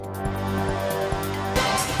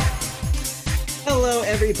Hello,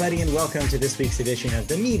 everybody, and welcome to this week's edition of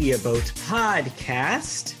the Media Boat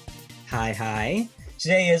Podcast. Hi.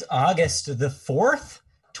 Today is August the 4th,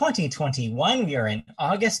 2021. We are in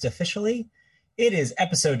August officially. It is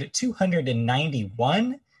episode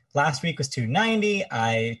 291. Last week was 290.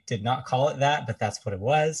 I did not call it that, but that's what it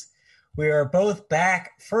was. We are both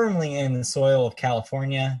back firmly in the soil of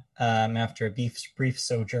California after a brief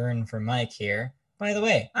sojourn for Mike here. By the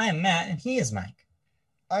way, I am Matt, and he is Mike.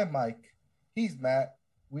 I'm Mike. He's Matt.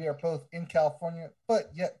 We are both in California,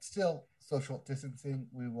 but yet still social distancing.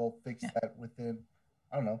 We will fix that within,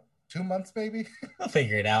 2 months maybe? We'll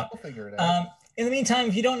figure it out. In the meantime,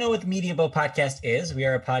 if you don't know what the Media Boat Podcast is, we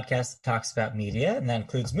are a podcast that talks about media, and that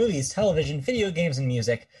includes movies, television, video games, and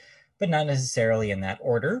music, but not necessarily in that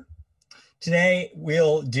order. Today,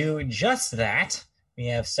 we'll do just that. We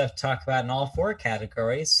have stuff to talk about in all four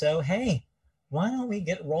categories, so hey, why don't we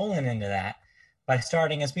get rolling into that by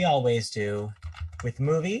starting, as we always do, with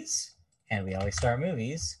movies, and we always start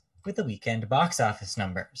movies with the weekend box office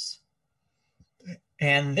numbers.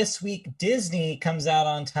 And this week, Disney comes out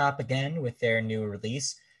on top again with their new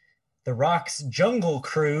release. The Rock's Jungle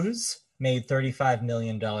Cruise made $35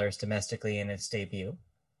 million domestically in its debut.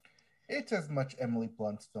 It's as much Emily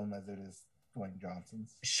Blunt's film as it is Dwayne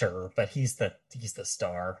Johnson's. Sure, but he's the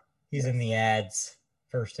star. He's in the ads,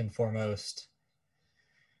 first and foremost.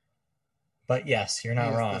 But yes, you're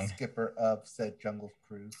not wrong. The skipper of said Jungle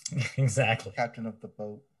Cruise. Exactly. Captain of the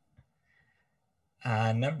boat.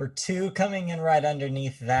 Number 2, coming in right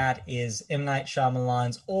underneath that, is M. Night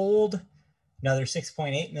Shyamalan's Old, another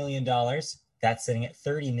 $6.8 million. That's sitting at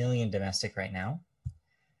 $30 million domestic right now.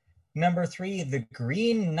 Number 3, The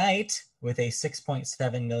Green Knight, with a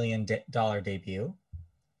 $6.7 million debut.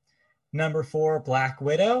 Number 4, Black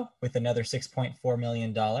Widow, with another $6.4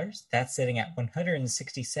 million. That's sitting at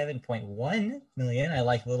 $167.1 million. I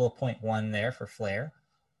like a little 0.1 there for flair.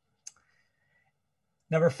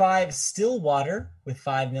 Number 5, Stillwater, with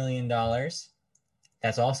 $5 million.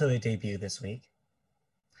 That's also a debut this week.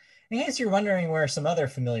 In case you're wondering where some other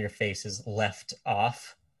familiar faces left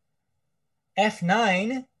off,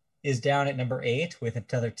 F9 is down at number 8 with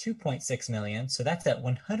another $2.6 million. So that's at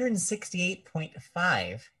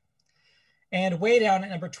 $168.5. And way down at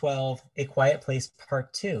number 12, A Quiet Place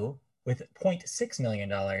Part 2 with $0.6 million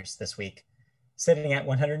this week, sitting at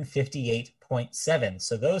 $158.7.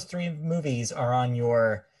 So those three movies are on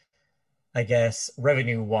your, I guess,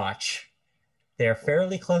 revenue watch. They're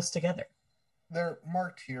fairly close together. They're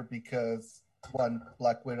marked here because, one,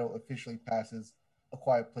 Black Widow officially passes A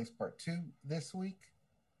Quiet Place Part 2 this week,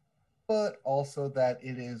 but also that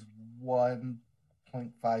it is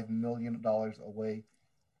 $1.5 million away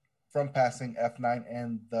from passing F9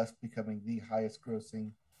 and thus becoming the highest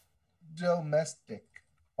grossing domestic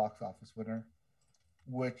box office winner,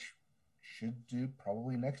 which should do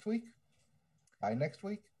probably next week. By next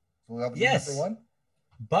week. So we'll have number 1.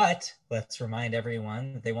 But let's remind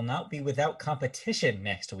everyone that they will not be without competition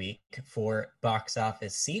next week for box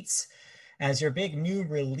office seats, as your big new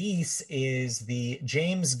release is the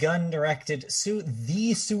James Gunn directed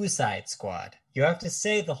The Suicide Squad. You have to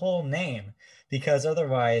say the whole name, because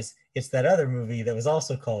otherwise it's that other movie that was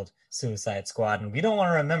also called Suicide Squad, and we don't want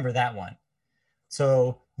to remember that one.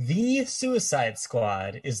 So The Suicide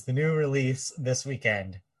Squad is the new release this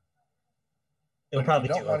weekend. It'll probably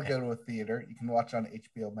do okay. If you don't want to go to a theater, you can watch on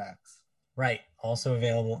HBO Max. Right. Also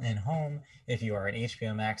available in home if you are an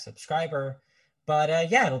HBO Max subscriber. But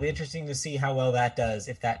it'll be interesting to see how well that does,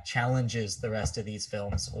 if that challenges the rest of these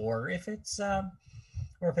films, or if it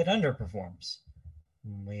underperforms.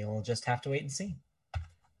 We'll just have to wait and see.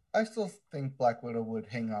 I still think Black Widow would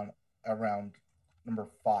hang on around number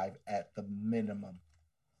 5 at the minimum.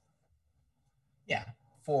 Yeah.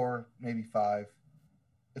 4, maybe 5.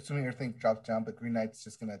 Assuming everything drops down, but Green Knight's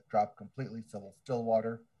just going to drop completely, so will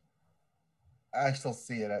Stillwater. I still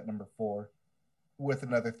see it at number 4. With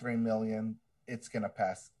another $3 million, it's going to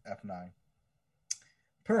pass F9.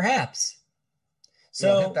 Perhaps.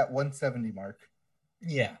 So hit that 170 mark.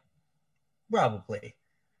 Yeah, probably.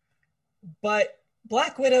 But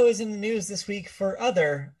Black Widow is in the news this week for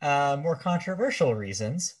other more controversial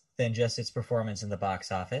reasons than just its performance in the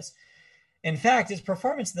box office. In fact, its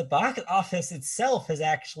performance in the box office itself has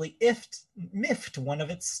actually miffed one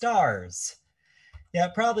of its stars. Yeah,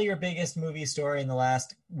 probably your biggest movie story in the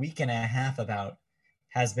last week and a half about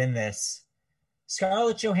has been this.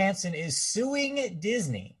 Scarlett Johansson is suing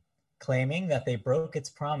Disney, claiming that they broke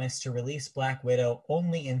its promise to release Black Widow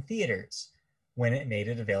only in theaters when it made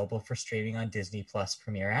it available for streaming on Disney Plus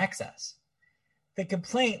Premier Access. The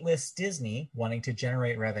complaint lists Disney wanting to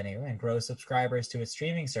generate revenue and grow subscribers to its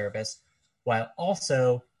streaming service while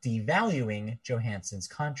also devaluing Johansson's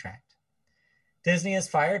contract. Disney has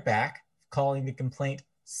fired back, calling the complaint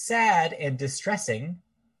sad and distressing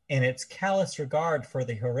in its callous regard for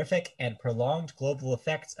the horrific and prolonged global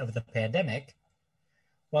effects of the pandemic,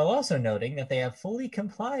 while also noting that they have fully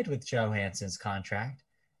complied with Johansson's contract,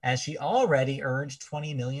 as she already earned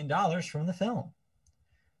 $20 million from the film.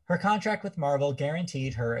 Her contract with Marvel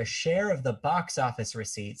guaranteed her a share of the box office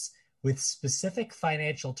receipts with specific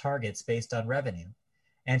financial targets based on revenue,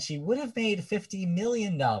 and she would have made $50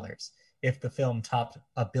 million if the film topped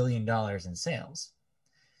 $1 billion in sales.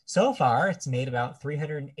 So far, it's made about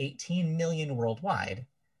 $318 million worldwide,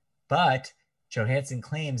 but Johansson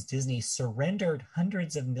claims Disney surrendered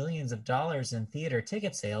hundreds of millions of dollars in theater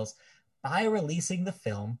ticket sales by releasing the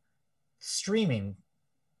film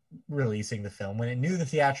when it knew the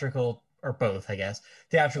theatrical, or both, I guess,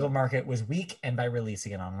 theatrical market was weak, and by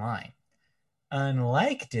releasing it online.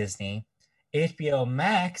 Unlike Disney, HBO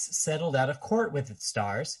Max settled out of court with its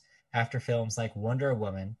stars after films like Wonder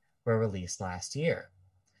Woman were released last year.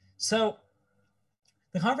 So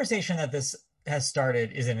the conversation that this has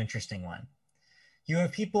started is an interesting one. You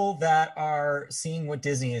have people that are seeing what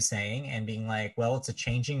Disney is saying and being like, well, it's a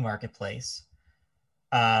changing marketplace.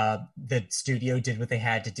 The studio did what they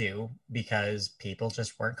had to do because people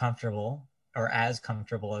just weren't comfortable, or as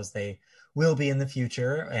comfortable as they will be in the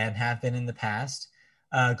future and have been in the past,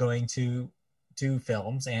 going to do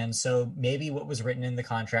films. And so maybe what was written in the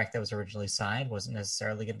contract that was originally signed wasn't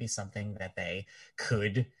necessarily going to be something that they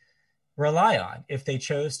could rely on. If they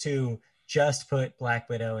chose to just put Black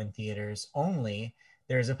Widow in theaters only,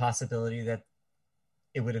 there's a possibility that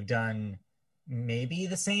it would have done maybe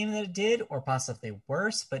the same that it did, or possibly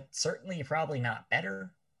worse, but certainly probably not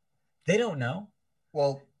better. They don't know.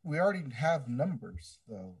 Well, we already have numbers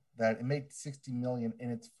though that it made 60 million in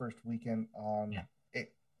its first weekend on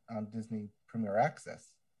on Disney Premier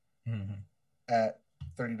Access at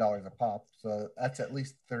 $30 a pop. So that's at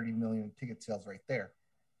least 30 million ticket sales right there.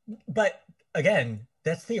 But again,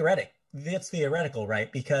 that's theoretical,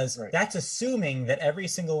 right? Because that's assuming that every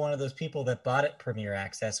single one of those people that bought it Premier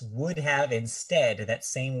Access would have instead that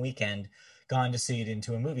same weekend gone to see it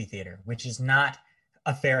into a movie theater, which is not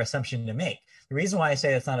a fair assumption to make. The reason why I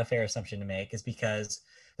say it's not a fair assumption to make is because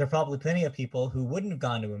there are probably plenty of people who wouldn't have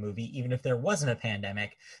gone to a movie even if there wasn't a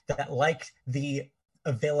pandemic, that liked the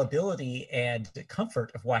availability and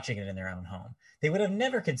comfort of watching it in their own home. They would have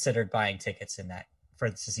never considered buying tickets to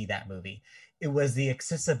see that movie. It was the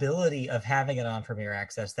accessibility of having it on Premier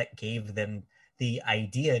Access that gave them the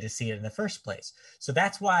idea to see it in the first place. So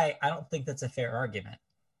that's why I don't think that's a fair argument.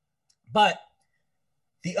 But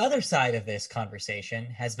the other side of this conversation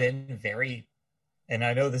has been very, and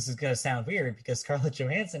I know this is going to sound weird because Scarlett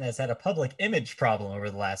Johansson has had a public image problem over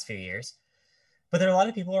the last few years, but there are a lot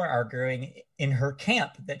of people who are arguing in her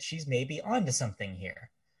camp that she's maybe onto something here.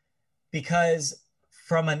 Because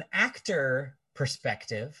from an actor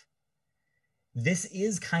perspective, this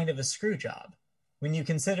is kind of a screw job. When you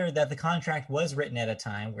consider that the contract was written at a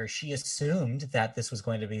time where she assumed that this was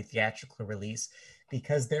going to be a theatrical release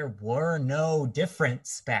because there was no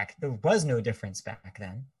difference back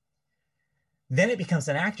then it becomes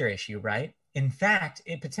an actor issue, right? In fact,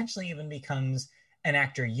 it potentially even becomes an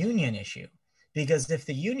actor union issue, because if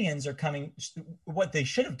the unions are coming, what they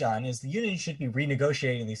should have done is the union should be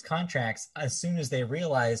renegotiating these contracts as soon as they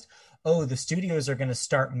realized, oh, the studios are going to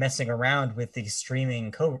start messing around with these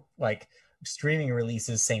streaming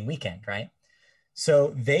releases same weekend, right?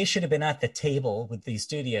 So they should have been at the table with these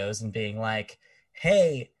studios and being like,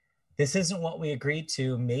 hey, this isn't what we agreed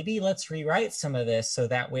to. Maybe let's rewrite some of this so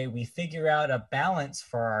that way we figure out a balance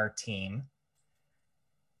for our team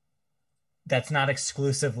that's not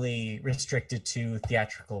exclusively restricted to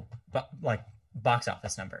theatrical box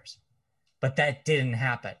office numbers. But that didn't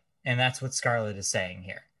happen. And that's what Scarlett is saying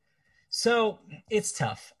here. So it's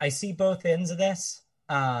tough. I see both ends of this.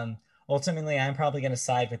 Ultimately, I'm probably going to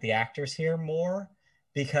side with the actors here more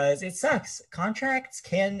because it sucks. Contracts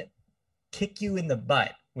can kick you in the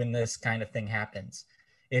butt when this kind of thing happens.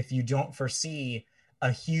 If you don't foresee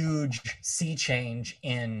a huge sea change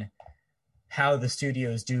in how the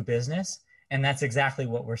studios do business. And that's exactly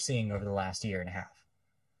what we're seeing over the last year and a half.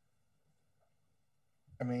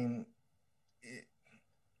 I mean,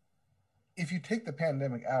 if you take the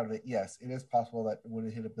pandemic out of it, yes, it is possible that it would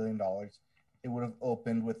have hit $1 billion. It would have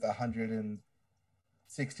opened with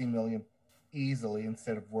 160 million easily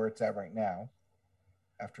instead of where it's at right now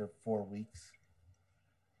after 4 weeks.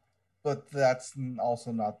 But that's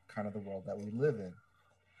also not kind of the world that we live in.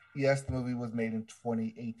 Yes, the movie was made in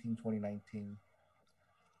 2018, 2019.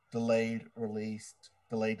 Delayed, released,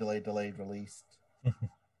 delayed, released.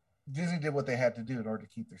 Disney did what they had to do in order to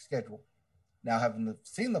keep their schedule. Now, having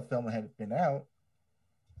seen the film and had it been out,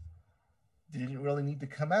 didn't really need to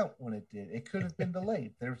come out when it did. It could have been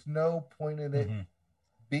delayed. There's no point in it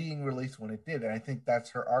being released when it did. And I think that's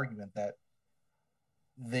her argument, that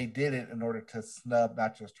they did it in order to snub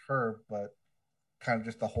not just her, but kind of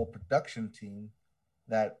just the whole production team,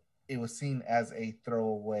 that it was seen as a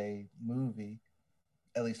throwaway movie.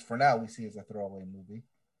 At least for now, we see it as a throwaway movie.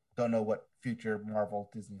 Don't know what future Marvel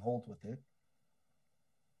Disney holds with it.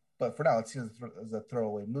 But for now, it's seen as a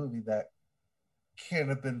throwaway movie that would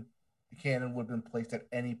have been placed at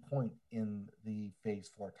any point in the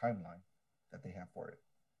Phase 4 timeline that they have for it.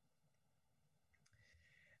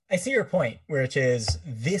 I see your point, which is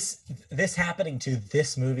this happening to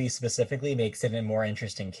this movie specifically makes it a more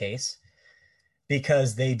interesting case,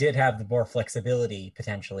 because they did have the more flexibility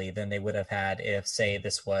potentially than they would have had if, say,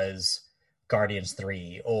 this was Guardians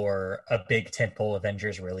 3 or a big tentpole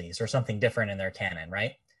Avengers release or something different in their canon,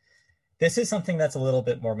 right? This is something that's a little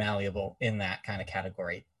bit more malleable in that kind of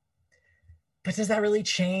category. But does that really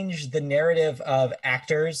change the narrative of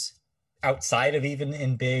actors outside of even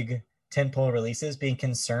in big tentpole releases being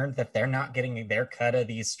concerned that they're not getting their cut of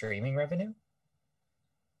these streaming revenue?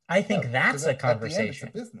 I think that's a conversation.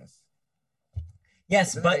 At the end, it's a business.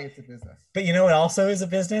 Yes, it's a business. But you know what also is a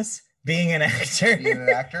business? Being an actor. Being an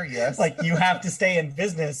actor, yes. Like, you have to stay in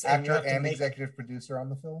business. Actor and executive producer on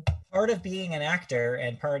the film. Part of being an actor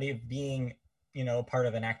and part of being, part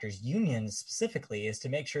of an actor's union specifically is to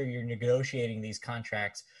make sure you're negotiating these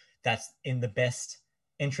contracts that's in the best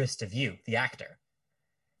interest of you, the actor.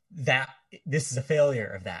 That this is a failure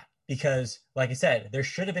of that, because, like I said, there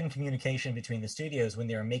should have been communication between the studios when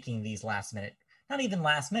they were making these not even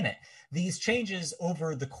last minute, these changes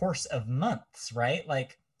over the course of months, right?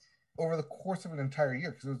 Like, over the course of an entire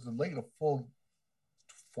year, because it was delayed a full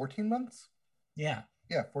 14 months. Yeah,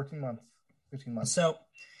 14 months, 15 months.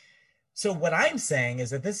 So what I'm saying is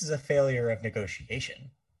that this is a failure of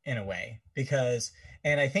negotiation in a way,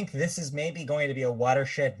 and I think this is maybe going to be a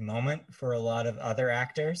watershed moment for a lot of other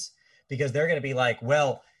actors, because they're going to be like,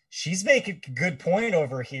 well, she's making a good point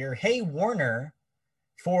over here. Hey, Warner,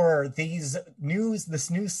 for this new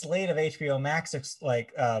slate of HBO Max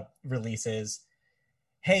releases,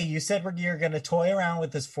 hey, you said you're going to toy around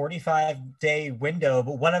with this 45-day window,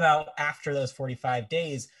 but what about after those 45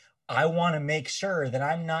 days? I want to make sure that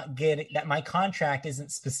that my contract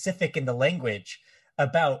isn't specific in the language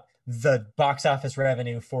about the box office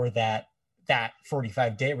revenue for that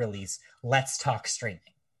 45-day release. Let's talk streaming.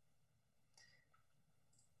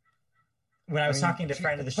 When I was talking to a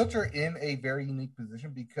friend of the show, puts her in a very unique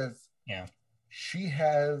position, because she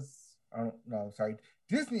has,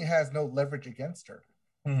 Disney has no leverage against her.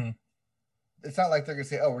 Mm-hmm. It's not like they're going to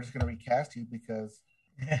say, oh, we're just going to recast you, because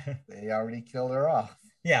they already killed her off.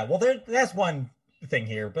 Yeah, well, that's one thing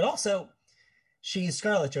here, but also she's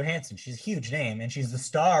Scarlett Johansson. She's a huge name, and she's the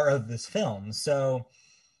star of this film. So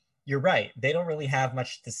you're right. They don't really have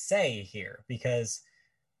much to say here, because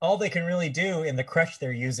all they can really do in the crutch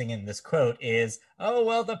they're using in this quote is, oh,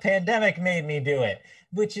 well, the pandemic made me do it,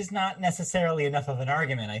 which is not necessarily enough of an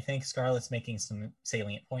argument. I think Scarlett's making some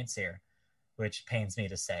salient points here, which pains me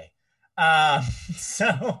to say.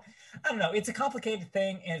 So I don't know. It's a complicated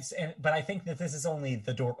thing, but I think that this is only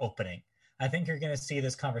the door opening. I think you're going to see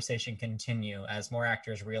this conversation continue as more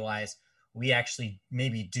actors realize we actually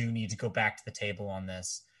maybe do need to go back to the table on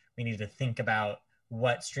this. We need to think about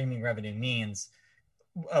what streaming revenue means.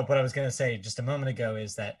 What I was going to say just a moment ago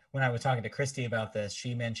is that when I was talking to Christy about this,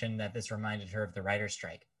 she mentioned that this reminded her of the writer's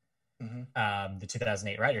strike, the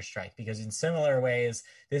 2008 writer's strike, because in similar ways,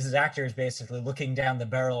 this is actors basically looking down the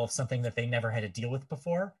barrel of something that they never had to deal with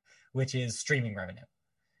before, which is streaming revenue.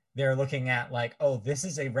 They're looking at like, oh, this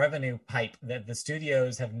is a revenue pipe that the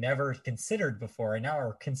studios have never considered before, and now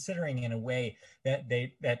are considering in a way that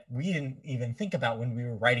we didn't even think about when we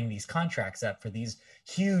were writing these contracts up for these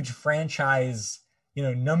huge franchise,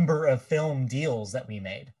 number of film deals that we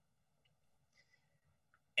made.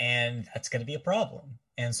 And that's going to be a problem.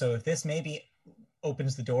 And so if this maybe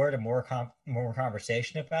opens the door to more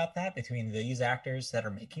conversation about that between these actors that are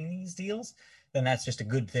making these deals, then that's just a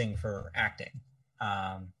good thing for acting.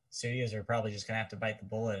 Studios are probably just going to have to bite the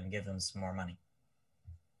bullet and give them some more money.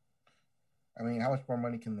 I mean, how much more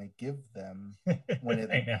money can they give them when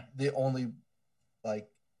the only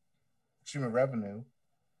streaming revenue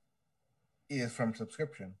is from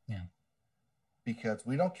subscription? Yeah. Because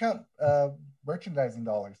we don't count merchandising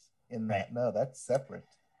dollars in that. Right. No, that's separate.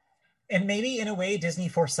 And maybe in a way, Disney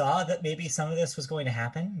foresaw that maybe some of this was going to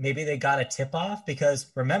happen. Maybe they got a tip off,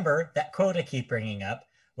 because remember that quote I keep bringing up,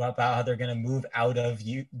 about how they're going to move out of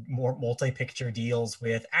more multi-picture deals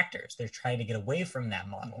with actors. They're trying to get away from that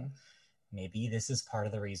model. Mm-hmm. Maybe this is part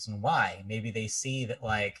of the reason why. Maybe they see that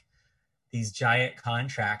like these giant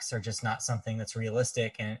contracts are just not something that's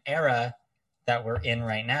realistic in an era that we're in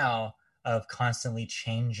right now of constantly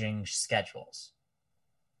changing schedules.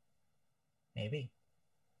 Maybe,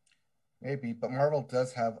 but Marvel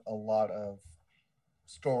does have a lot of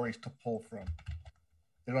stories to pull from.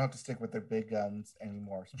 They don't have to stick with their big guns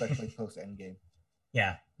anymore, especially post Endgame.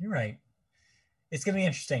 Yeah, you're right. It's going to be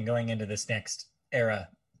interesting going into this next era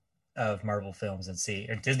of Marvel films and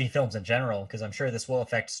or Disney films in general, because I'm sure this will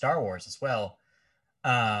affect Star Wars as well.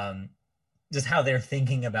 Just how they're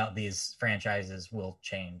thinking about these franchises will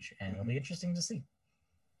change, and it'll be interesting to see.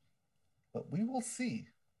 But we will see.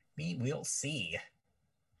 We will see.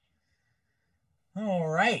 All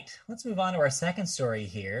right, let's move on to our second story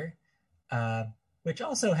here, which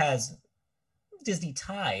also has Disney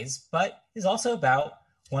ties, but is also about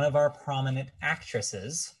one of our prominent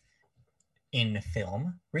actresses in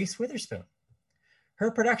film, Reese Witherspoon.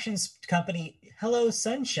 Her production company, Hello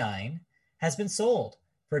Sunshine, has been sold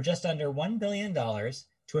for just under $1 billion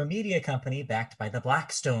to a media company backed by the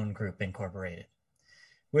Blackstone Group Incorporated.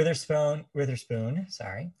 Witherspoon,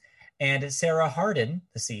 and Sarah Hardin,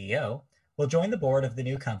 the CEO, will join the board of the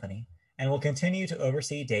new company and will continue to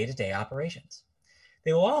oversee day-to-day operations.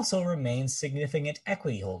 They will also remain significant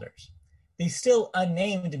equity holders. The still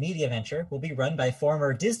unnamed media venture will be run by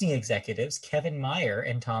former Disney executives Kevin Mayer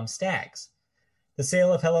and Tom Staggs. The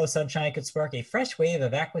sale of Hello Sunshine could spark a fresh wave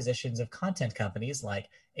of acquisitions of content companies like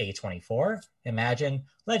A24, Imagine,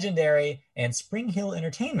 Legendary, and Spring Hill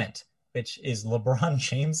Entertainment, which is LeBron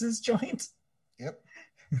James's joint. Yep.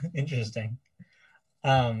 Interesting.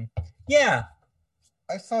 Yeah.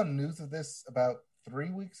 I saw news of this about 3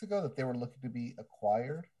 weeks ago that they were looking to be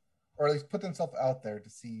acquired, or at least put themselves out there to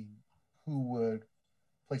see who would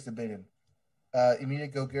place a bid in.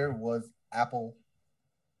 Immediate go-getter was Apple,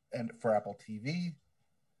 and for Apple TV,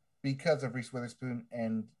 because of Reese Witherspoon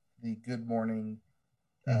and the Good Morning,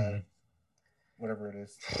 whatever it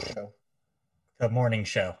is, show. The morning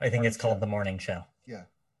show. I think it's called The Morning Show. Yeah.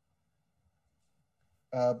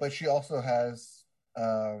 But she also has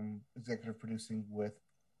executive producing with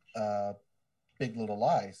Big Little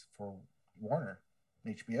Lies for Warner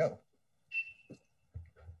and HBO.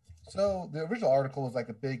 So the original article was like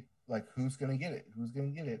a big, like, who's going to get it? Who's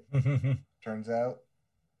going to get it? Turns out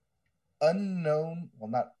unknown, well,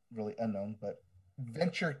 not really unknown, but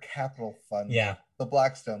venture capital fund. Yeah. The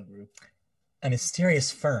Blackstone Group. A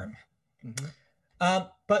mysterious firm.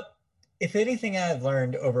 But if anything I've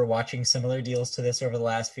learned over watching similar deals to this over the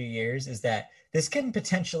last few years is that this can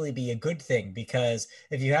potentially be a good thing, because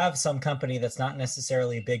if you have some company that's not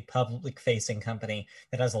necessarily a big public-facing company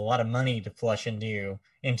that has a lot of money to flush into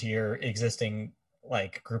your existing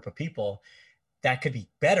like group of people, that could be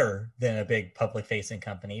better than a big public-facing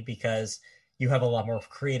company, because you have a lot more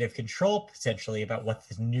creative control potentially about what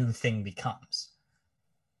the new thing becomes.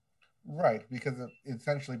 Right, because it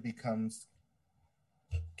essentially becomes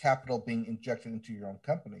capital being injected into your own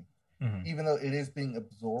company. Even though it is being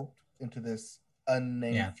absorbed into this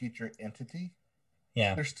unnamed future entity,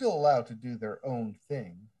 they're still allowed to do their own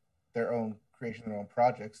thing, their own creation, their own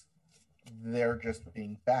projects. They're just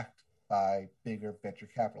being backed by bigger venture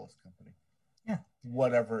capitalist company. Yeah.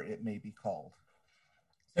 Whatever it may be called.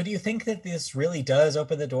 So do you think that this really does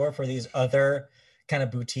open the door for these other kind of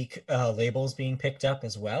boutique labels being picked up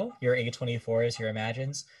as well? Your A24s, your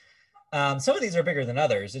Imagines. Some of these are bigger than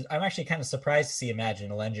others. I'm actually kind of surprised to see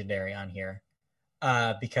Imagine Legendary on here,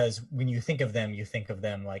 because when you think of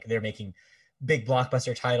them like they're making big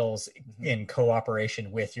blockbuster titles in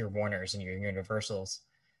cooperation with your Warners and your Universals.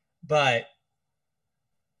 But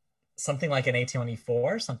something like an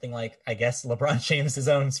A24, something like, I guess, LeBron James'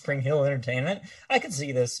 own Spring Hill Entertainment, I could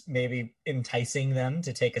see this maybe enticing them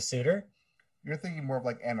to take a suitor. You're thinking more of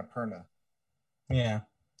like Annapurna. Yeah,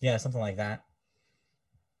 something like that.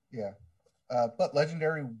 Yeah. But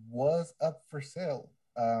Legendary was up for sale.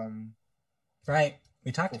 Right.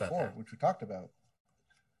 We talked about that. Which we talked about.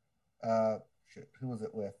 Who was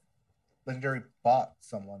it with? Legendary bought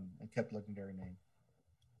someone and kept Legendary name.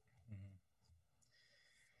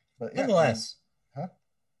 But yeah,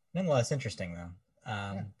 nonetheless, interesting though.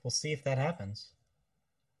 We'll see if that happens.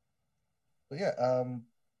 But yeah,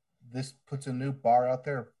 this puts a new bar out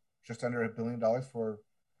there, just under $1 billion for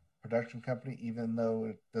production company, even though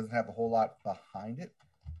it doesn't have a whole lot behind it.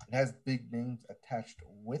 It has big names attached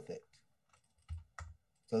with it.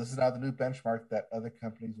 So this is now the new benchmark that other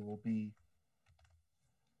companies will be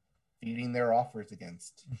feeding their offers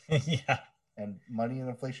against. Yeah. And money and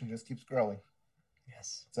inflation just keeps growing.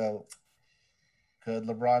 Yes. So could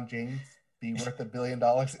LeBron James be worth $1 billion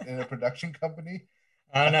in a production company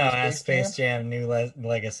Oh no, after Space Space Jam? Jam New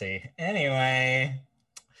Legacy. Anyway,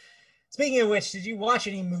 speaking of which, did you watch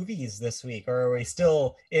any movies this week, or are we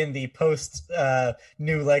still in the post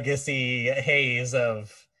New Legacy haze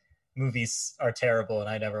of movies are terrible and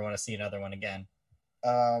I never want to see another one again?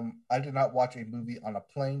 I did not watch a movie on a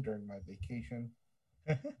plane during my vacation,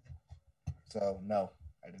 so no,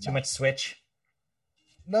 I did Too not. much Switch.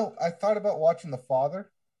 No, I thought about watching The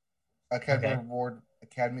Father, Okay.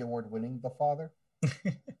 Academy Award winning The Father.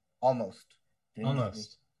 Almost didn't get me.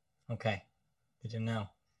 Almost. Okay. Did you know?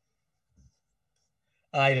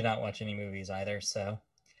 I did not watch any movies either, so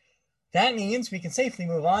that means we can safely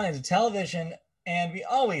move on into television, and we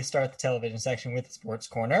always start the television section with the Sports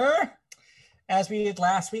Corner. As we did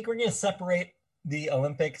last week, we're going to separate the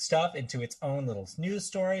Olympic stuff into its own little news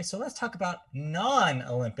story. So let's talk about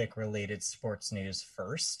non-Olympic related sports news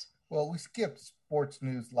first. Well, we skipped sports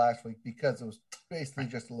news last week because it was basically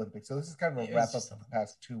Right. just Olympics. So this is kind of a It was wrap up just of the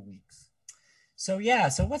past 2 weeks. So yeah,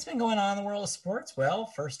 so what's been going on in the world of sports? Well,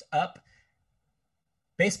 first up,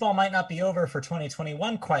 baseball might not be over for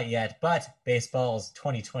 2021 quite yet, but baseball's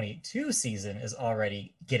 2022 season is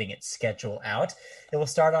already getting its schedule out. It will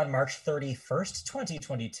start on March 31st,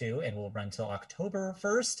 2022, and will run till October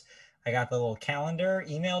 1st. I got the little calendar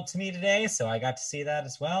emailed to me today, so I got to see that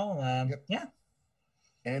as well. Yep. Yeah.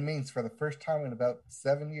 And it means for the first time in about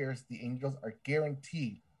 7 years, the Angels are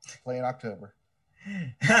guaranteed to play in October.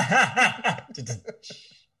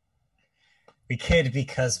 We kid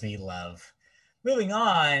because we love. Moving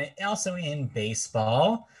on, also in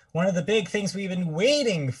baseball, one of the big things we've been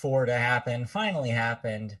waiting for to happen finally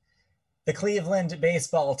happened. The Cleveland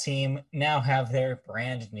baseball team now have their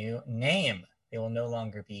brand new name. They will no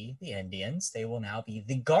longer be the Indians. They will now be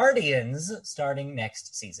the Guardians starting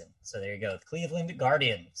next season. So there you go, the Cleveland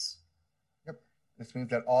Guardians. Yep. This means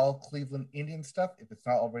that all Cleveland Indian stuff, if it's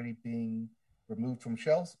not already being removed from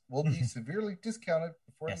shelves, will be severely discounted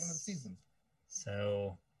before the end of the season.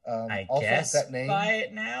 So I also, guess that name, buy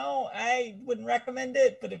it now. I wouldn't recommend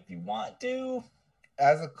it, but if you want to,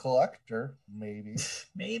 as a collector, maybe.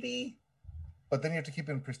 Maybe. But then you have to keep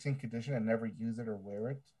it in pristine condition and never use it or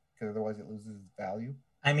wear it, because otherwise it loses its value.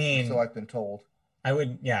 I mean, so I've been told. I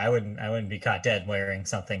wouldn't be caught dead wearing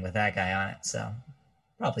something with that guy on it. So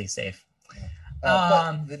probably safe.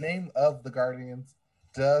 But the name of the Guardians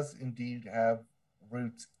does indeed have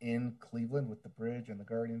roots in Cleveland with the bridge and the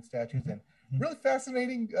Guardian statues, and really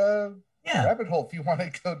fascinating rabbit hole if you want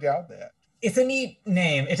to go down that. It's a neat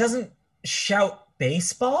name. It doesn't shout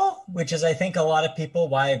baseball, which is I think a lot of people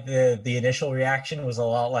why the initial reaction was a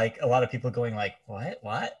lot of people going like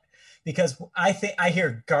what, because I think I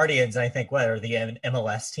hear Guardians and I think what are the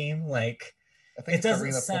MLS team, like I think it doesn't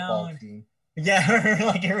arena sound football team. Yeah, or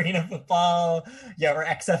like arena football, yeah, or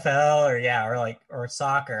XFL, or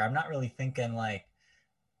soccer. I'm not really thinking like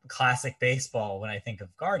classic baseball when I think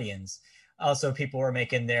of Guardians. Also, people were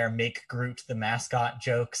making their make Groot the mascot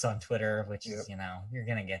jokes on Twitter, which is, you're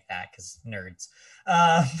gonna get that because nerds.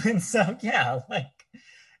 And so yeah, like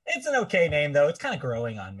it's an okay name though. It's kind of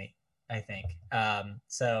growing on me, I think.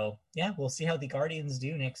 So yeah, we'll see how the Guardians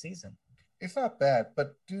do next season. It's not bad,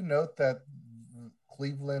 but do note that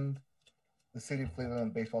Cleveland, the city of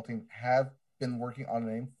Cleveland baseball team, have been working on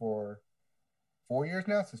a name for 4 years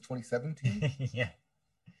now, since 2017. Yeah.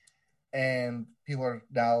 And people are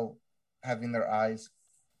now having their eyes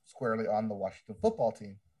squarely on the Washington football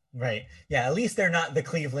team. Right. Yeah, at least they're not the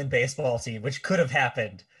Cleveland baseball team, which could have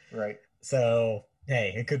happened. Right. So,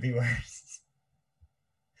 hey, it could be worse.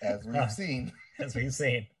 As we've seen. As we've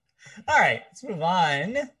seen. All right, let's move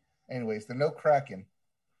on. Anyways, they're no Kraken.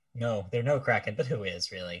 No, they're no Kraken, but who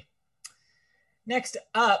is really? Next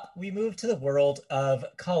up, we move to the world of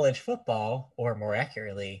college football, or more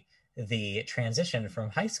accurately, the transition from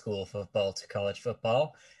high school football to college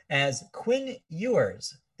football, as Quinn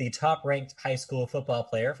Ewers, the top-ranked high school football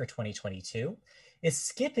player for 2022, is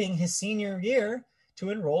skipping his senior year to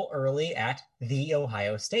enroll early at The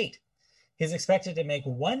Ohio State. He's expected to make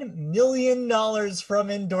 $1 million from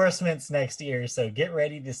endorsements next year, so get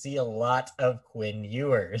ready to see a lot of Quinn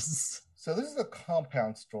Ewers. So this is a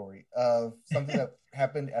compound story of something that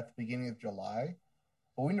happened at the beginning of July,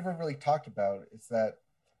 but we never really talked about. It's that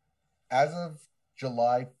as of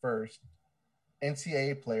July 1st,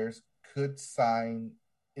 NCAA players could sign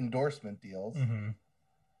endorsement deals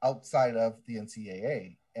outside of the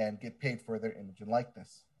NCAA and get paid for their image and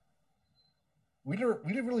likeness. We didn't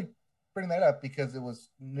really bring that up because it was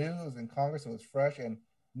new, it was in Congress, it was fresh, and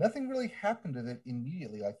nothing really happened to it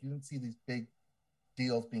immediately. Like, you didn't see these big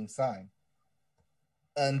deals being signed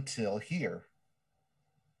until here.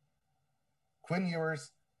 Quinn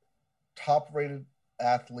Ewers, top-rated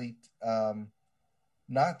athlete,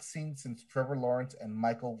 not seen since Trevor Lawrence and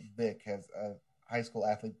Michael Vick has a high school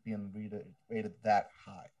athlete being rated that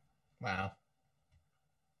high. Wow.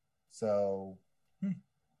 So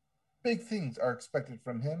big things are expected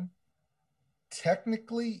from him.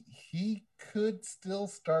 Technically, he could still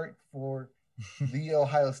start for the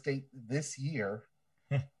Ohio State this year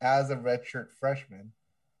as a redshirt freshman,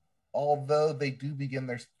 although they do begin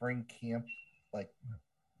their spring camp like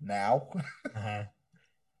now. Uh-huh.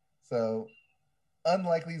 So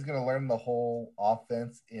unlikely he's going to learn the whole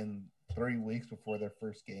offense in 3 weeks before their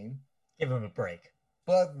first game. Give him a break.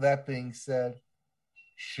 But that being said,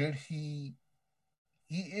 should he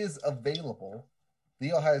is available.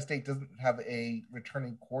 The Ohio State doesn't have a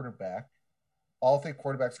returning quarterback. All 3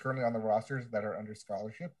 quarterbacks currently on the rosters that are under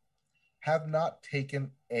scholarship have not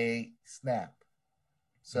taken a snap.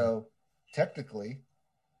 So technically,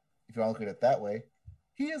 if you want to look at it that way,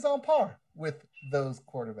 he is on par with those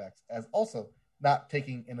quarterbacks as also not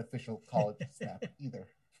taking an official college snap either.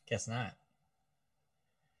 Guess not.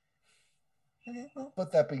 Okay, well.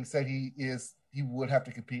 But that being said, he would have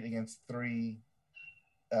to compete against 3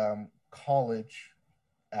 college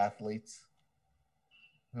athletes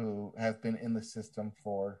who have been in the system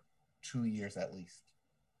for 2 years at least.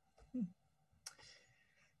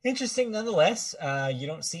 Interesting nonetheless. You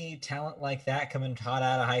don't see talent like that coming hot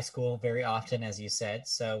out of high school very often, as you said.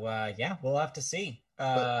 So, yeah, we'll have to see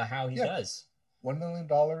how he does. $1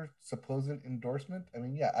 million supposed endorsement. I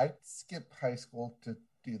mean, yeah, I'd skip high school to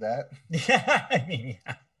do that. Yeah, I mean,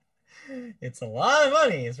 yeah. It's a lot of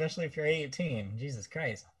money, especially if you're 18. Jesus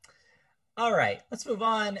Christ. All right, let's move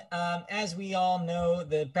on. As we all know,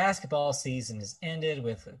 the basketball season has ended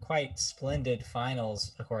with quite splendid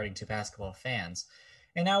finals, according to basketball fans.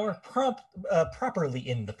 And now we're properly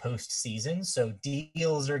in the postseason, so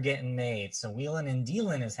deals are getting made. So wheeling and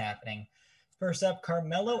dealing is happening. First up,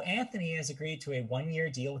 Carmelo Anthony has agreed to a 1-year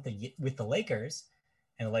deal with the Lakers,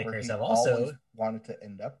 and the Lakers have also wanted to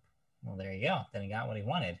end up. Well, there you go. Then he got what he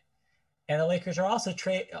wanted. And the Lakers are also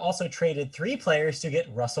traded 3 players to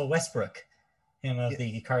get Russell Westbrook, him of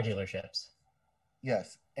the car dealerships.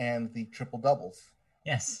 Yes, and the triple doubles.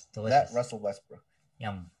 Yes, delicious. That Russell Westbrook.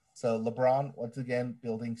 Yum. So LeBron once again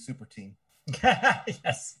building super team.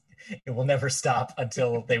 Yes, it will never stop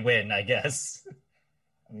until they win, I guess.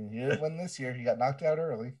 I mean, he didn't win this year. He got knocked out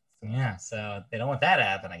early. So. Yeah, so they don't want that to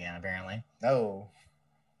happen again, apparently. No.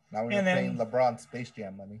 Now we're paying LeBron Space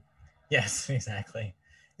Jam money. Yes, exactly.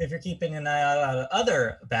 If you're keeping an eye out on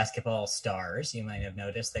other basketball stars, you might have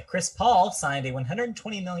noticed that Chris Paul signed a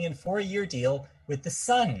 $120 million 4-year deal with the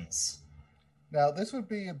Suns. Now, this would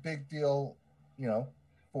be a big deal,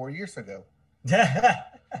 4 years ago.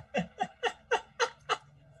 At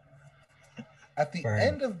the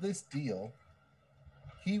end of this deal,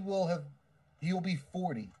 he will be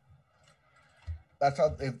 40. That's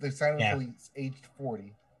how if they sign him until he's aged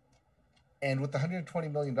 40. And with the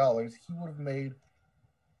 $120 million, he would have made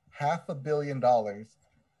 $500 million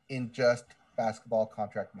in just basketball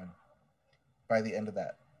contract money by the end of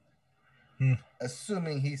that.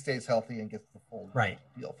 Assuming he stays healthy and gets the full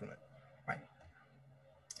deal from it. Right.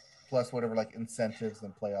 Plus whatever incentives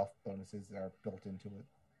and playoff bonuses that are built into it.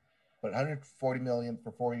 But $140 million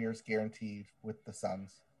for 4 years guaranteed with the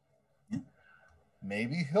Suns.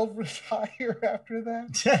 Maybe he'll retire after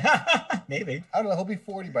that. Maybe. I don't know. He'll be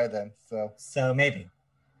 40 by then. So maybe.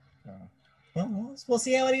 Well, we'll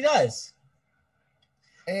see how he does.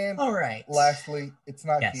 And all right. Lastly, it's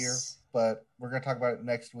not here, but we're going to talk about it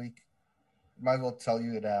next week. Might as well tell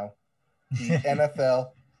you now. The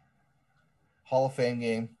NFL Hall of Fame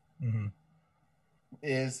game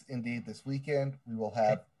is indeed this weekend. We will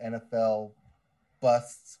have NFL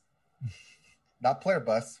busts. Not player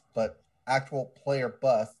busts, but actual player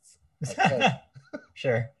busts.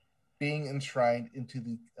 Sure. Being enshrined into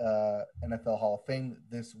the NFL Hall of Fame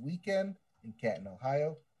this weekend in Canton,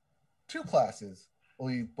 Ohio. 2 classes will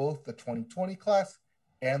be both the 2020 class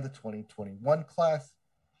and the 2021 class,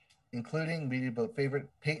 including media boat favorite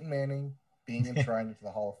Peyton Manning being enshrined into the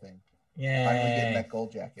Hall of Fame. Yeah. Finally getting that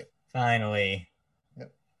gold jacket. Finally.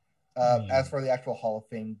 Yep. As for the actual Hall of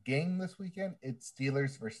Fame game this weekend, it's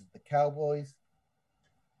Steelers versus the Cowboys.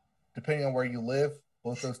 Depending on where you live,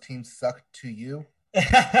 both those teams suck to you.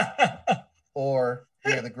 Or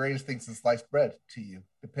they're the greatest thing since sliced bread to you,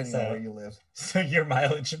 depending on where you live. So your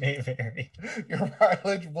mileage may vary. Your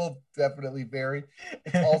mileage will definitely vary.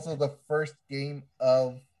 It's also the first game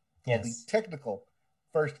of the technical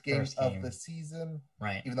first game of the season.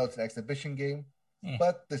 Right. Even though it's an exhibition game.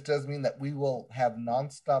 But this does mean that we will have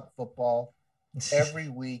nonstop football every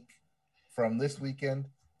week from this weekend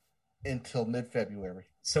until mid-February.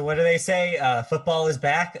 So what do they say? Football is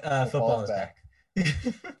back. Football Football is is back.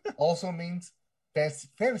 back. Also means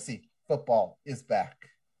fantasy football is back.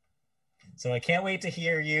 So I can't wait to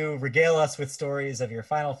hear you regale us with stories of your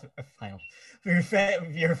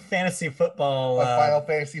your fantasy football. My Final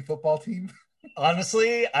Fantasy football team.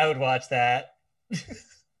 Honestly, I would watch that.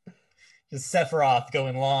 Just Sephiroth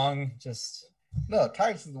going long. Just No,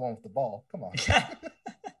 Titus is the one with the ball. Come on.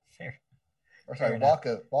 fair. Or sorry,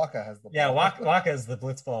 Fair Waka has the ball. Yeah, Waka is the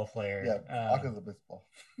blitzball player. Yeah, Waka's the blitzball.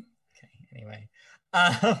 Okay. Anyway,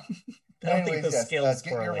 I don't think those yes, skills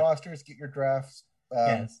get correlate. your rosters, get your drafts.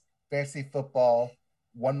 Yes. Fantasy football,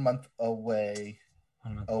 1 month away.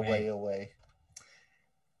 1 month away.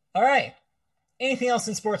 All right. Anything else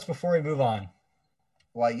in sports before we move on?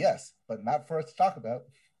 Why, yes, but not for us to talk about.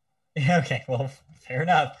 Okay, well, fair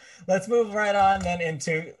enough. Let's move right on then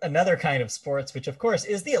into another kind of sports, which of course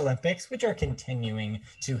is the Olympics, which are continuing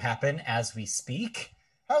to happen as we speak.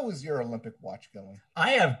 How is your Olympic watch going?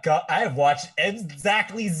 I have watched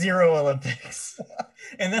exactly 0 Olympics.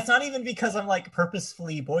 And that's not even because I'm like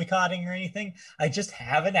purposefully boycotting or anything. I just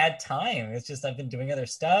haven't had time. It's just I've been doing other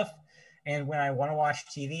stuff. And when I want to watch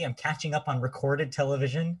TV, I'm catching up on recorded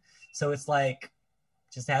television. So it's like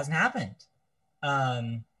just hasn't happened.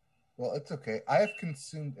 Well, it's okay. I have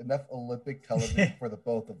consumed enough Olympic television for the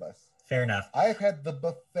both of us. Fair enough. I have had the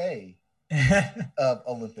buffet of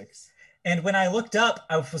Olympics. And when I looked up,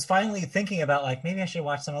 I was finally thinking about like maybe I should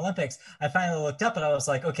watch some Olympics. I finally looked up and I was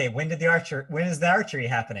like, okay, when is the archery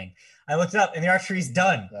happening? I looked up and the archery's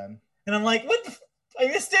done. And I'm like, what? I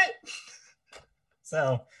missed it.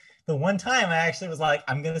 So the one time I actually was like,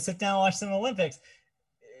 I'm gonna sit down and watch some Olympics,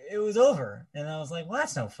 it was over. And I was like, well,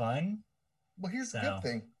 that's no fun. Well, here's the good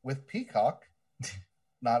thing. With Peacock,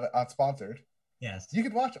 not sponsored, yes, you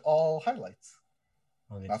can watch all highlights.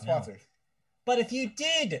 Well, not sponsored. But if you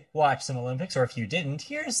did watch some Olympics, or if you didn't,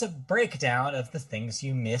 here's a breakdown of the things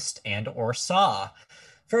you missed and or saw.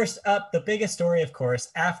 First up, the biggest story, of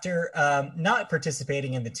course, after not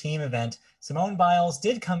participating in the team event, Simone Biles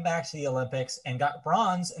did come back to the Olympics and got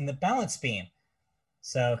bronze in the balance beam.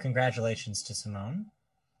 So congratulations to Simone.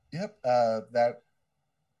 Yep, that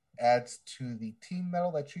adds to the team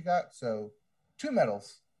medal that she got. So 2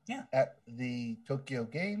 medals at the Tokyo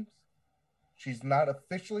Games. She's not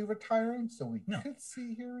officially retiring, so we could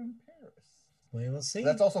see her in Paris. We will see.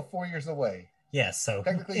 That's also 4 years away. Yes, so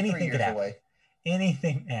technically anything 3 years away.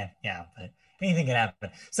 Anything, but anything could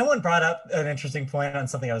happen. Someone brought up an interesting point on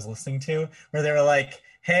something I was listening to, where they were like,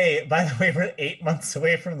 "Hey, by the way, we're 8 months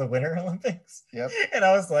away from the Winter Olympics." Yep. And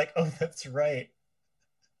I was like, "Oh, that's right."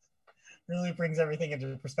 Really brings everything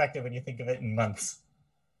into perspective when you think of it in months.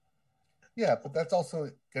 Yeah, but that's also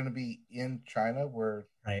going to be in China, where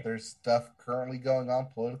there's stuff currently going on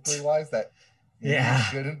politically wise that you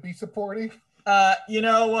shouldn't be supporting. You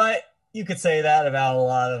know what? You could say that about a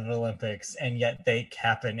lot of Olympics, and yet they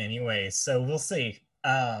happen anyway. So we'll see.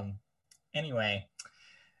 Anyway,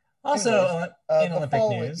 also in Olympic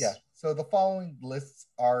news. Yeah. So the following lists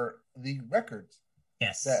are the records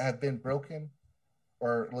that have been broken,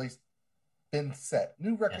 or at least been set.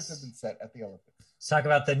 New records have been set at the Olympics. Let's talk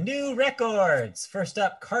about the new records. First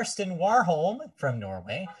up, Karsten Warholm from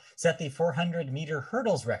Norway set the 400-meter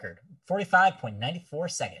hurdles record,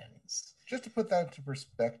 45.94 seconds. Just to put that into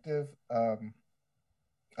perspective,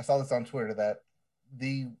 I saw this on Twitter that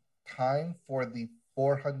the time for the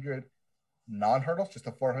 400 non-hurdles, just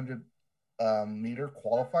a 400 meter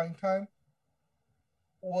qualifying time,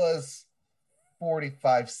 was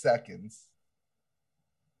 45 seconds.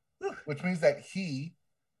 Which means that he,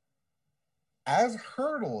 as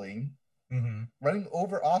hurdling, running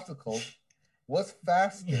over obstacles, was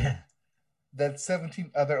faster than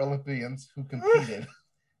 17 other Olympians who competed.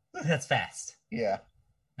 That's fast. Yeah.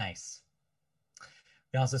 Nice.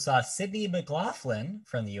 We also saw Sydney McLaughlin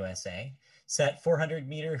from the USA set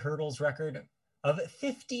 400-meter hurdles record of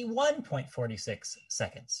 51.46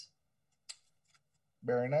 seconds.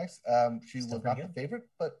 Very nice. She was not the favorite,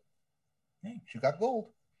 but she got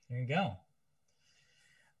gold. There you go.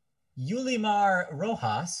 Yulimar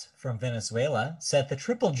Rojas from Venezuela set the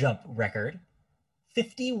triple jump record,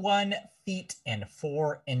 51 feet and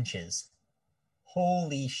 4 inches.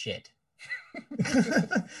 Holy shit.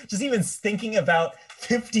 Just even thinking about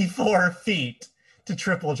 54 feet to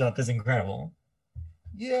triple jump is incredible.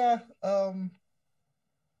 Yeah,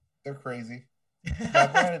 they're crazy. Now,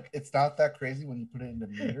 granted, it's not that crazy when you put it into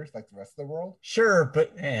meters like the rest of the world. Sure,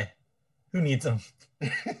 but who needs them?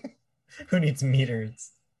 Who needs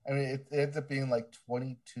meters? I mean, it ends up being like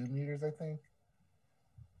 22 meters, I think.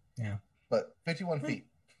 Yeah. But 51 feet.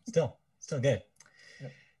 Still good.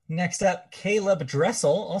 Yep. Next up, Caleb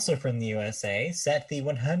Dressel, also from the USA, set the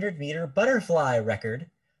 100-meter butterfly record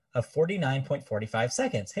of 49.45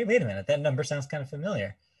 seconds. Hey, wait a minute. That number sounds kind of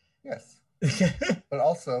familiar. Yes. But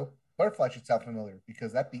also, butterfly should sound familiar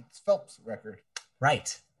because that beats Phelps' record.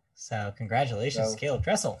 Right. So congratulations, Caleb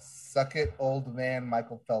Dressel. Suck it, old man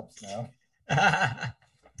Michael Phelps now.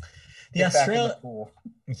 The Australia pool.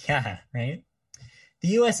 Yeah, right. The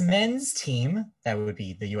U.S. men's team, that would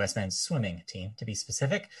be the U.S. men's swimming team, to be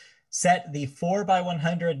specific, set the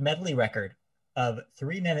 4x100 medley record of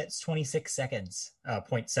 3 minutes 26 seconds,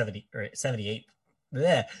 78.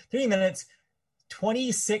 3 minutes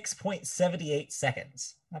 26.78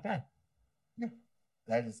 seconds. Not bad. Yeah,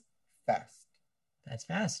 that is fast. That's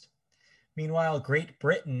fast. Meanwhile, Great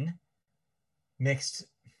Britain mixed.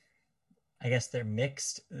 I guess they're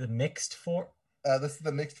mixed. The mixed four. This is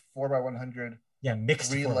the mixed 4x100. Yeah,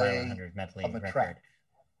 mixed relay 4x100 medley on the record. Track.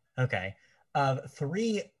 Okay,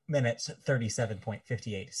 3 minutes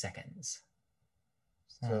 37.58 seconds.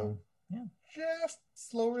 So yeah, just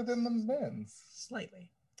slower than the men's. Slightly.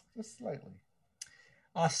 Just slightly.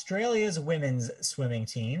 Australia's women's swimming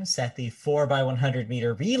team set the 4x100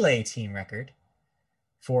 meter relay team record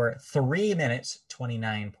for 3 minutes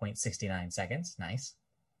 29.69 seconds. Nice.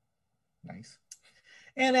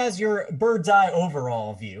 And as your bird's eye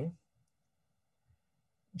overall view,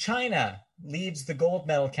 China leads the gold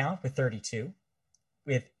medal count with 32,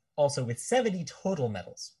 with 70 total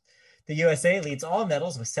medals. The USA leads all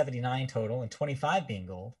medals with 79 total and 25 being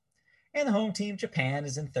gold. And the home team, Japan,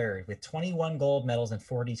 is in third with 21 gold medals and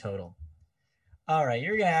 40 total. All right,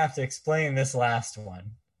 you're going to have to explain this last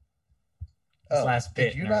one. This last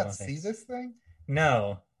bit. Did you not see this thing?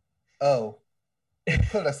 No. Oh, it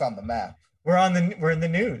put us on the map. We're in the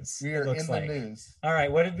news. We're in the news. All right,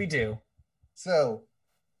 what did we do? So,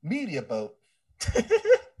 Media Boat.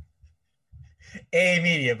 A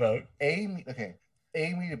Media Boat. A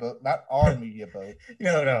Media Boat, not our Media Boat.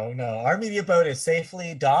 No. Our Media Boat is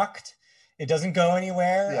safely docked. It doesn't go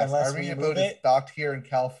anywhere unless we move it. Our Media Boat is docked here in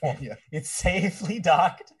California. It's safely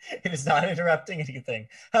docked. It is not interrupting anything.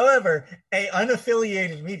 However, a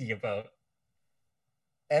unaffiliated Media Boat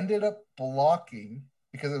ended up blocking,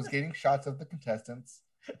 because it was getting shots of the contestants,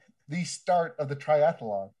 the start of the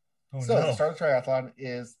triathlon. The start of the triathlon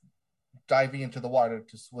is diving into the water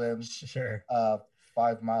to swim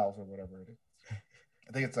 5 miles or whatever it is.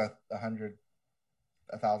 I think it's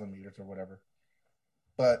 1,000 meters or whatever.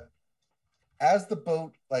 But as the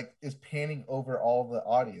boat is panning over all the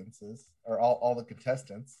audiences or all the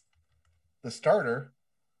contestants, the starter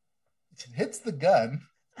hits the gun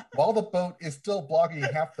while the boat is still blocking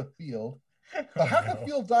half the field. So half the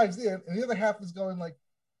field dives in, and the other half is going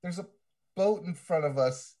there's a boat in front of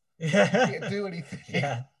us. Can't do anything.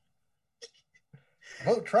 Yeah.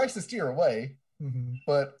 Boat tries to steer away,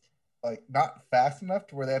 but not fast enough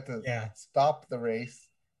to where they have to stop the race,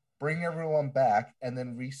 bring everyone back, and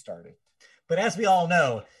then restart it. But as we all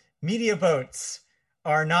know, media boats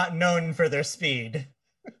are not known for their speed.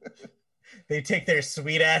 They take their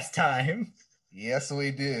sweet ass time. Yes,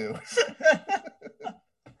 we do.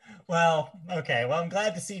 Well, okay. Well, I'm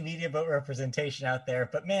glad to see Media Boat representation out there,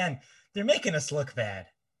 but man, they're making us look bad.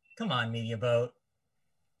 Come on, Media Boat.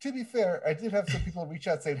 To be fair, I did have some people reach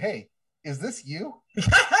out saying, "Hey, is this you?"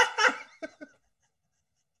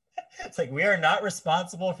 It's we are not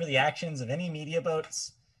responsible for the actions of any Media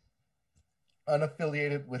Boats.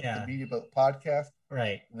 Unaffiliated with the Media Boat podcast.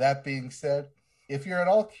 Right. That being said, if you're at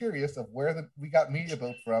all curious of where we got Media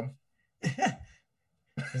Boat from,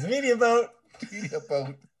 it's a Media Boat. Media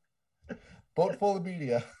Boat. Boat full of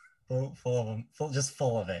media. Full of them. Just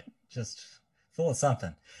full of it. Just full of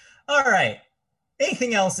something. All right.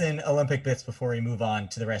 Anything else in Olympic bits before we move on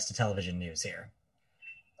to the rest of television news here?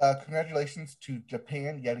 Congratulations to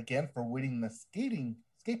Japan yet again for winning the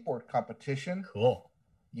skateboard competition. Cool.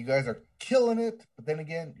 You guys are killing it, but then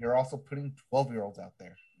again, you're also putting 12-year-olds out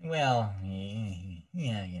there. Well,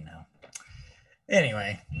 yeah, you know.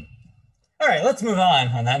 Anyway. All right, let's move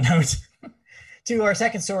on that note to our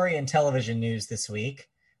second story in television news this week,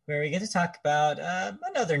 where we get to talk about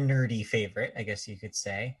another nerdy favorite, I guess you could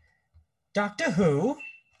say, Doctor Who.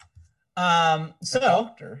 The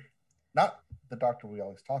Doctor, not the Doctor we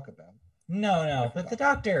always talk about. No, but the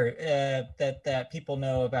Doctor that people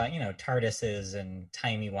know about, TARDISes and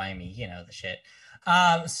timey-wimey, the shit.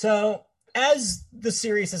 So as the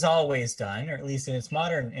series has always done, or at least in its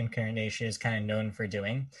modern incarnation is kind of known for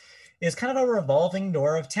doing, is kind of a revolving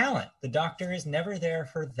door of talent. The Doctor is never there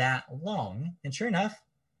for that long, and sure enough,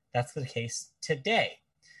 that's the case today.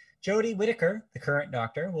 Jodie Whittaker, the current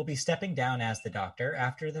Doctor, will be stepping down as the Doctor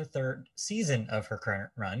after the third season of her current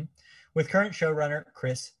run, with current showrunner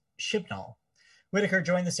Chris Chibnall. Whittaker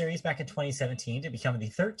joined the series back in 2017 to become the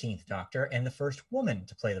 13th Doctor and the first woman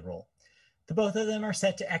to play the role. The both of them are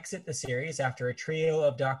set to exit the series after a trio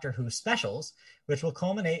of Doctor Who specials, which will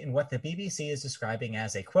culminate in what the BBC is describing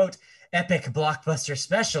as a, quote, epic blockbuster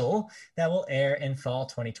special that will air in fall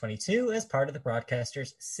 2022 as part of the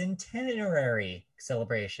broadcaster's centenary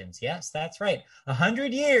celebrations. Yes, that's right,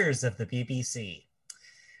 100 years of the BBC.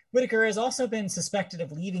 Whittaker has also been suspected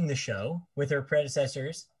of leaving the show, with her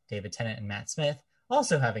predecessors, David Tennant and Matt Smith,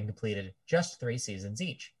 also having completed just 3 seasons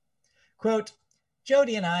each. Quote,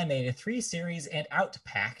 Jodie and I made a 3-series and out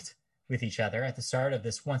pact with each other at the start of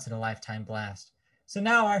this once-in-a-lifetime blast. So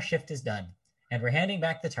now our shift is done, and we're handing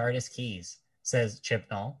back the TARDIS keys, says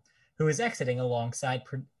Chibnall, who is exiting alongside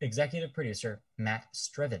executive producer Matt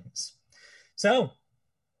Strivens. So,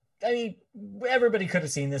 I mean, everybody could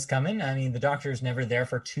have seen this coming. I mean, the Doctor's never there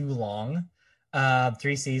for too long.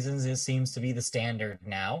 3 seasons seems to be the standard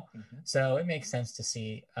now. Mm-hmm. So it makes sense to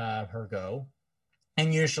see her go.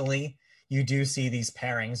 And usually you do see these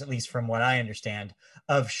pairings, at least from what I understand,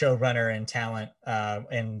 of showrunner and talent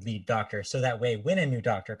and lead Doctor. So that way, when a new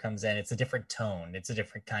Doctor comes in, it's a different tone. It's a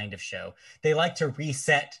different kind of show. They like to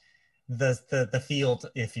reset the field,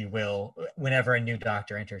 if you will, whenever a new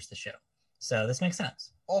Doctor enters the show. So this makes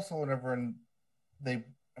sense. Also, whenever that's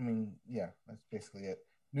basically it.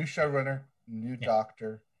 New showrunner, new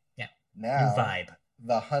Doctor. Yeah. Now, new vibe.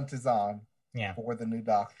 The hunt is on for the new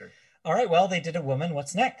Doctor. All right, well, they did a woman.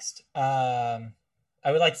 What's next? I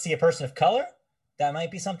would like to see a person of color. That might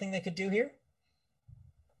be something they could do here.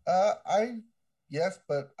 Yes,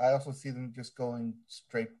 but I also see them just going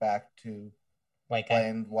straight back to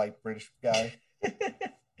bland white British guy.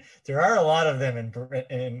 There are a lot of them in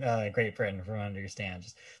Great Britain, from what I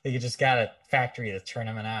understand. They just got a factory that's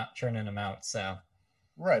churning them out. So,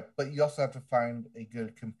 right, but you also have to find a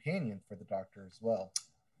good companion for the Doctor as well.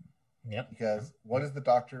 Yep. Because what is the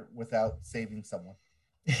Doctor without saving someone?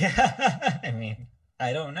 Yeah, I mean,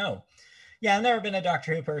 I don't know. Yeah, I've never been a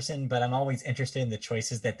Doctor Who person, but I'm always interested in the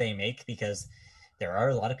choices that they make because there are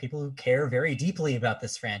a lot of people who care very deeply about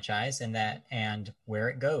this franchise and where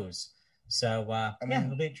it goes. So,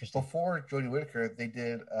 it'll be interesting. Before Jodie Whittaker, they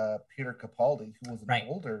did Peter Capaldi, who was an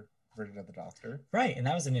older version of the Doctor. Right, and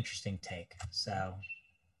that was an interesting take. So,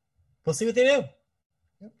 we'll see what they do.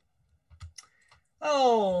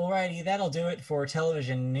 Alrighty, that'll do it for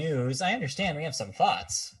television news. I understand we have some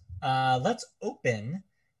thoughts. Let's open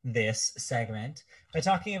this segment by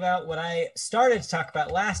talking about what I started to talk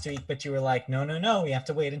about last week, but you were like, no, we have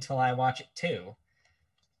to wait until I watch it too.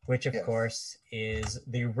 Which, of course, is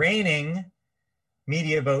the reigning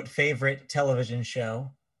Media Boat favorite television show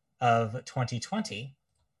of 2020,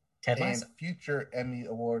 Ted Lasso. And future Emmy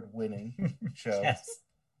Award-winning show, yes.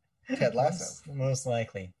 Ted Lasso. Most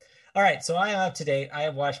likely. All right, so I am up to date. I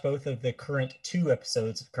have watched both of the current 2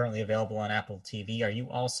 episodes currently available on Apple TV. Are you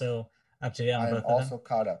also up to date on both of them? I'm also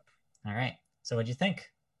caught up. All right. So what'd you think?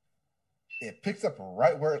 It picks up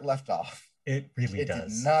right where it left off. It really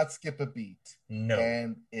does. It did not skip a beat. No.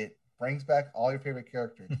 And it brings back all your favorite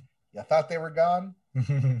characters. You thought they were gone,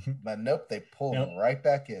 but nope, they pulled them right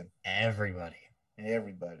back in. Everybody.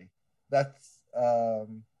 That's, I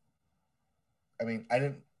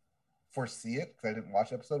didn't foresee it because I didn't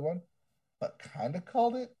watch episode 1, but kind of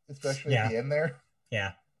called it, especially at the end there.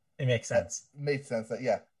 Yeah, it makes sense. It made sense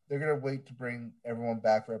that, they're going to wait to bring everyone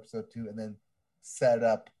back for episode 2 and then set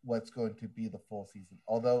up what's going to be the full season.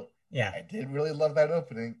 Although, I did really love that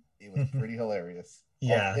opening. It was pretty hilarious.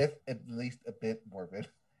 Yeah. If at least a bit morbid.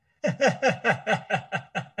 I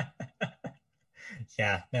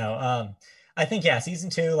think, season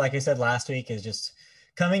 2, like I said last week, is just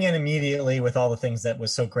coming in immediately with all the things that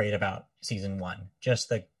was so great about season 1. Just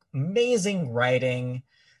the amazing writing,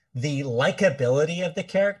 the likability of the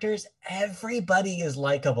characters. Everybody is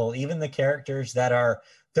likable, even the characters that are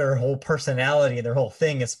their whole personality, their whole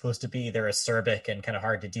thing is supposed to be they're acerbic and kind of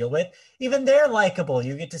hard to deal with. Even they're likable.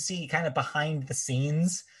 You get to see kind of behind the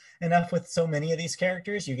scenes enough with so many of these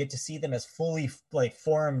characters. You get to see them as fully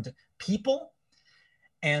formed people.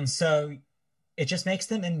 And so it just makes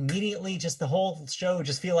them immediately, just the whole show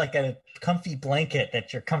just feel like a comfy blanket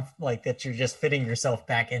that you're that you're just fitting yourself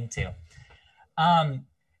back into.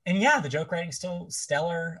 The joke writing's still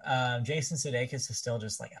stellar. Jason Sudeikis is still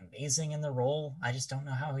just amazing in the role. I just don't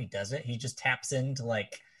know how he does it. He just taps into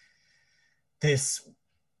this,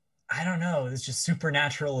 I don't know, this just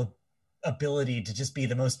supernatural ability to just be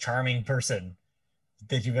the most charming person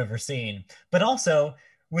that you've ever seen. But also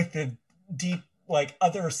with the deep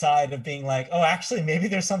other side of being actually maybe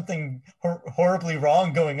there's something horribly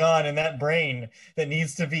wrong going on in that brain that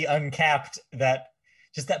needs to be uncapped, that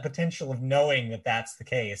just that potential of knowing that that's the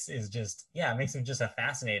case is just, yeah, it makes him just a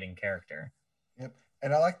fascinating character. Yep.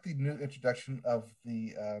 And I like the new introduction of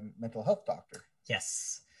the mental health doctor.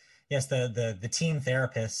 Yes. Yes, the team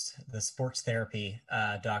therapist, the sports therapy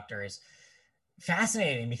doctor is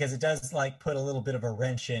fascinating because it does like put a little bit of a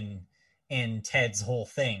wrench in Ted's whole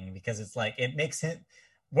thing because it's like it makes him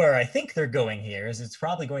where I think they're going here is it's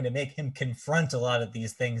probably going to make him confront a lot of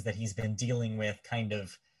these things that he's been dealing with kind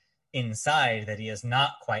of inside that he has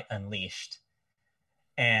not quite unleashed.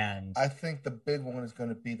 And I think the big one is going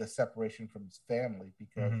to be the separation from his family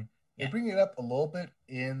because mhm, they yeah, bring it up a little bit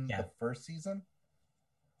in yeah, the first season,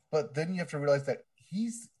 but then you have to realize that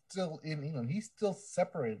he's still in England. He's still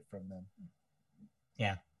separated from them,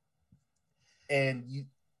 yeah. and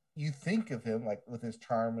you think of him like with his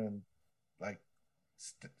charm and like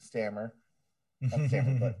stammer, not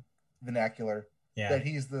stammer, but vernacular, Yeah. that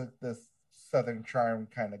he's the Southern charm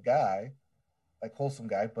kind of guy, like wholesome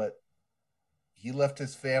guy, but he left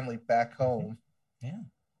his family back home. Yeah.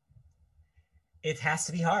 It has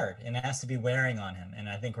to be hard and it has to be wearing on him. And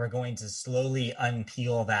I think we're going to slowly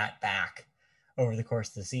unpeel that back over the course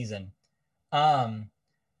of the season. Um,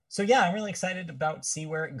 so yeah, I'm really excited about see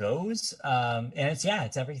where it goes. And it's yeah,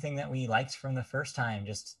 it's everything that we liked from the first time,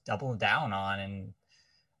 just double down on. And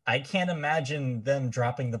I can't imagine them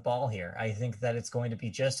dropping the ball here. I think that it's going to be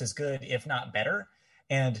just as good, if not better.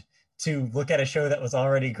 And to look at a show that was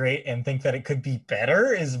already great and think that it could be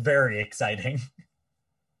better is very exciting.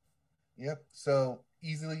 Yep. So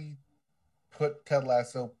easily put Ted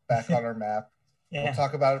Lasso back on our map. We'll Yeah.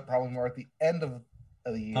 talk about it probably more at the end of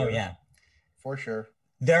the Oh year yeah. for sure.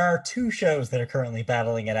 There are two shows that are currently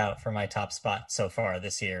battling it out for my top spot so far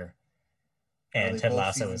this year, Are and they Ted both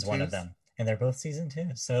Lasso season is one of twos? them. And they're both season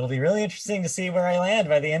two. So it'll be really interesting to see where I land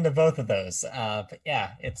by the end of both of those. But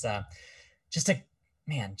yeah, it's just a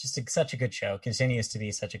man, just such a good show. Continues to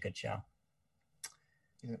be such a good show.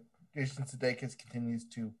 Yeah. Jason Sudeikis continues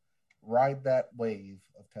to ride that wave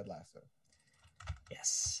of Ted Lasso.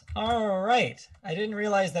 Yes. All right. I didn't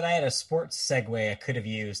realize that I had a sports segue I could have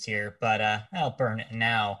used here, but I'll burn it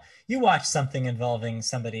now. You watched something involving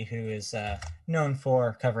somebody who is known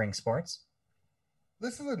for covering sports.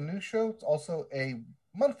 This is a new show. It's also a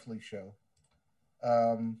monthly show.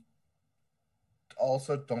 Um,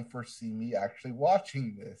 also, don't foresee me actually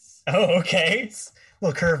watching this. Oh, okay. It's a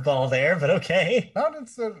little curveball there, but okay. Not in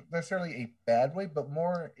necessarily a bad way, but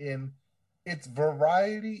more in its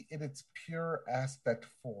variety in its pure aspect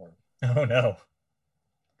form. Oh no.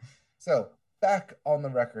 So, back on the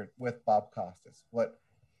record with Bob Costas, what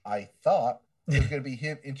I thought was going to be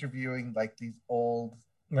him interviewing like these old,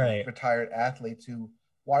 like Right. retired athletes who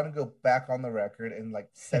want to go back on the record and like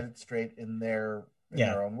set it straight in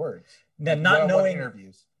Yeah. their own words, Now, like not one-on-one knowing.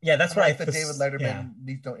 interviews, Yeah, that's kind what of I. like the David Yeah. Letterman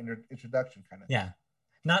needs no introduction kind of thing. Yeah.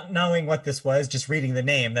 Not knowing what this was, just reading the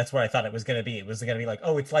name, that's what I thought it was going to be. It was going to be like,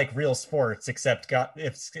 oh, it's like real sports, except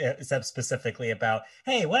specifically about,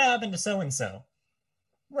 hey, what happened to so and so?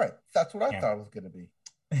 Right, that's what I Yeah. thought it was going to be.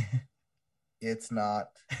 It's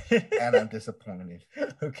not, and I'm disappointed.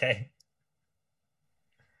 Okay.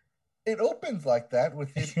 It opens like that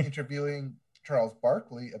with him interviewing Charles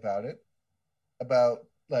Barkley about it, about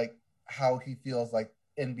like how he feels like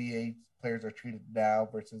NBA players are treated now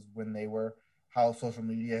versus when they were, how social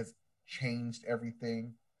media has changed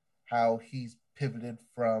everything, how he's pivoted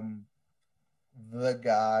from the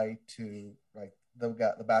guy to like the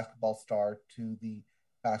basketball star to the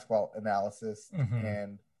basketball analysis, Hmm.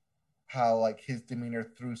 and how like his demeanor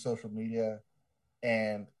through social media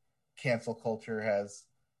and cancel culture has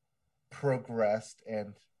progressed,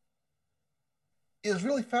 and it was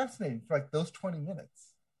really fascinating for like those 20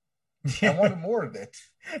 minutes. I wanted more of it.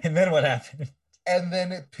 And then what happened? And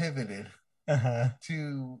then it pivoted Uh-huh.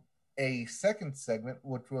 to a second segment,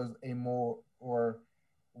 which was a more or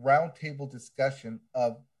roundtable discussion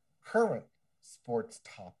of current sports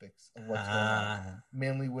topics of what's going on, Ah.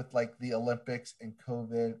 mainly with like the Olympics and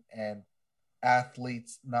COVID and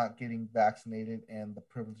athletes not getting vaccinated and the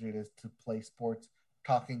privilege it is to play sports,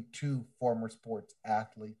 talking to former sports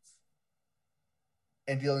athletes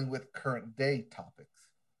and dealing with current day topics.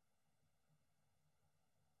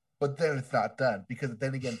 But then it's not done because it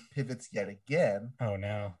then again pivots yet again Oh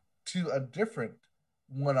no. to a different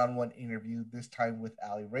one-on-one interview, this time with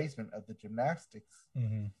Aly Raisman of the gymnastics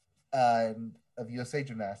Hmm. and of USA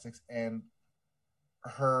Gymnastics, and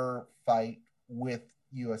her fight with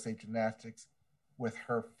USA Gymnastics, with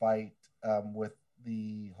her fight with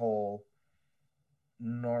the whole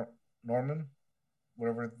Norman,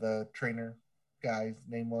 whatever the trainer guy's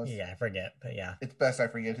name was. Yeah, I forget, but yeah. It's best I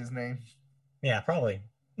forget his name. Yeah, probably.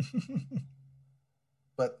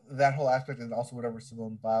 but that whole aspect and also whatever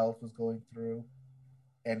Simone Biles was going through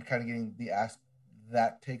and kind of getting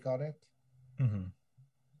that take on it. Mm-hmm.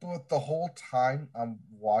 But the whole time I'm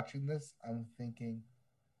watching this, I'm thinking,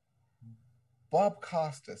 Bob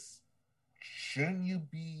Costas, shouldn't you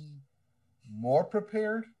be more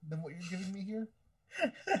prepared than what you're giving me here?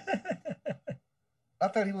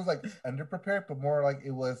 Not that he was like underprepared, but more like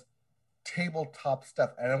it was tabletop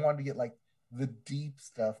stuff. And I wanted to get like the deep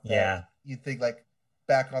stuff that you think like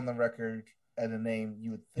back on the record and a name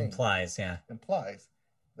you would think implies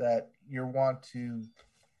that you want to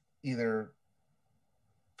either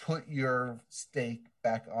put your stake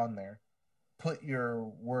back on there, put your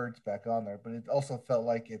words back on there, but it also felt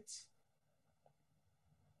like it's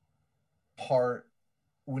part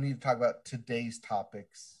we need to talk about today's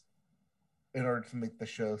topics in order to make the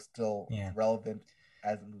show still relevant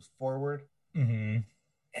as it moves forward. Mm-hmm.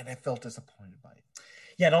 And I felt disappointed by it.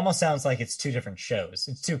 Yeah, it almost sounds like it's two different shows.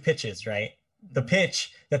 It's two pitches, right? The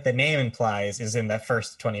pitch that the name implies is in that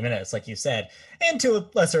first 20 minutes, like you said, and to a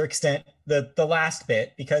lesser extent, the last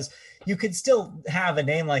bit, because you could still have a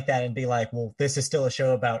name like that and be like, well, this is still a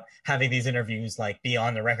show about having these interviews, like be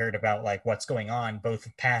on the record about like what's going on, both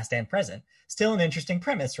past and present. Still an interesting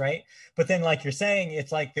premise, right? But then, like you're saying,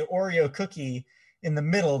 it's like the Oreo cookie in the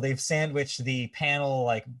middle. They've sandwiched the panel,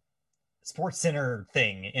 like Sports Center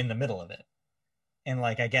thing in the middle of it. And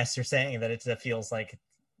like, I guess you're saying that it feels like it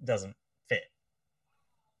doesn't fit.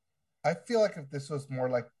 I feel like if this was more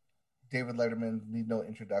like David Letterman's Need No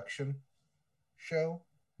Introduction show,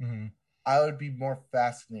 mm-hmm. I would be more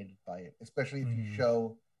fascinated by it, especially if you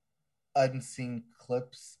show unseen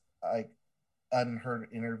clips, like unheard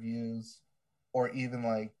interviews, or even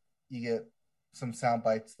like you get some sound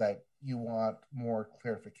bites that you want more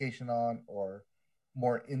clarification on or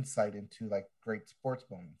more insight into like great sports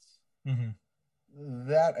moments. Mm-hmm.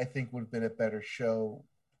 That I think would have been a better show.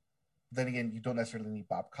 Then again, you don't necessarily need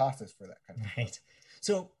Bob Costas for that kind of right. Show.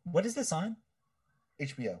 So what is this on?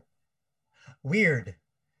 HBO. Weird.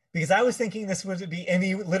 Because I was thinking this would be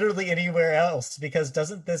literally anywhere else, because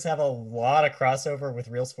doesn't this have a lot of crossover with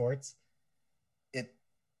Real Sports? It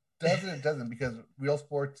doesn't, because Real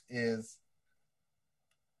Sports is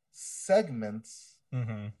segments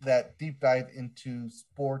that deep dive into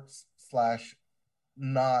sports /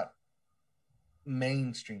 not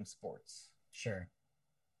mainstream sports. Sure.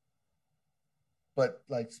 But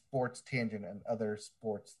like Sports Tangent and other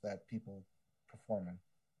sports that people perform in,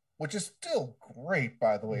 which is still great,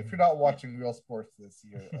 by the way. If you're not watching Real Sports this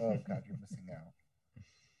year, oh God, you're missing out.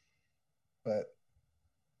 But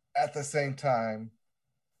at the same time,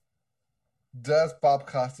 does Bob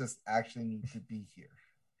Costas actually need to be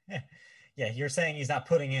here? Yeah, you're saying he's not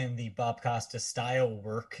putting in the Bob Costas style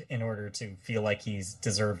work in order to feel like he's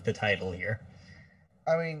deserved the title here.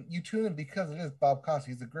 I mean, you tune in because it is Bob Costas.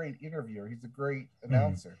 He's a great interviewer. He's a great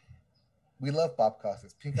announcer. We love Bob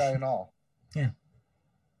Costas, pink eye and all. Yeah.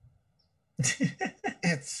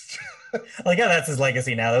 It's like, yeah, that's his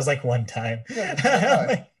legacy now. That was like one time.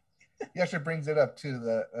 Yeah, he actually brings it up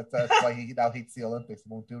too. That's why he now hates the Olympics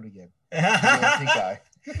and won't do it again. Pink eye.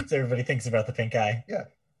 So everybody thinks about the pink eye. Yeah.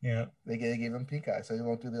 Yeah. They gave him pink eye, so he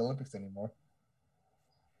won't do the Olympics anymore.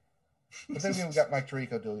 But then we got Mike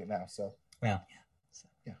Tirico doing it now, so. Well, yeah. So.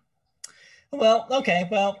 Yeah. Well, okay.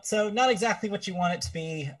 Well, so not exactly what you want it to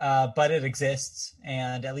be, but it exists,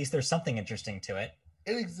 and at least there's something interesting to it.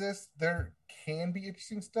 It exists. There can be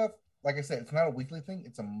interesting stuff. Like I said, it's not a weekly thing.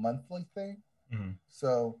 It's a monthly thing. Mm-hmm.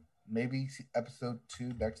 So maybe episode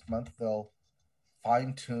 2 next month, they'll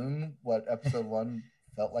fine-tune what episode 1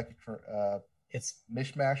 felt like it's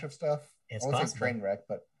mishmash of stuff. It's I won't say train wreck,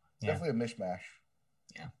 but definitely a mishmash.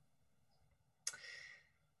 Yeah.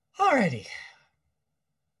 Alrighty.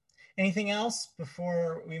 Anything else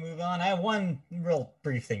before we move on? I have one real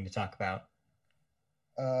brief thing to talk about.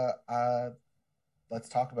 Let's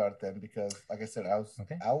talk about it then, because like I said, I was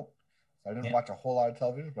out. So I didn't watch a whole lot of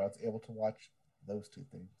television, but I was able to watch those two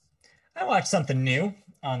things. I watched something new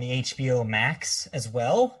on the HBO Max as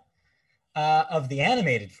well, of the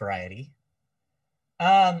animated variety.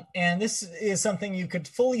 And this is something you could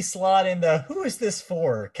fully slot in the "who is this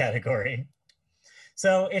for" category.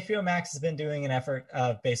 So HBO Max has been doing an effort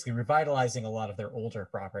of basically revitalizing a lot of their older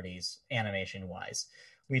properties animation-wise.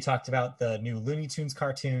 We talked about the new Looney Tunes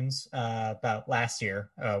cartoons about last year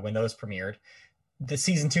when those premiered. The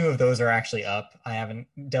season 2 of those are actually up. I haven't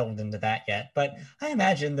delved into that yet, but I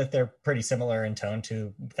imagine that they're pretty similar in tone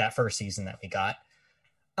to that first season that we got.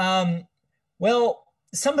 Well,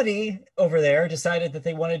 somebody over there decided that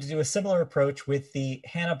they wanted to do a similar approach with the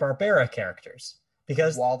Hanna-Barbera characters.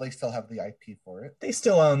 Because while they still have the IP for it, they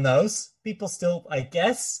still own those. People still, I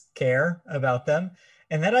guess, care about them.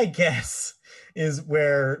 And that, I guess, is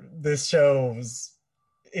where this show's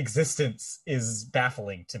existence is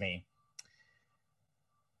baffling to me.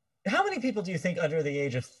 How many people do you think under the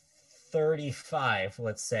age of 35,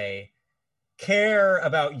 let's say, care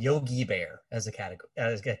about Yogi Bear as a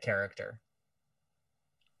character?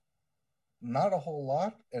 Not a whole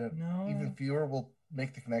lot, and even No. fewer will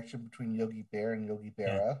make the connection between Yogi Bear and Yogi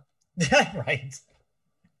Yeah. Berra. Right.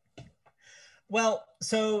 Well,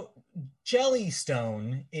 so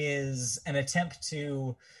Jellystone is an attempt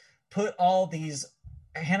to put all these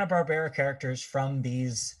Hanna-Barbera characters from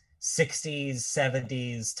these 60s,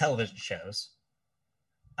 70s television shows,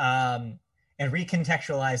 and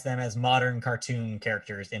recontextualize them as modern cartoon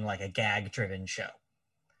characters in like a gag-driven show.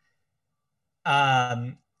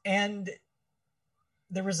 And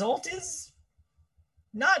the result is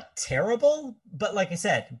not terrible, but like I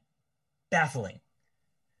said, baffling.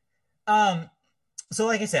 So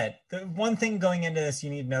like I said, the one thing going into this you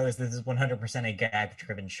need to know is this is 100% a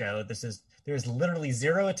gag-driven show. There's literally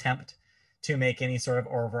zero attempt to make any sort of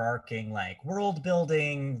overarching like world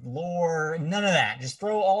building, lore, none of that. Just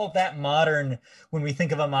throw all of that modern, when we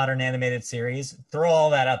think of a modern animated series, throw all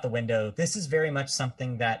that out the window. This is very much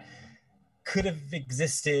something that could have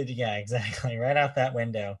existed. Yeah, exactly. Right out that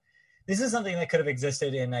window. This is something that could have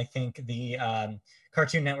existed in, I think, the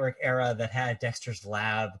Cartoon Network era that had Dexter's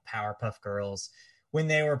Lab, Powerpuff Girls, when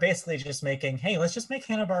they were basically just making, hey, let's just make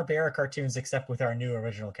Hanna-Barbera cartoons except with our new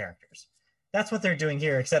original characters. That's what they're doing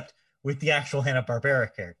here, except with the actual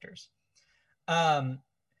Hanna-Barbera characters. And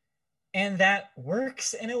that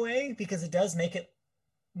works in a way because it does make it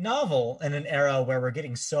novel in an era where we're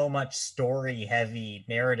getting so much story heavy,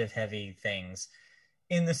 narrative heavy things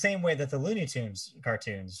in the same way that the Looney Tunes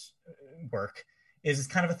cartoons work, is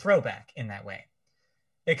kind of a throwback in that way.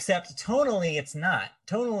 Except tonally, it's not.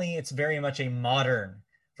 Tonally, it's very much a modern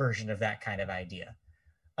version of that kind of idea.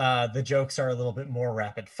 The jokes are a little bit more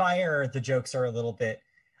rapid fire. The jokes are a little bit,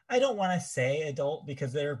 I don't want to say adult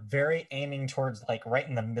because they're very aiming towards like right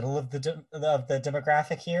in the middle of the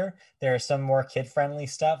demographic here. There's some more kid friendly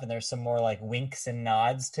stuff, and there's some more like winks and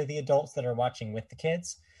nods to the adults that are watching with the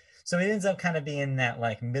kids. So it ends up kind of being that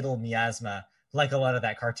like middle miasma, like a lot of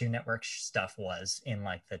that Cartoon Network stuff was in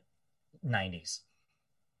like the 90s.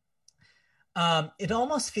 It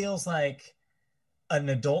almost feels like an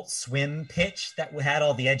Adult Swim pitch that had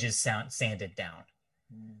all the edges sanded down,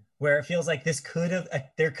 where it feels like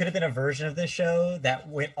there could have been a version of this show that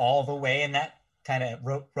went all the way in that kind of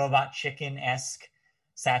Robot Chicken-esque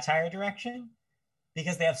satire direction,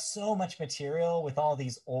 because they have so much material with all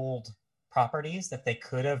these old properties that they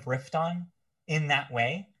could have riffed on in that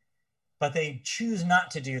way, but they choose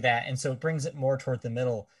not to do that, and so it brings it more toward the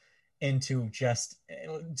middle into just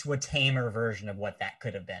to a tamer version of what that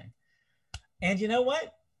could have been. And you know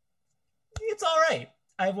what? It's all right.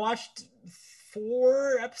 I watched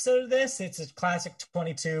 4 episodes of this. It's a classic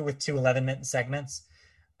 22 with 2 11-minute segments.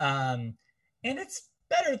 And it's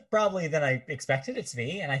better probably than I expected it to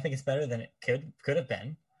be, and I think it's better than it could have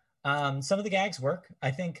been. Some of the gags work. I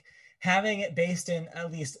think having it based in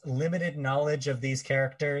at least limited knowledge of these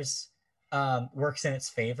characters works in its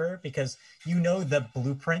favor, because you know the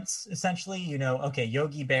blueprints essentially. You know, okay,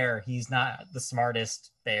 Yogi Bear, he's not the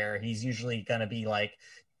smartest bear. He's usually going to be like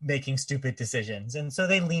making stupid decisions, and so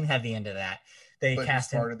they lean heavy into that. They But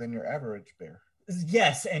cast he's smarter him. than your average bear.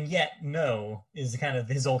 Yes, and yet no is kind of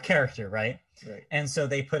his old character, right? Right. And so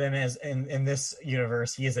they put him as in this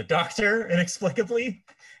universe, he is a doctor inexplicably,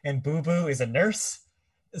 and Boo Boo is a nurse.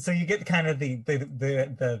 So you get kind of the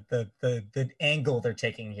angle they're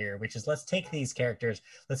taking here, which is let's take these characters,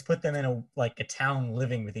 let's put them in a town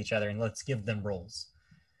living with each other, and let's give them roles.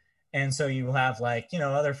 And so you have like,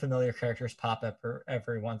 other familiar characters pop up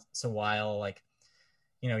every once in a while, like,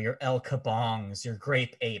 your El Kabongs, your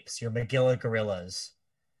Grape Apes, your Magilla Gorillas,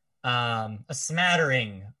 a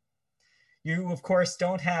smattering. You, of course,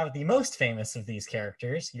 don't have the most famous of these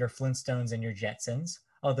characters, your Flintstones and your Jetsons,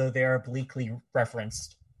 although they are obliquely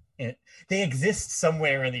referenced. They exist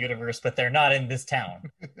somewhere in the universe, but they're not in this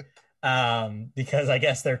town, because I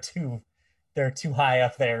guess they're too high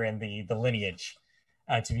up there in the lineage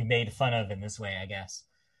to be made fun of in this way, I guess.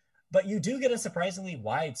 But you do get a surprisingly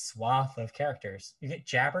wide swath of characters. You get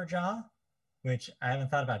Jabberjaw, which I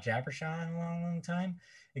haven't thought about Jabberjaw in a long, long time,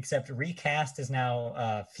 except Recast is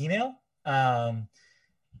now female.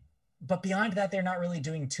 But beyond that, they're not really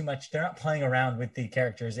doing too much. They're not playing around with the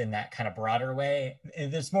characters in that kind of broader way.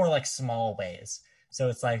 There's more like small ways. So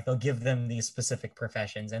it's like they'll give them these specific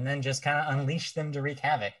professions and then just kind of unleash them to wreak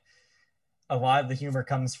havoc. A lot of the humor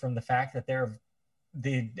comes from the fact that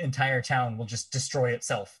the entire town will just destroy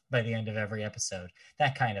itself by the end of every episode.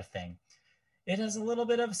 That kind of thing. it has a little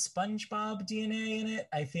bit of SpongeBob DNA in it,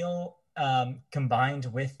 I feel, combined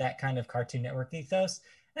with that kind of Cartoon Network ethos.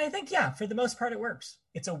 And I think, yeah, for the most part, it works.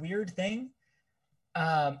 It's a weird thing.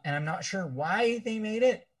 And I'm not sure why they made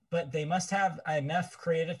it, but they must have enough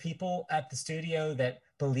creative people at the studio that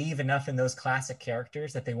believe enough in those classic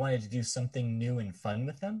characters that they wanted to do something new and fun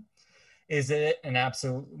with them. Is it an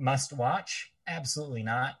absolute must watch? Absolutely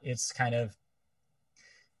not. It's kind of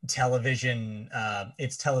television.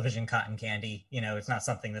 It's television cotton candy. It's not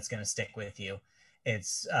something that's going to stick with you.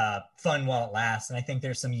 It's fun while it lasts, and I think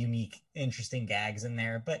there's some unique, interesting gags in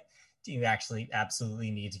there. But do you actually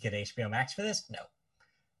absolutely need to get HBO Max for this? No.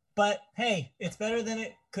 But hey, it's better than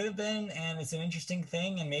it could have been, and it's an interesting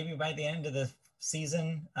thing. And maybe by the end of the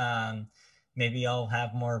season, maybe I'll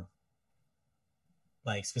have more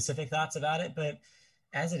like specific thoughts about it. But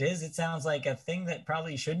as it is, it sounds like a thing that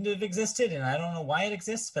probably shouldn't have existed, and I don't know why it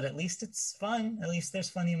exists, but at least it's fun. At least there's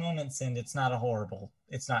funny moments, and it's not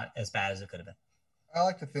it's not as bad as it could have been. I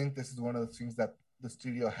like to think this is one of those things that the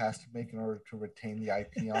studio has to make in order to retain the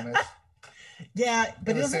IP on it. Yeah,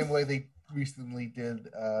 but in the same way they recently did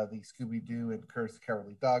the Scooby-Doo and Curse the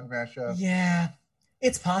Cowardly Dog mashup. Yeah,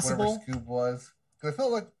 it's possible. Whatever Scoob was. Because I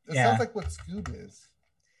felt like it sounds like what Scoob is.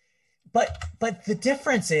 But the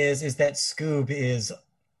difference is that Scoob is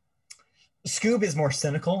more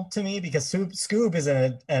cynical to me, because Scoob is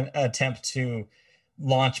an attempt to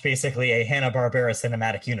launch basically a Hanna-Barbera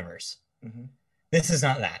cinematic universe. Mm-hmm. This is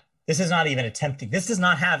not that. This is not even attempting. This does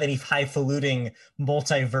not have any highfalutin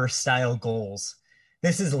multiverse style goals.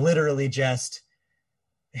 This is literally just,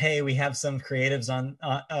 hey, we have some creatives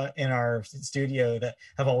in our studio that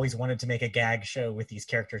have always wanted to make a gag show with these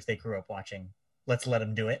characters they grew up watching. Let's let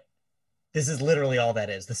them do it. This is literally all that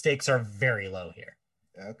is. The stakes are very low here.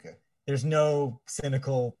 Okay. There's no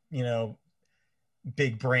cynical,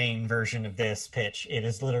 big brain version of this pitch. It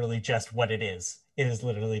is literally just what it is. It is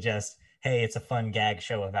literally just, hey, it's a fun gag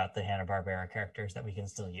show about the Hanna-Barbera characters that we can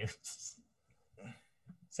still use.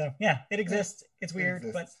 So yeah, it exists. It's weird,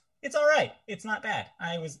 but it's all right. It's not bad.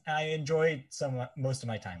 I enjoyed most of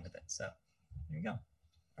my time with it. So there you go.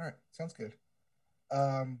 All right, sounds good.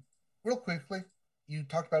 Real quickly, you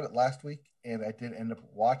talked about it last week, and I did end up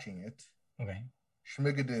watching it. Okay.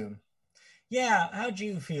 Schmigadoon. Yeah, how'd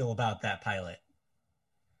you feel about that pilot?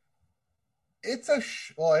 It's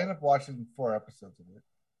well, I ended up watching 4 episodes of it.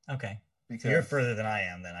 Okay. Because, so you're further than I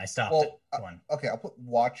am then. I stopped at 1. Okay, I'll put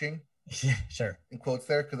watching. Yeah, sure. In quotes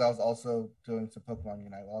there, because I was also doing some Pokemon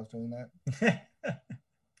Unite while I was doing that.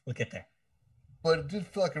 We'll get there. But it did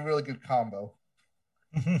feel like a really good combo.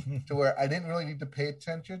 To where I didn't really need to pay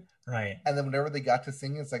attention. Right. And then whenever they got to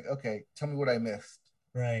singing, it's like, okay, tell me what I missed.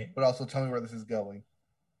 Right. But also tell me where this is going.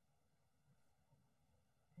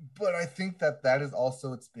 But I think that is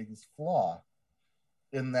also its biggest flaw,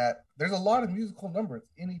 in that there's a lot of musical numbers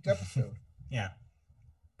in each episode. Yeah.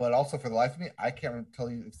 But also, for the life of me, I can't tell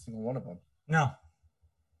you a single one of them. No.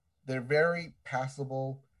 They're very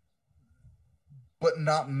passable, but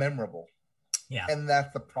not memorable. Yeah. And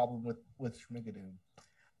that's the problem with Schmigadoon,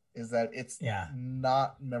 is that it's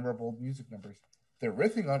not memorable music numbers. They're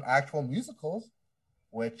riffing on actual musicals,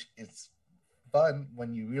 which is fun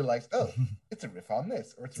when you realize, oh, it's a riff on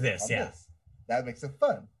this, or it's a riff on this. That makes it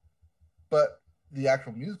fun. But the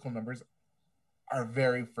actual musical numbers are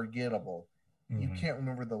very forgettable. You can't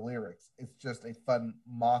remember the lyrics. It's just a fun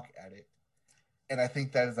mock at it. And I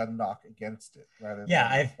think that is a knock against it rather than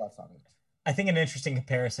a plus on it. I think an interesting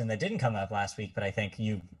comparison that didn't come up last week, but I think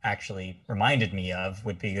you actually reminded me of,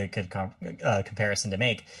 would be a good comparison to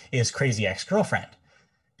make, is Crazy Ex-Girlfriend.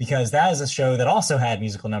 Because that is a show that also had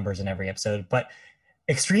musical numbers in every episode, but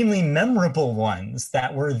extremely memorable ones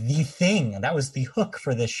that were the thing. That was the hook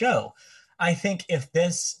for this show. I think if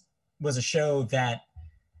this was a show that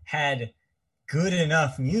had good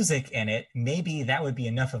enough music in it, maybe that would be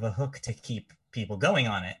enough of a hook to keep people going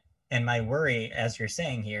on it. And my worry, as you're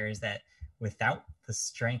saying here, is that without the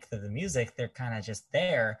strength of the music, they're kind of just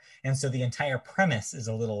there. And so the entire premise is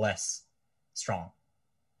a little less strong.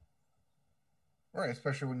 Right,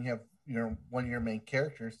 especially when you have, one of your main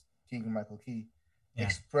characters, Keegan-Michael Key,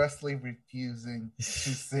 expressly refusing to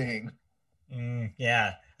sing.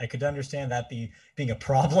 Yeah, I could understand that being a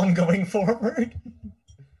problem going forward.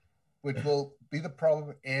 Which will be the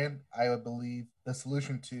problem, and I would believe the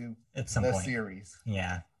solution to at some the point. Series.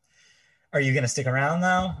 Yeah. Are you going to stick around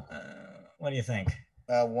now? What do you think?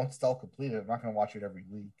 Once it's all completed, I'm not going to watch it every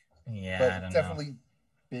week. Yeah, but I don't definitely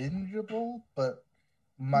bingeable, but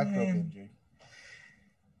micro binging.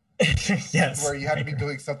 Yes. Where you have to be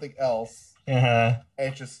doing something else. And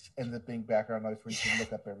it just ends up being background noise where you can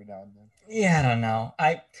look up every now and then. Yeah, I don't know.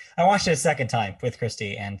 I watched it a second time with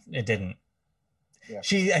Christy, and it didn't Yeah.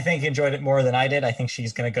 She, I think, enjoyed it more than I did. I think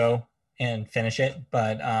she's going to go and finish it,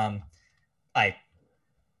 but I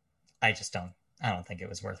I just don't. I don't think it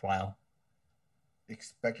was worthwhile.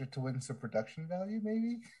 Expected to win some production value,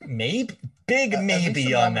 maybe. Maybe big At least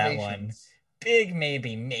maybe some on that one. nominations. Big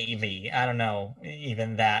maybe. I don't know.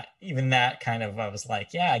 Even that kind of I was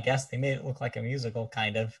like, yeah, I guess they made it look like a musical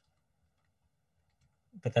kind of,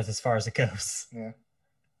 but that's as far as it goes. Yeah.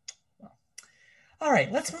 All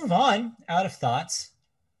right, let's move on out of thoughts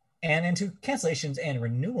and into cancellations and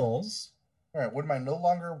renewals. All right. What am I no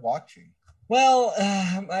longer watching? Well,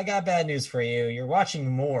 I got bad news for you. You're watching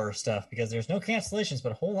more stuff because there's no cancellations,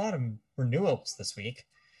 but a whole lot of renewals this week.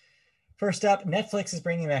 First up, Netflix is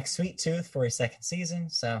bringing back Sweet Tooth for a second season,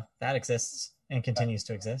 so that exists and continues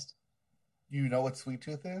to exist. You know what Sweet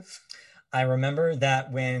Tooth is? I remember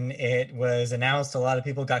that when it was announced, a lot of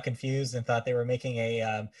people got confused and thought they were making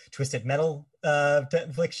a Twisted Metal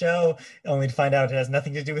Netflix show, only to find out it has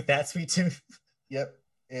nothing to do with that Sweet Tooth. Yep.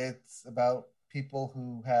 It's about people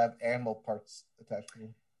who have animal parts attached to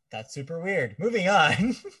them. That's super weird. Moving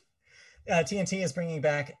on. TNT is bringing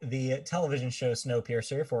back the television show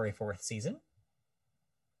Snowpiercer for a fourth season.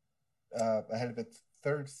 Ahead of its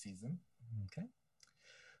third season. Okay.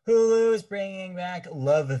 Hulu is bringing back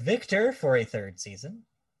Love Victor for a third season.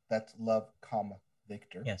 That's Love,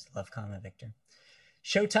 Victor. Yes, Love, Victor.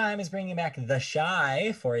 Showtime is bringing back The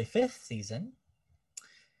Chi for a fifth season.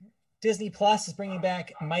 Disney Plus is bringing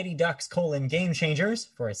back Mighty Ducks: Game Changers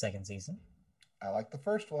for a second season. I like the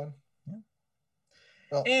first one. Yeah.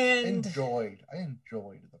 Well, I enjoyed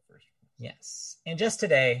the first one. Yes. And just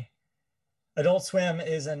today, Adult Swim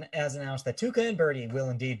has announced that Tuca and Birdie will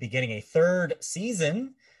indeed be getting a third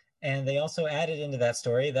season. And they also added into that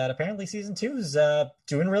story that apparently season 2 is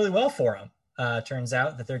doing really well for them. Turns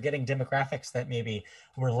out that they're getting demographics that maybe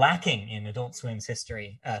were lacking in Adult Swim's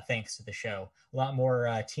history thanks to the show. A lot more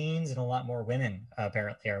teens and a lot more women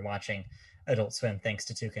apparently are watching Adult Swim thanks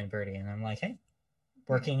to Tuca and Birdie. And I'm like, hey,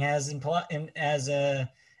 working as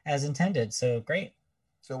intended. So great.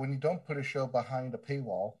 So when you don't put a show behind a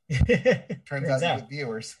paywall, turns out you get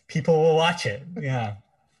viewers. People will watch it. Yeah.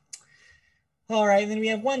 All right. And then we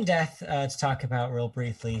have one death to talk about real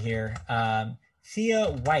briefly here.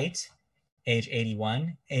 Thea White, age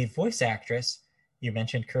 81, a voice actress. You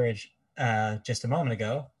mentioned Courage just a moment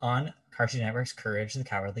ago on Cartoon Network's Courage the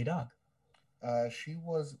Cowardly Dog. She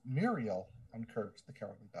was Muriel on Courage the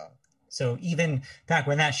Cowardly Dog. So even back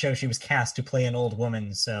when that show, she was cast to play an old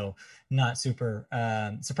woman. So not super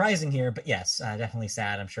surprising here, but yes, definitely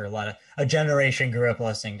sad. I'm sure a generation grew up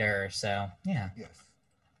listening to her. So yeah. Yes.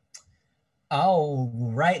 All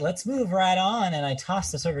right, let's move right on. And I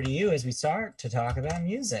toss this over to you as we start to talk about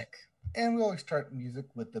music. And we always start music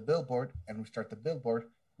with the Billboard, and we start the Billboard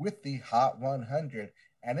with the Hot 100.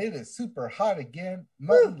 And it is super hot again,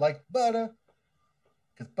 melting like butter.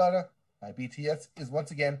 Because Butter by BTS is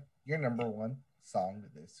once again your number one song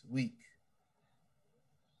this week.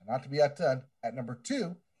 And not to be outdone, at number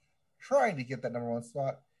 2, trying to get that number 1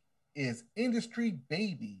 spot, is Industry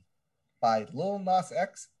Baby by Lil Nas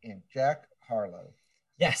X and Jack Harlow.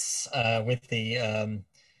 Yes, with the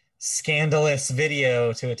scandalous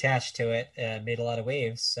video to attach to it, made a lot of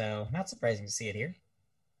waves. So not surprising to see it here.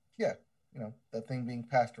 Yeah, that thing being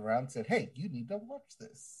passed around said, hey, you need to watch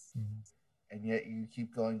this. Mm-hmm. And yet you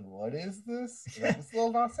keep going, what is this? Like, it's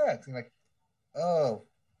Lil Nas X. And you're like, oh,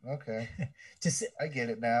 okay. I get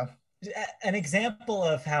it now. An example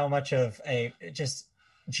of how much of a just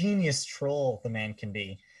genius troll the man can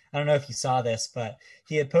be. I don't know if you saw this, but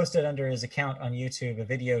he had posted under his account on YouTube a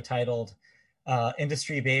video titled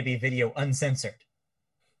Industry Baby Video Uncensored.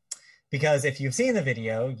 Because if you've seen the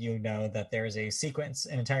video, you know that there's an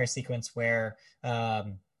entire sequence where a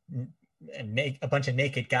bunch of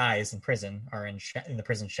naked guys in prison are in the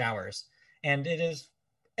prison showers, and it is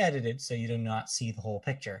edited so you do not see the whole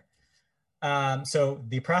picture. So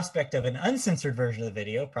the prospect of an uncensored version of the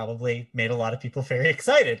video probably made a lot of people very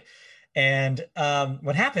excited. And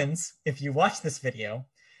what happens if you watch this video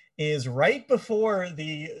is right before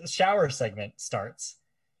the shower segment starts,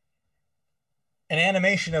 an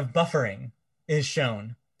animation of buffering is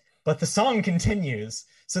shown, but the song continues.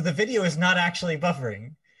 So the video is not actually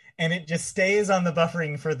buffering, and it just stays on the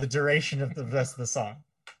buffering for the duration of the rest of the song.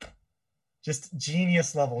 Just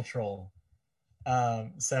genius level troll.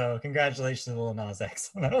 So congratulations to Lil Nas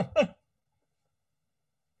X. I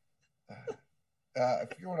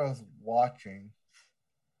forget what I was watching,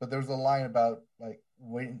 but there was a line about like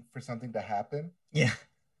waiting for something to happen. Yeah.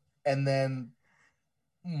 And then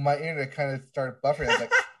my internet kind of started buffering. I was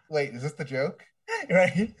like, wait, is this the joke?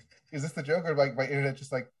 Right. Is this the joke? Or like my internet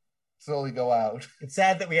just like slowly go out. It's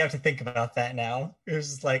sad that we have to think about that now. It was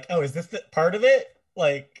just like, oh, is this the part of it?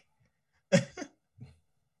 Like, But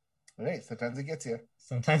hey, sometimes it gets you.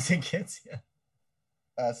 sometimes it gets you.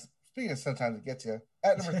 Speaking of sometimes it gets you,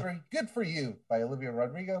 at number 3, Good For You by Olivia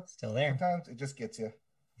Rodrigo. Still there. Sometimes it just gets you.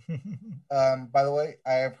 By the way,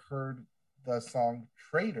 I have heard the song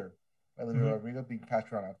Traitor by Olivia Rodrigo being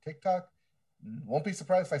passed around on TikTok. Won't be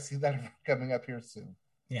surprised if I see that coming up here soon.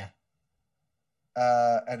 Yeah.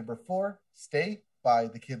 At number 4, Stay by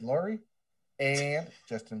The Kid Laroi and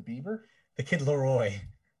Justin Bieber. The Kid Leroy.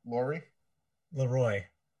 Lori. Leroy.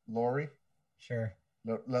 Lori. Sure.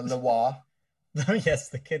 Lewa. Yes,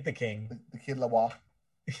 the Kid the King. The Kid Lewa.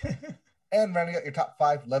 And rounding out your top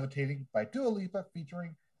 5, Levitating by Dua Lipa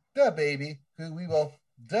featuring DaBaby, who we will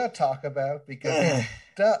talk about because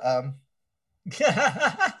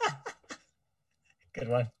Good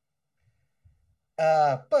one.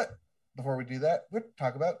 But before we do that, we'll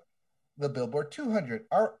talk about the Billboard 200,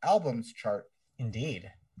 our albums chart.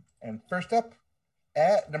 Indeed. And first up,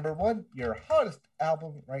 at number 1, your hottest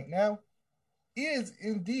album right now is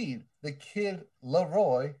indeed The Kid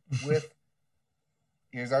Leroy with,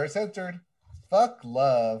 here's our censored, Fuck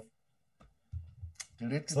Love.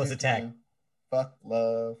 Explicit tag. Fuck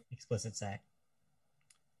Love. Explicit tag.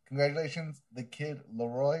 Congratulations, The Kid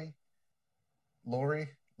Leroy. Leroy.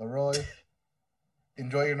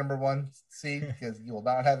 Enjoy your number 1 seed because you will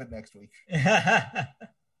not have it next week.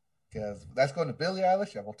 Because that's going to Billie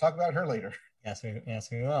Eilish, and we'll talk about her later. Yes,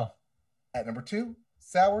 we will. At number 2,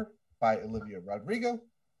 Sour by Olivia Rodrigo.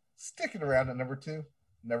 Sticking around at number 2,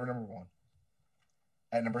 never number 1.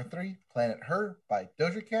 At number 3, Planet Her by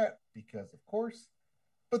Doja Cat, because of course.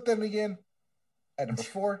 But then again, at number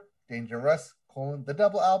 4, Dangerous, the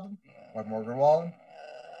double album by Morgan Wallen,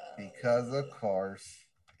 because of course.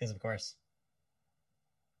 Because of course.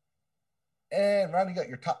 And rounding out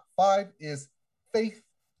your top 5 is Faith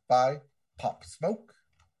by Pop Smoke.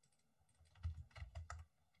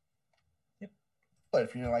 Yep. But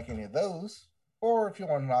if you don't like any of those, or if you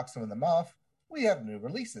want to knock some of them off, we have new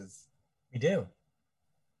releases. We do.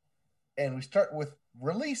 And we start with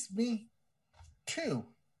Release Me 2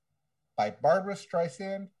 by Barbra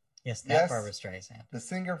Streisand. Yes, Barbra Streisand. The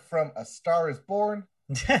singer from A Star Is Born.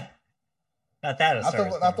 Not that A Star Is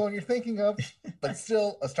Born. Not the one you're thinking of, but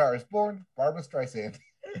still A Star Is Born, Barbra Streisand.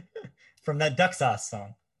 From that Duck Sauce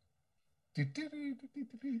song.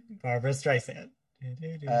 Barbra Streisand.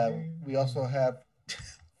 We also have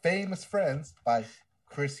Famous Friends by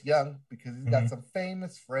Chris Young, because he's got some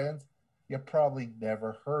famous friends. You probably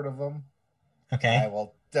never heard of them. Okay. I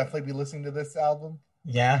will definitely be listening to this album.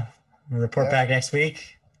 Yeah. Report back next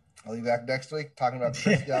week. I'll be back next week talking about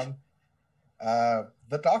Chris Young.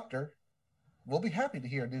 The Doctor will be happy to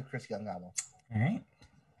hear a new Chris Young album. All right.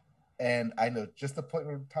 And I know just the point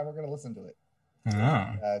in time we're going to listen to it.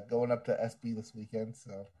 Oh. Going up to SB this weekend,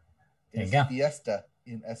 so it's Fiesta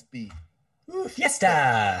in SB. Ooh,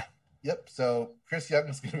 Fiesta! Yep, so Chris Young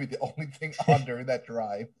is going to be the only thing on during that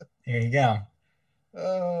drive. There you go.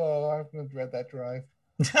 Oh, I'm going to dread that drive.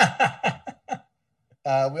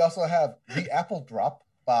 We also have The Apple Drop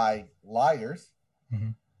by Liars. Mm-hmm.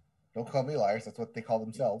 Don't call me liars, that's what they call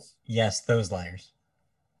themselves. Yes, those liars.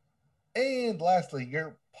 And lastly,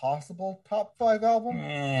 your possible top 5 album?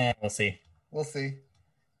 We'll see. We'll see.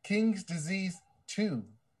 King's Disease 2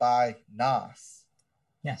 by Nas.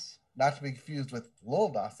 Yes. Not to be confused with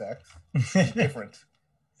Lil Nas X. Different.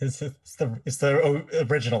 It's the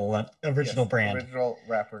original brand. Original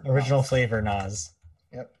rapper. Original Nas. flavor Nas.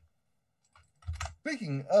 Yep.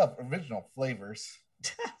 Speaking of original flavors,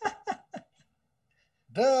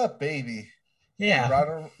 DaBaby.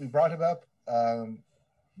 Yeah. We brought him up.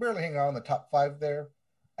 Barely hanging on the top 5 there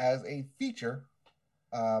as a feature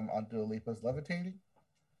on Dua Lipa's Levitating.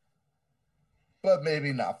 But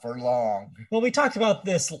maybe not for long. Well, we talked about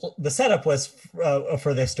this. The setup was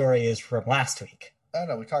for this story is from last week. I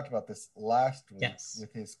know we talked about this last week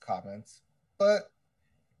with his comments, but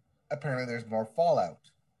apparently there's more fallout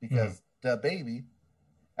because DaBaby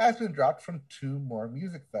has been dropped from 2 more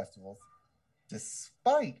music festivals,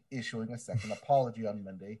 despite issuing a second apology on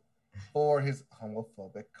Monday for his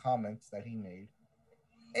homophobic comments that he made,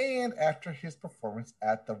 and after his performance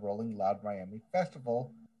at the Rolling Loud Miami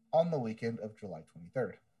Festival on the weekend of July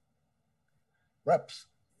 23rd. Reps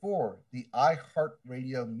for the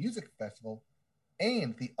iHeartRadio Music Festival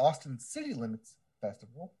and the Austin City Limits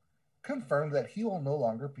Festival confirmed that he will no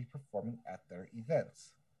longer be performing at their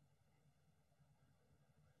events.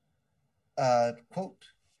 Quote,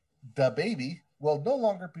 DaBaby will no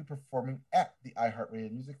longer be performing at the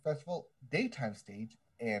iHeartRadio Music Festival daytime stage,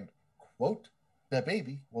 and quote,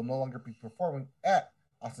 DaBaby will no longer be performing at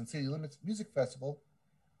Austin City Limits Music Festival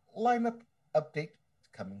lineup update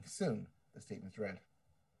coming soon, the statement read.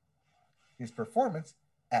 His performance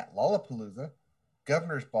at Lollapalooza,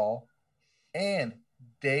 Governor's Ball, and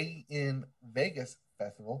Day in Vegas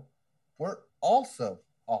Festival were also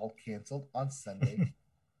all canceled on Sunday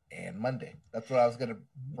and Monday. That's what I was going to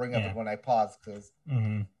bring up when I paused, because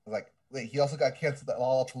I was like, wait, he also got canceled at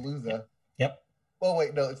Lollapalooza. Yep. Oh,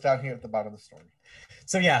 wait, no, it's down here at the bottom of the story.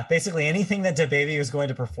 So yeah, basically anything that DaBaby was going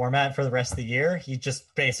to perform at for the rest of the year, he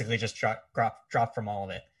just basically just dropped from all of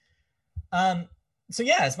it. So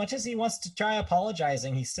yeah, as much as he wants to try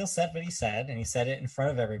apologizing, he still said what he said, and he said it in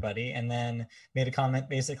front of everybody, and then made a comment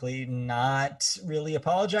basically not really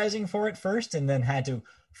apologizing for it first, and then had to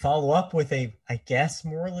follow up with a, I guess,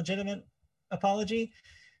 more legitimate apology.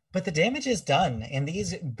 But the damage is done, and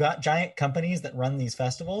these giant companies that run these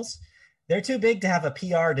festivals, they're too big to have a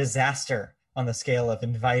PR disaster on the scale of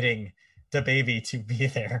inviting DaBaby to be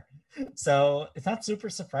there. So it's not super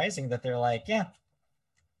surprising that they're like, yeah,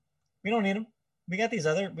 we don't need him. We got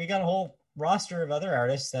a whole roster of other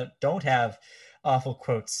artists that don't have awful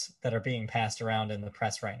quotes that are being passed around in the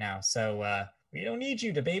press right now. So we don't need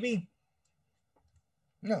you, DaBaby.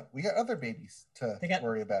 No, we got other babies to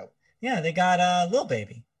worry about. Yeah, they got Lil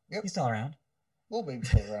Baby. Yep. He's still around. Lil Baby's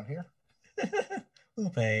still around here. Lil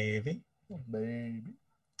Baby. Lil Baby.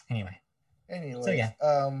 Anyway. So yeah.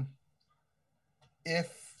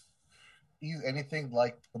 If he's anything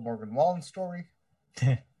like the Morgan Wallen story,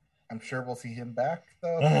 I'm sure we'll see him back,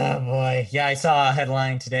 though. Oh, boy. Yeah, I saw a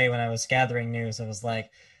headline today when I was gathering news. I was like,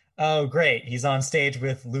 oh, great. He's on stage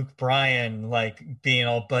with Luke Bryan, like, being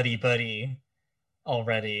all buddy-buddy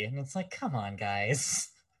already. And it's like, come on, guys.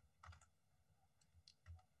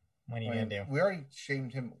 What are you going to do? We already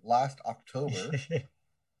shamed him last October.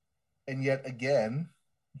 And yet again.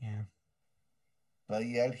 Yeah. But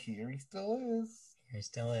yet here he still is. Here he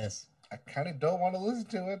still is. I kind of don't want to listen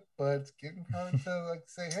to it, but it's getting hard to like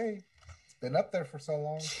say, hey, it's been up there for so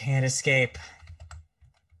long. Can't escape.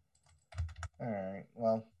 All right.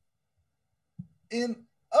 Well, in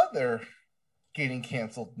other getting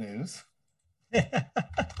canceled news,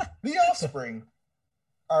 The Offspring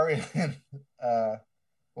are in, well,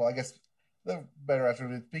 I guess the better answer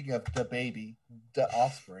would be, speaking of DaBaby, The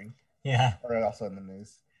Offspring. Yeah. Are also in the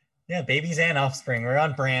news. Yeah, babies and offspring. We're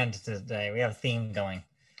on brand today. We have a theme going.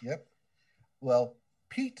 Yep. Well,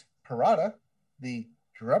 Pete Parada, the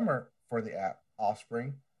drummer for the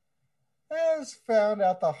Offspring, has found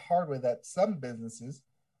out the hard way that some businesses,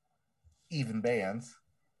 even bands,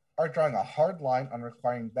 are drawing a hard line on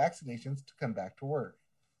requiring vaccinations to come back to work.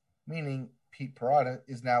 Meaning Pete Parada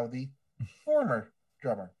is now the former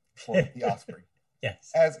drummer for the Offspring.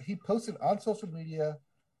 Yes. As he posted on social media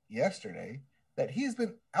yesterday that he's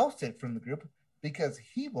been ousted from the group because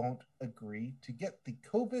he won't agree to get the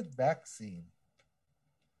COVID vaccine.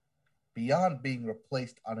 Beyond being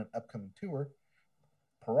replaced on an upcoming tour,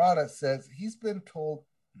 Parada says he's been told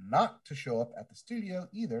not to show up at the studio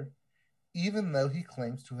either, even though he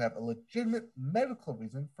claims to have a legitimate medical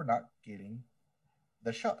reason for not getting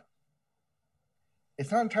the shot.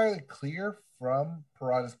 It's not entirely clear from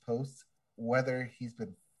Parada's posts whether he's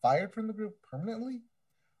been fired from the group permanently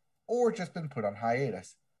or just been put on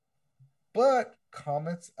hiatus. But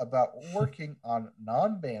comments about working on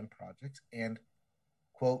non-band projects and,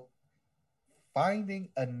 quote, finding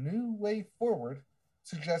a new way forward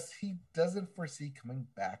suggests he doesn't foresee coming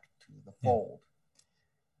back to the fold.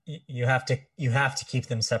 You have to keep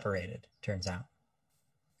them separated, turns out.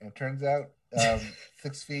 And it turns out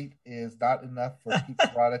 6 feet is not enough for Pete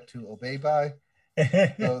Parada to obey by.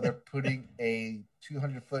 So they're putting a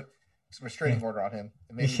 200-foot restraining order on him,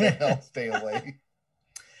 and maybe they'll stay away.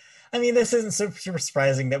 I mean, this isn't super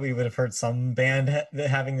surprising that we would have heard some band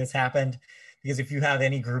having this happened, because if you have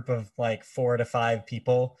any group of like 4 to 5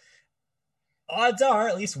 people, odds are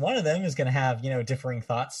at least one of them is going to have, differing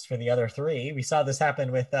thoughts for the other 3. We saw this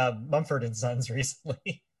happen with Mumford & Sons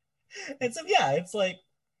recently. And so, yeah, it's like,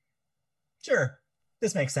 sure,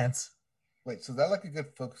 this makes sense. Wait, so is that like a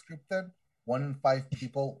good focus group then? 1 in 5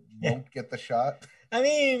 people won't get the shot? I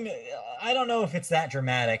mean, I don't know if it's that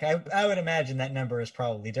dramatic. I would imagine that number is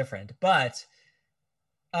probably different, but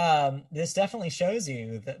this definitely shows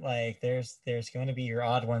you that like there's going to be your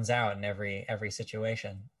odd ones out in every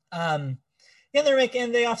situation. Yeah,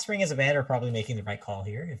 the Offspring as a band are probably making the right call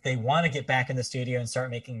here. If they want to get back in the studio and start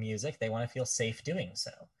making music, they want to feel safe doing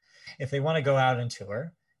so. If they want to go out and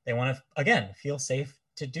tour, they want to, again, feel safe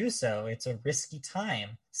to do so. It's a risky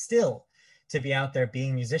time still to be out there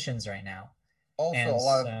being musicians right now. Also, a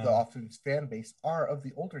lot of the Offspring's fan base are of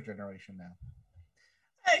the older generation now.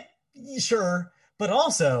 Sure, but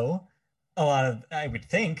also a lot of, I would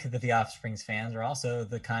think that the Offspring's fans are also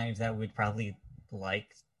the kind that would probably like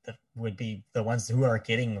would be the ones who are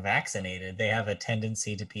getting vaccinated. They have a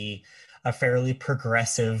tendency to be a fairly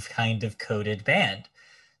progressive kind of coded band.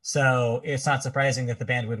 So it's not surprising that the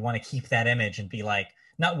band would want to keep that image and be like,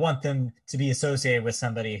 not want them to be associated with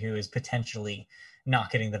somebody who is potentially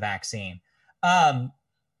not getting the vaccine. Um,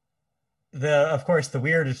 of course, the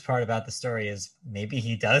weirdest part about the story is maybe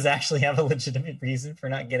he does actually have a legitimate reason for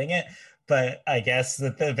not getting it, but I guess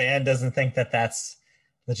that the band doesn't think that that's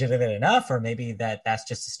legitimate enough, or maybe that that's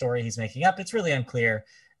just a story he's making up. It's really unclear,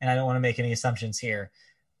 and I don't want to make any assumptions here.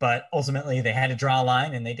 But ultimately, they had to draw a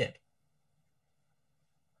line, and they did.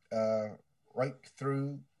 Right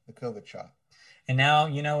through the COVID shot. And now,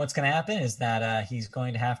 you know what's going to happen is that he's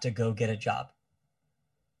going to have to go get a job.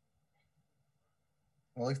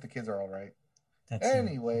 Well, at least the kids are all right. That's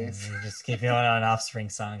Anyways, just keep going on Offspring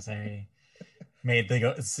songs. I made the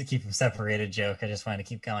go to keep them separated joke. I just wanted to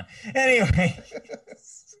keep going. Anyway.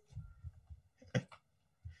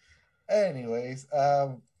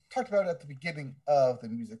 Talked about it at the beginning of the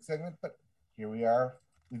music segment, but here we are.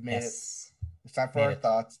 We've made it. It's time for our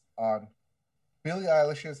thoughts on Billie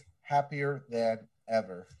Eilish's "Happier Than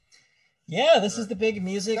Ever." Yeah, this is the big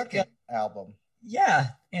music album. Yeah,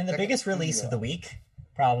 and the biggest release of the week,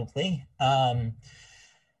 probably.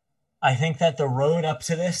 I think that the road up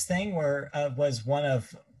to this thing was one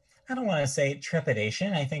of, I don't want to say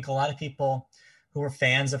trepidation. I think a lot of people who were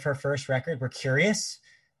fans of her first record were curious,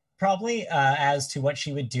 probably, as to what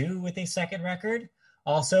she would do with a second record.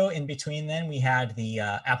 Also, in between then, we had the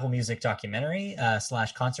Apple Music documentary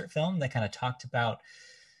 / concert film that kind of talked about,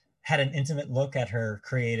 had an intimate look at her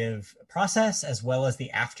creative process, as well as the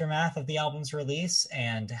aftermath of the album's release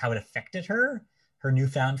and how it affected her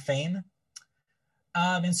newfound fame.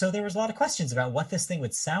 And so there was a lot of questions about what this thing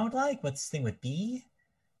would sound like, what this thing would be.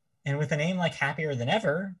 And with a name like Happier Than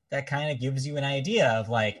Ever, that kind of gives you an idea of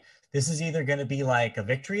like, this is either going to be like a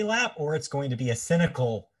victory lap or it's going to be a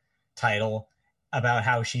cynical title about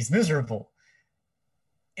how she's miserable.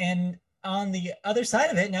 And on the other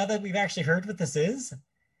side of it, now that we've actually heard what this is,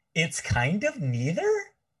 it's kind of neither.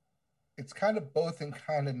 It's kind of both and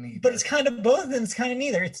kind of neither. But it's kind of both and it's kind of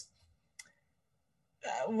neither. It's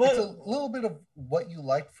it's a little bit of what you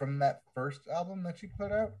liked from that first album that she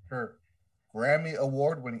put out, her Grammy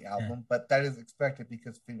award-winning album, but that is expected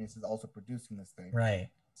because Phineas is also producing this thing, right?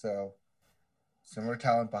 So similar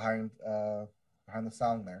talent behind the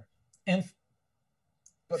song there, and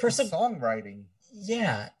but for some songwriting,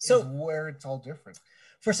 so is where it's all different.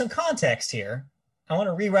 For some context here, I want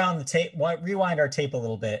to rewind our tape a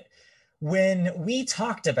little bit. When we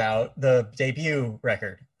talked about the debut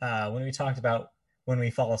record, when we talked about When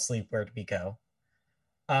We Fall Asleep, Where Do We Go?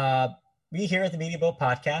 We here at the Media Boat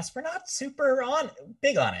Podcast, we're not super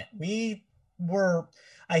big on it. We were,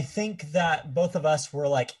 I think that both of us were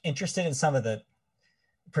like interested in some of the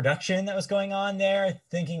production that was going on there,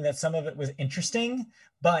 thinking that some of it was interesting,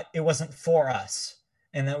 but it wasn't for us.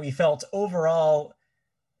 And that we felt overall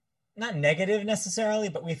not negative necessarily,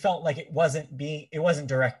 but we felt like it wasn't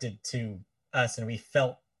directed to us, and we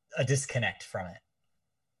felt a disconnect from it.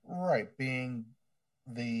 Right, being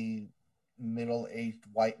the middle-aged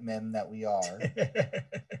white men that we are.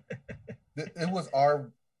 It was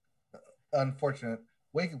our unfortunate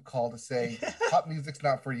wake-up call to say pop music's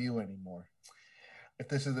not for you anymore, if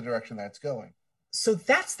this is the direction that it's going. So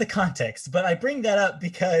that's the context, but I bring that up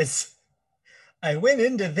because I went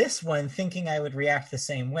into this one thinking I would react the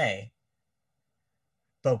same way.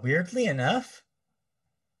 But weirdly enough,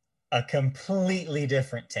 a completely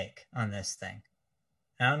different take on this thing.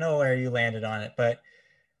 I don't know where you landed on it, but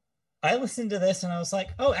I listened to this and I was like,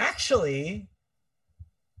 oh, actually,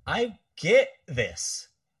 I get this.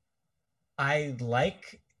 I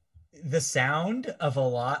like the sound of a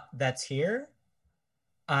lot that's here.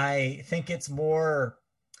 I think it's a more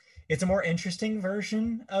interesting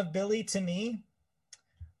version of Billie to me.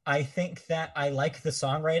 I think that I like the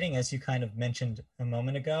songwriting, as you kind of mentioned a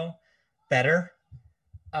moment ago, better.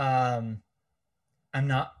 I'm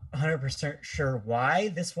not 100% sure why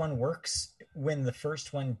this one works when the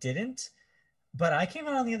first one didn't, but I came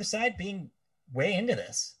out on the other side being way into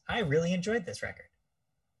this. I really enjoyed this record.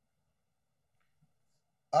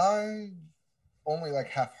 I only like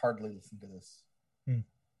half-heartedly listened to this.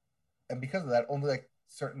 And because of that, only like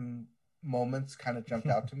certain moments kind of jumped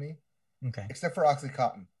out to me. Okay. Except for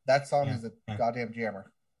Oxycontin. That song is a goddamn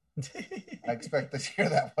jammer. I expect to hear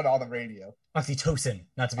that one on the radio. Oxytocin,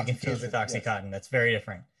 not to be confused with Oxycontin. Yes. That's very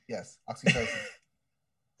different. Yes, Oxytocin.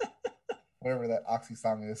 Whatever that Oxy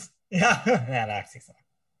song is. Yeah, that Oxy song.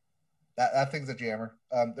 That thing's a jammer.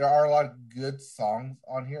 There are a lot of good songs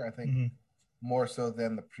on here. I think more so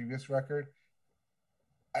than the previous record.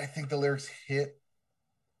 I think the lyrics hit,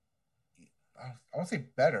 I won't say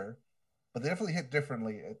better, but they definitely hit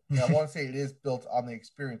differently. I want to say it is built on the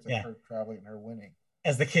experience of Yeah. her traveling and her winning.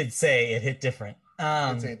 As the kids say, it hit different.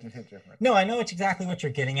 I'd say it did hit different. No, I know exactly what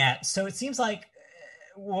you're getting at. So it seems like,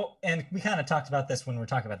 well, and we kind of talked about this when we were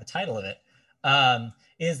talking about the title of it,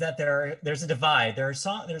 is that there's a divide. There's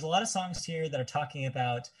a lot of songs here that are talking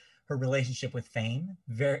about her relationship with fame,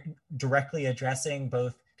 very directly addressing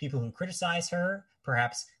both people who criticize her,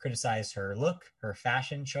 perhaps criticize her look, her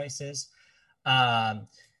fashion choices, um,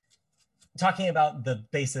 talking about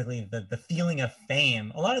basically the feeling of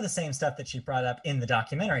fame. A lot of the same stuff that she brought up in the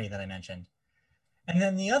documentary that I mentioned. And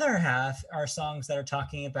then the other half are songs that are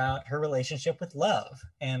talking about her relationship with love,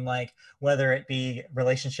 and like whether it be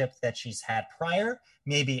relationship that she's had prior,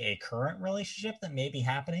 maybe a current relationship that may be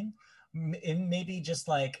happening, and maybe just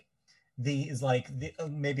like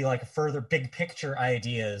maybe like a further big picture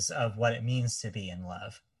ideas of what it means to be in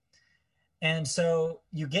love. And so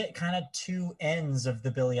you get kind of two ends of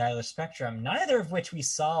the Billie Eilish spectrum, neither of which we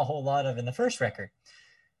saw a whole lot of in the first record.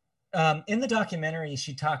 In the documentary,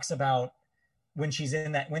 she talks about when she's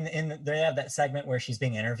in that, they have that segment where she's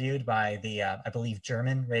being interviewed by the I believe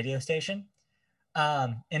German radio station,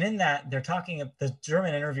 and in that they're talking, the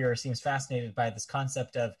German interviewer seems fascinated by this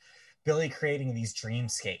concept of Billie creating these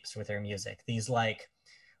dreamscapes with her music, these like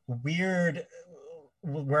weird,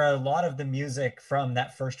 where a lot of the music from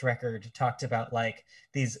that first record talked about like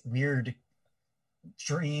these weird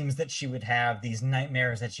dreams that she would have, these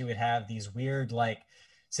nightmares that she would have, these weird like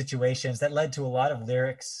situations that led to a lot of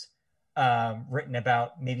lyrics written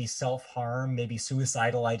about maybe self-harm, maybe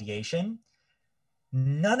suicidal ideation.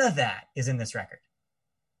 None of that is in this record.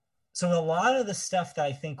 So a lot of the stuff that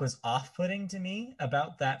I think was off-putting to me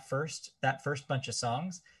about that first bunch of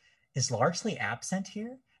songs is largely absent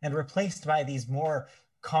here and replaced by these more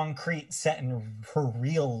concrete, set in her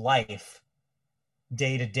real life,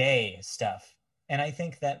 day-to-day stuff. And I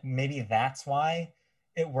think that maybe that's why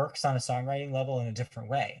it works on a songwriting level in a different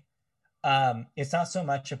way. It's not so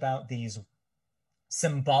much about these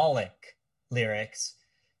symbolic lyrics.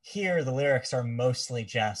 Here, the lyrics are mostly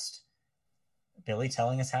just Billie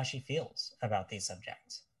telling us how she feels about these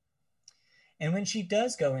subjects. And when she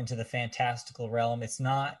does go into the fantastical realm, it's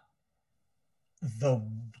not the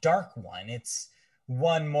dark one. It's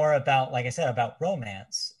one more about, like I said, about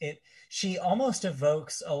romance. She almost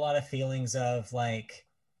evokes a lot of feelings of like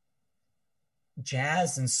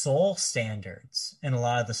jazz and soul standards in a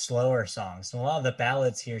lot of the slower songs. And a lot of the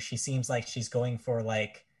ballads here, she seems like she's going for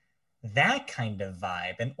like that kind of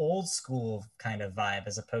vibe, an old school kind of vibe,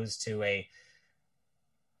 as opposed to a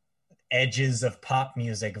edges of pop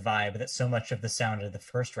music vibe that so much of the sound of the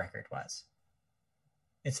first record was.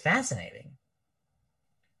 It's fascinating.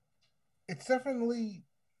 It's definitely,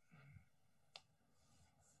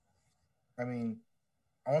 I mean,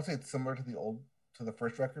 I won't say it's similar to the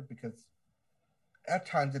first record, because at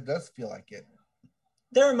times it does feel like it.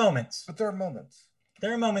 There are moments, but there are moments.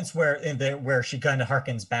 There are moments where she kind of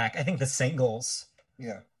harkens back. I think the singles,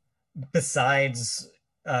 yeah, besides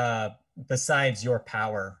Your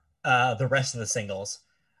Power, the rest of the singles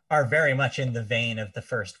are very much in the vein of the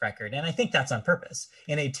first record, and I think that's on purpose.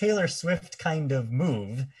 In a Taylor Swift kind of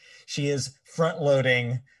move, she is front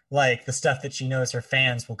loading like the stuff that she knows her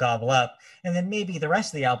fans will gobble up, and then maybe the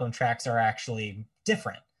rest of the album tracks are actually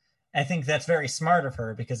different. I think that's very smart of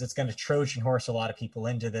her, because it's going to Trojan horse a lot of people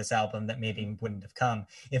into this album that maybe wouldn't have come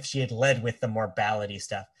if she had led with the more ballady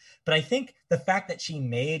stuff. But I think the fact that she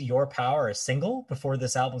made Your Power a single before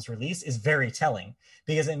this album's release is very telling,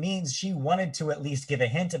 because it means she wanted to at least give a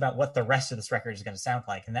hint about what the rest of this record is going to sound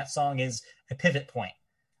like. And that song is a pivot point,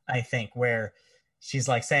 I think, where she's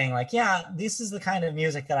like saying like, yeah, this is the kind of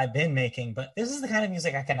music that I've been making, but this is the kind of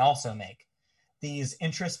music I can also make. These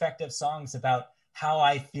introspective songs about how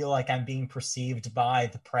I feel like I'm being perceived by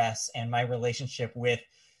the press and my relationship with,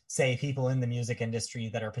 say, people in the music industry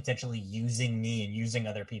that are potentially using me and using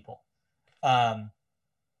other people. I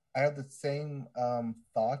have the same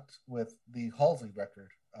thought with the Halsey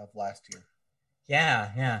record of last year.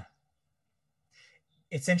 Yeah.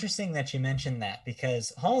 It's interesting that you mentioned that,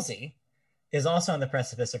 because Halsey is also on the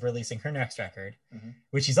precipice of releasing her next record,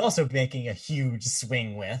 which she's also making a huge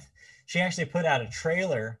swing with. She actually put out a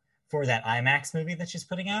trailer for that IMAX movie that she's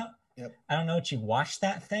putting out. Yep. I don't know if you watched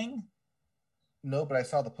that thing. No, but I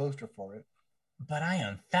saw the poster for it. But I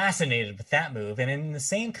am fascinated with that move. And in the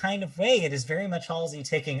same kind of way, it is very much Halsey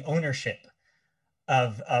taking ownership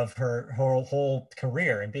of her whole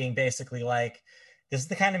career and being basically like, this is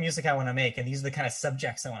the kind of music I want to make, and these are the kind of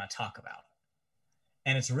subjects I want to talk about.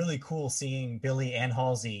 And it's really cool seeing Billie and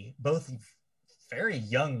Halsey both very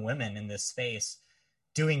young women in this space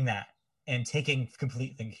doing that and taking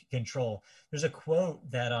complete control. There's a quote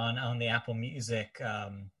that on the Apple Music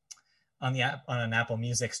on the app on an Apple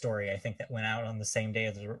Music story, I think that went out on the same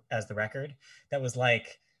day as the record. That was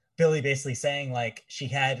like Billie basically saying like she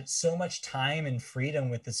had so much time and freedom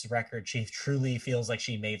with this record. She truly feels like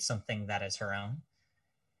she made something that is her own.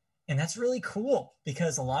 And that's really cool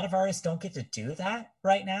because a lot of artists don't get to do that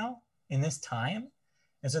right now in this time.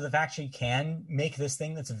 And so the fact she can make this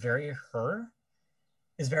thing that's very her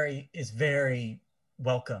is very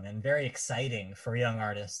welcome and very exciting for young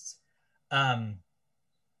artists. Um,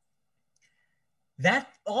 that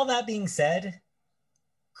all that being said,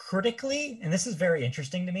 critically, and this is very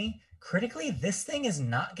interesting to me, critically, this thing is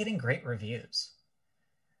not getting great reviews.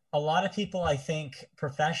 A lot of people, I think,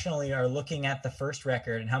 professionally are looking at the first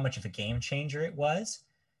record and how much of a game changer it was.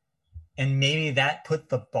 And maybe that put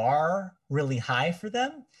the bar really high for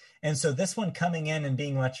them. And so this one coming in and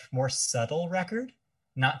being a much more subtle record,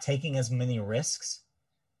 not taking as many risks,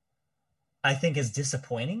 I think is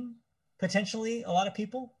disappointing, potentially, a lot of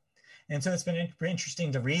people. And so it's been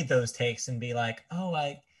interesting to read those takes and be like, oh,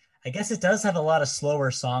 I guess it does have a lot of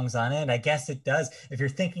slower songs on it. I guess it does. If you're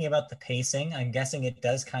thinking about the pacing, I'm guessing it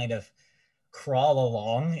does kind of crawl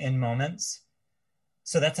along in moments.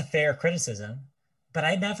 So that's a fair criticism. But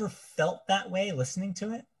I never felt that way listening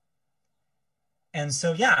to it. And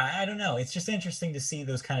so, yeah, I don't know. It's just interesting to see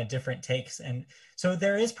those kind of different takes. And so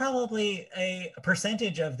there is probably a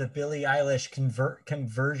percentage of the Billie Eilish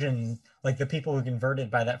conversion, like the people who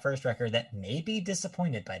converted by that first record, that may be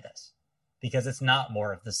disappointed by this because it's not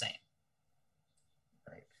more of the same.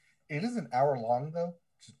 Right. It is an hour long though.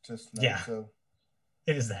 Just note, Yeah, so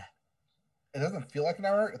it is that. it doesn't feel like an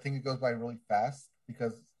hour. I think it goes by really fast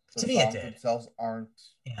because the To me, it songs did. themselves aren't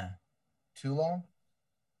Yeah. too long.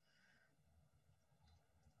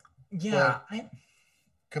 Yeah,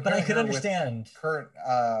 But but I comparing could her with understand. current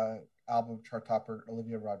album chart topper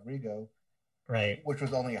Olivia Rodrigo, Right. which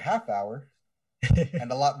was only a half hour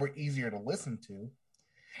and a lot more easier to listen to,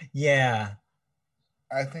 Yeah.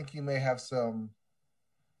 I think you may have some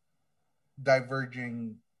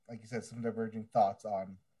diverging, like you said, some diverging thoughts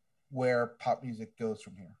on where pop music goes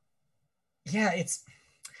from here. Yeah,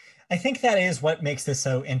 I think that is what makes this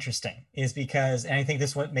so interesting, is because, and I think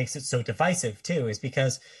this is what makes it so divisive too, is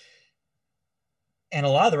because, and a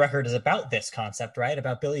lot of the record is about this concept, right?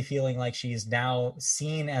 About Billie feeling like she's now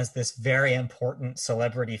seen as this very important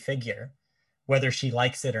celebrity figure, whether she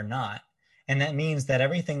likes it or not. And that means that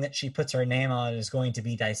everything that she puts her name on is going to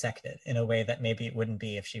be dissected in a way that maybe it wouldn't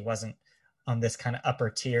be if she wasn't on this kind of upper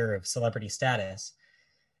tier of celebrity status.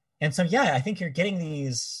 And so, yeah, I think you're getting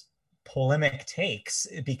these polemic takes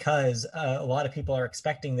because a lot of people are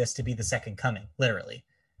expecting this to be the second coming, literally.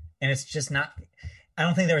 And it's just not, I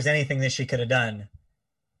don't think there was anything that she could have done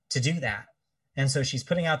to do that. And so she's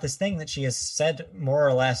putting out this thing that she has said more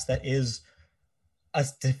or less that is a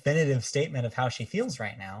definitive statement of how she feels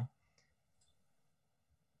right now.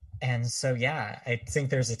 And so, yeah, I think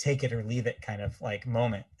there's a take it or leave it kind of like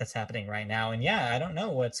moment that's happening right now. And yeah, I don't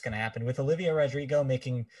know what's going to happen with Olivia Rodrigo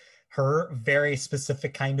making her very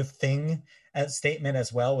specific kind of thing as statement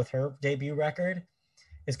as well with her debut record.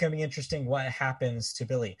 It's going to be interesting what happens to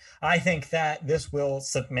Billie. I think that this will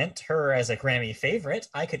cement her as a Grammy favorite.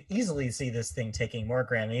 I could easily see this thing taking more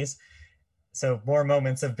Grammys. So more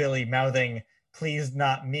moments of Billie mouthing, please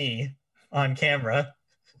not me on camera.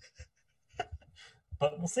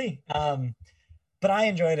 But we'll see. But I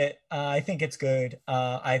enjoyed it. I think it's good.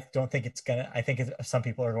 I don't think it's gonna. I think some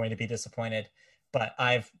people are going to be disappointed. But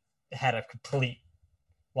I've had a complete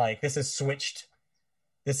like this has switched.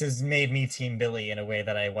 This has made me Team Billie in a way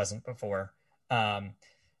that I wasn't before. Um,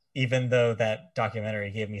 Even though that documentary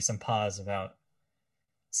gave me some pause about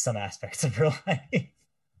some aspects of her life.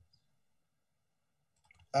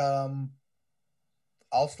 Um,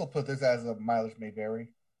 I'll still put this as a mileage may vary,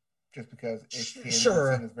 just because it can be seen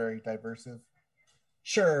Sure, as very diversive.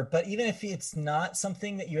 sure, but even if it's not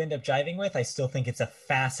something that you end up jiving with, I still think it's a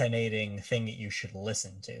fascinating thing that you should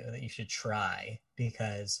listen to, that you should try,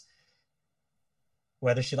 because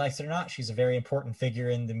whether she likes it or not, she's a very important figure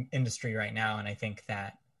in the industry right now, and I think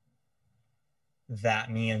that that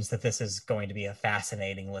means that this is going to be a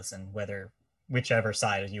fascinating listen, whether whichever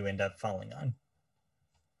side you end up falling on.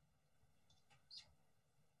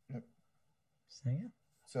 Yep. So yeah.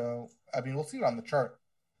 So, I mean, we'll see it on the chart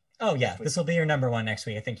Oh yeah, next week. this will be your number one next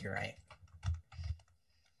week. I think you're right.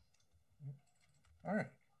 All right.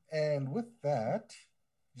 And with that,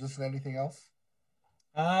 just anything else?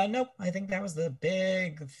 Nope. I think that was the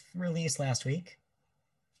big release last week.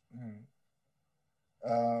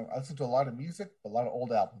 I listened to a lot of music, a lot of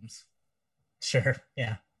old albums. Sure.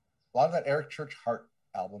 Yeah. A lot of that Eric Church Heart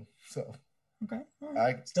album. So Okay. All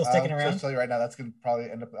right. Still sticking I'll around. just tell you right now, that's going to probably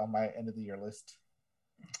end up on my end of the year list.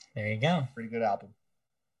 There you go. Pretty good album.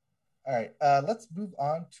 All right, let's move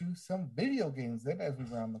on to some video games then as we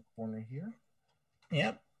round the corner here.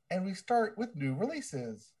 Yep. And we start with new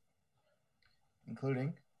releases,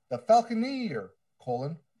 including the Falconeer: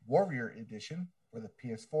 Warrior Edition for the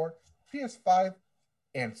PS4, PS5,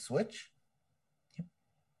 and Switch. Yep.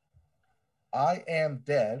 I Am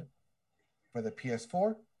Dead for the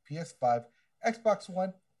PS4, PS5, Xbox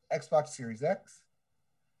One, Xbox Series X.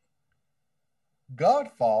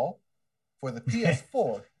 Godfall for the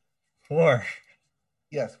PS4.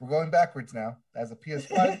 Yes, we're going backwards now. As a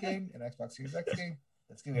PS5 game and Xbox Series X game,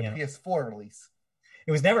 it's going to be a PS4 release.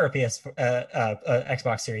 It was never a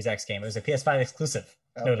Xbox Series X game. It was a PS5 exclusive,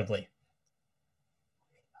 notably.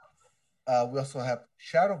 We also have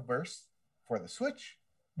Shadowverse for the Switch.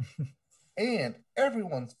 And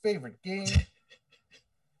everyone's favorite game,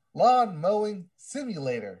 Lawn Mowing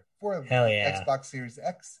Simulator for the Xbox Series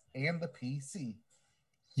X and the PC.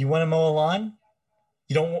 You want to mow a lawn?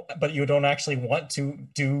 But you don't actually want to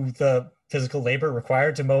do the physical labor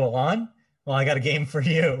required to mow a lawn? Well, I got a game for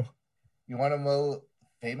you. You want to mow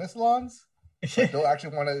famous lawns? But don't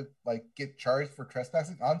actually want to get charged for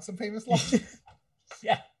trespassing on some famous lawns?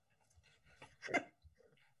 Yeah.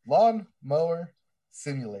 Lawn Mower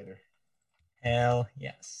Simulator. Hell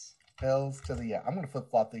yes. Hells to the yeah. I'm going to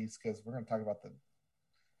flip-flop these because we're going to talk about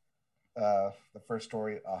the first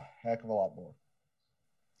story a heck of a lot more.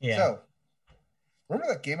 Yeah. So,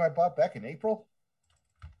 remember that game I bought back in April?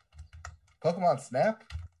 Pokemon Snap?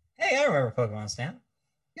 Hey, I remember Pokemon Snap.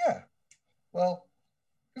 Yeah. Well,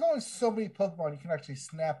 there's only so many Pokemon you can actually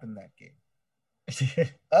snap in that game.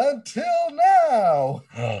 Until now!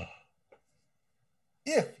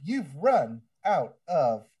 If you've run out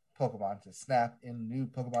of Pokemon to snap in new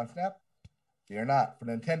Pokemon Snap, fear not, for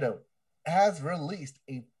Nintendo has released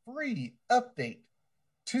a free update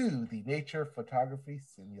to the Nature Photography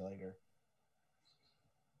Simulator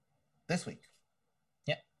this week.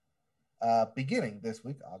 Yeah. Beginning this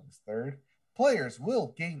week, August 3rd, players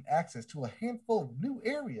will gain access to a handful of new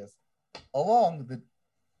areas. Along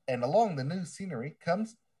the new scenery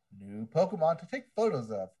comes new Pokemon to take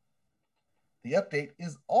photos of. The update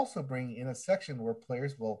is also bringing in a section where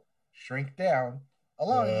players will shrink down,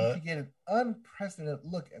 allowing you to get an unprecedented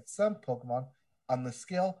look at some Pokemon on the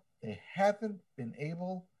scale they haven't been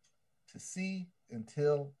able to see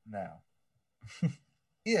until now.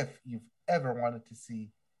 If you've ever wanted to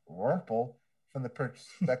see Wurmple from the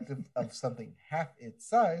perspective of something half its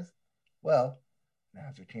size, well,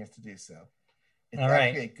 now's your chance to do so. It's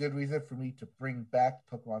actually a good reason for me to bring back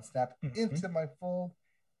Pokemon Snap into my fold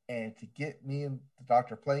and to get me and the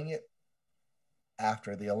doctor playing it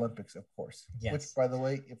after the Olympics, of course. Yes. Which, by the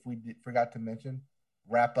way, if we forgot to mention,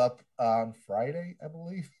 wrap up on Friday, I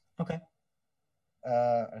believe. Okay.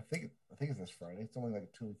 I think it's this Friday. It's only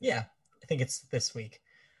like 2 weeks. Yeah, I think it's this week.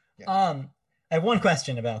 Yeah. I have one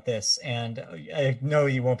question about this, and I know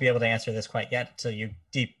you won't be able to answer this quite yet until you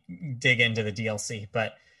dig into the DLC,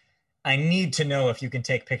 but I need to know if you can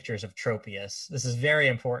take pictures of Tropius. This is very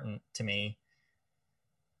important to me.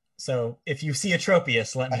 So if you see a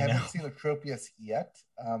Tropius, let me know. I haven't seen a Tropius yet.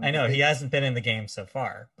 I know, he hasn't been in the game so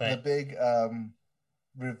far. But the big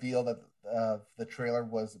reveal that the trailer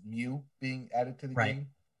was Mew being added to the game,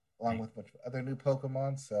 along with a bunch of other new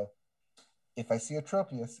Pokemon. So if I see a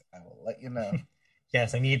Tropius, I will let you know.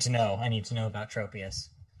 Yes, I need to know. I need to know about Tropius.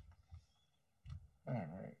 All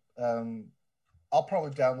right. I'll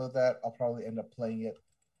probably download that. I'll probably end up playing it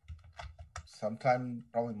sometime,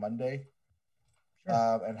 probably Monday.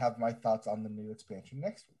 Sure. And have my thoughts on the new expansion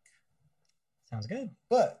next week. Sounds good.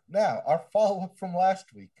 But now, our follow-up from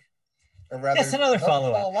last week. Or rather, yes, another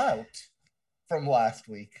follow-up. Fallout from last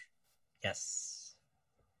week. Yes.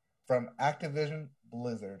 From Activision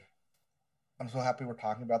Blizzard. I'm so happy we're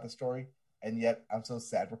talking about this story, and yet I'm so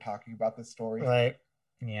sad we're talking about this story. Right.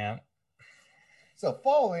 Yeah. So,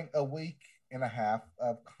 following a week and a half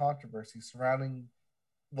of controversy surrounding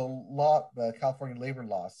the California labor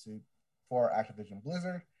lawsuit for Activision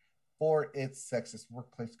Blizzard for its sexist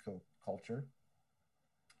workplace culture,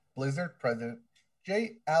 Blizzard president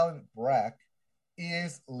J. Allen Brack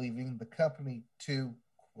is leaving the company to,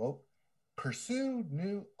 quote, pursue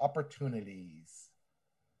new opportunities.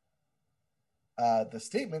 The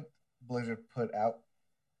statement Blizzard put out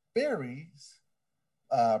buries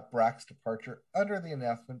Brack's departure under the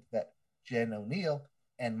announcement that Jen O'Neill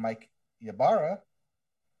and Mike Ybarra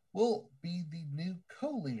will be the new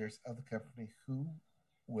co-leaders of the company who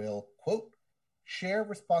will, quote, share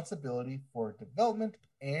responsibility for development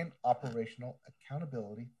and operational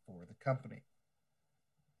accountability for the company.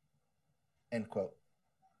 End quote.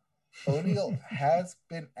 O'Neill has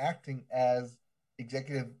been acting as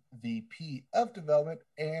executive VP of development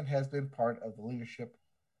and has been part of the leadership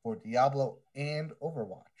for Diablo and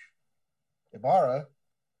Overwatch. Ibarra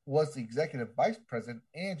was the executive vice president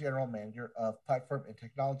and general manager of platform and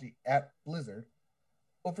technology at Blizzard,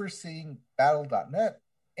 overseeing Battle.net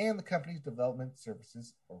and the company's development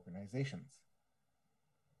services organizations.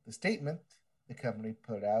 The statement the company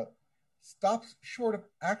put out stops short of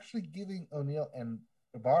actually giving O'Neill and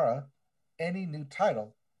Ibarra any new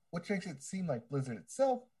title, which makes it seem like Blizzard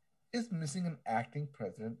itself is missing an acting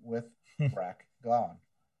president with Brack gone.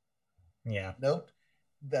 Yeah. Note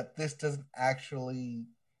that this doesn't actually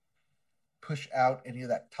push out any of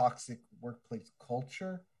that toxic workplace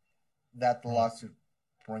culture that the lawsuit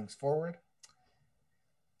brings forward.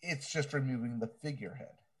 It's just removing the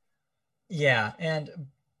figurehead. Yeah, and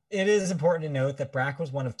it is important to note that Brack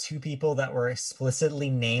was one of two people that were explicitly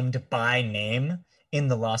named by name in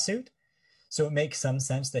the lawsuit. So it makes some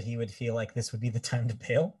sense that he would feel like this would be the time to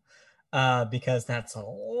bail, because that's a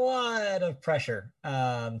lot of pressure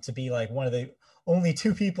to be like one of the only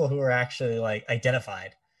two people who are actually like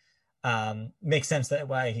identified. Makes sense that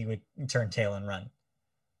why he would turn tail and run.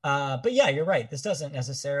 But yeah, you're right. This doesn't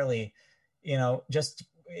necessarily, just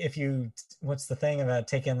if you, what's the thing about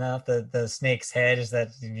taking out the snake's head is that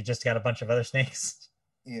you just got a bunch of other snakes.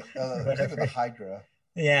 Yeah, except for the Hydra.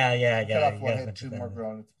 Yeah. Cut off one head, two more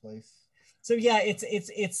grow in its place. So yeah,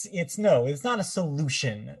 it's not a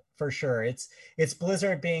solution for sure. It's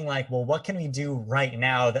Blizzard being like, well, what can we do right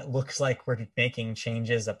now that looks like we're making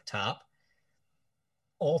changes up top?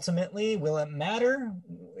 Ultimately, will it matter?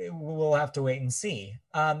 We'll have to wait and see.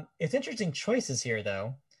 It's interesting choices here,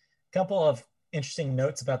 though. A couple of interesting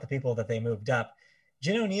notes about the people that they moved up.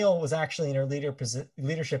 Jen O'Neill was actually in her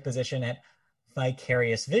leadership position at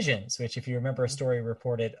Vicarious Visions, which, if you remember a story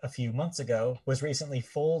reported a few months ago, was recently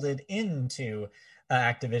folded into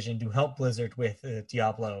Activision to help Blizzard with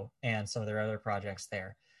Diablo and some of their other projects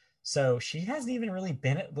there. So she hasn't even really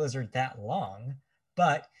been at Blizzard that long,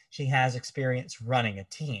 but she has experience running a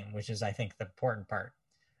team, which is, I think, the important part.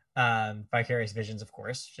 Vicarious Visions, of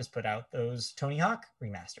course, just put out those Tony Hawk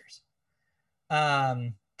remasters.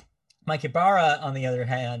 Mike Ibarra, on the other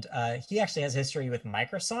hand, he actually has history with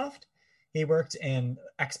Microsoft. He worked in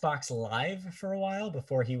Xbox Live for a while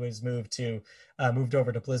before he was moved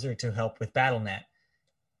over to Blizzard to help with Battle.net.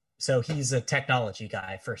 So he's a technology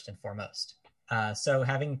guy first and foremost. So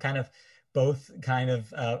having kind of both kind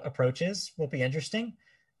of approaches will be interesting.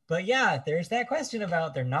 But yeah, there's that question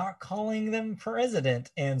about they're not calling them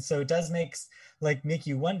president. And so it does make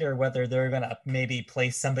you wonder whether they're going to maybe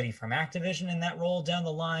place somebody from Activision in that role down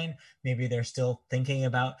the line. Maybe they're still thinking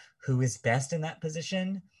about who is best in that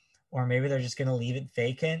position. Or maybe they're just going to leave it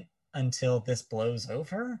vacant until this blows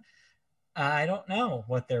over. I don't know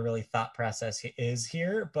what their really thought process is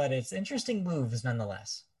here, but it's interesting moves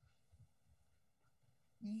nonetheless.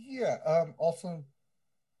 Yeah. Also,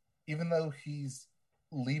 even though he's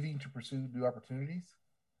leaving to pursue new opportunities,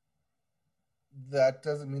 that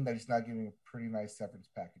doesn't mean that he's not getting a pretty nice severance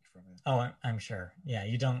package from it. Oh, I'm sure. Yeah,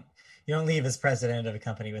 you don't leave as president of a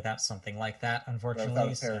company without something like that, unfortunately.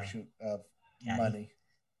 Without a parachute of money.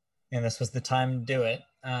 And this was the time to do it.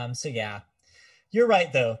 So yeah, you're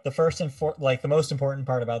right though. The most important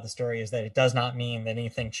part about the story is that it does not mean that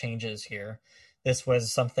anything changes here. This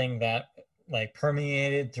was something that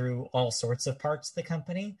permeated through all sorts of parts of the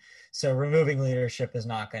company. So removing leadership is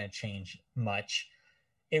not going to change much.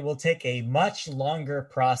 It will take a much longer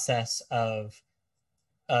process of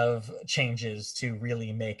changes to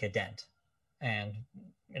really make a dent. And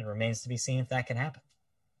it remains to be seen if that can happen.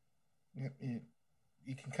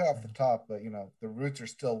 You can cut off the top, but the roots are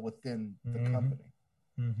still within the company.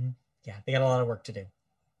 Mm-hmm. Yeah, they got a lot of work to do.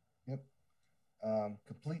 Yep.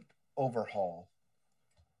 Complete overhaul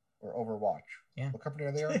or Overwatch. Yeah. What company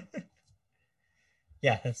are they on?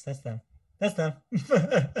 Yeah, that's them. That's them.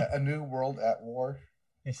 A New World at War.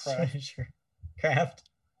 Sure. Craft.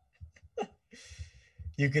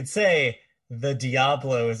 You could say the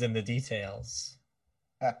Diablo is in the details.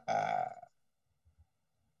 Okay,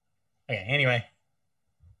 anyway.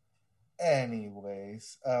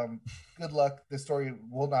 Anyways, good luck. This story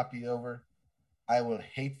will not be over. I would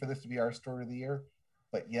hate for this to be our story of the year,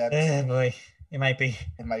 but yet, boy, it might be.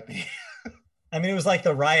 It might be. I mean, it was like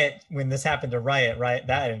the Riot when this happened to Riot, right?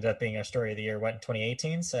 That ended up being our story of the year. What, in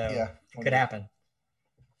 2018? So yeah, it could happen.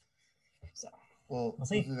 So we'll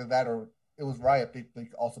see. It was either that or it was Riot,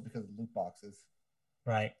 also because of loot boxes.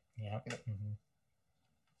 Right. Yeah. Mm-hmm.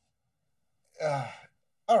 Uh,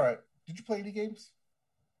 all right. Did you play any games?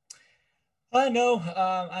 No,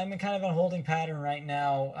 I'm in kind of a holding pattern right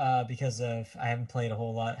now because of I haven't had a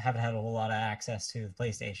whole lot of access to the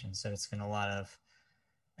PlayStation, so it's been a lot of.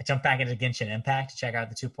 I jumped back into Genshin Impact to check out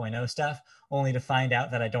the 2.0 stuff, only to find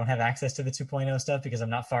out that I don't have access to the 2.0 stuff because I'm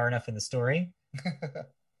not far enough in the story.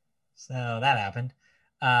 So that happened.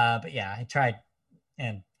 But yeah, I tried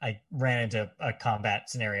and I ran into a combat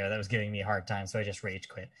scenario that was giving me a hard time, so I just rage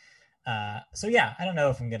quit. So yeah, I don't know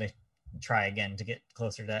if I'm gonna try again to get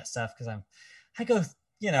closer to that stuff because I go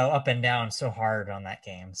up and down so hard on that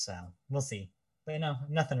game. So we'll see. But no,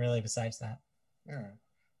 nothing really besides that. Yeah.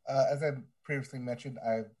 As I previously mentioned,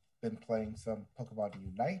 I've been playing some Pokemon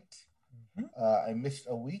Unite. Mhm. I missed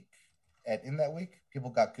a week, and in that week, people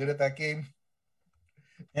got good at that game.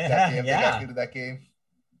 Yeah, Goddamn, they got yeah. good at that game.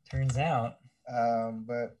 Turns out.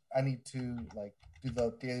 But I need to like do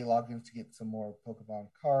the daily logins to get some more Pokemon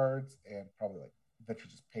cards, and probably like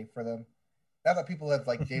eventually just pay for them. Now that people have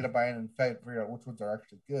like data buying and figure out which ones are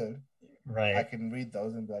actually good, I Right. can read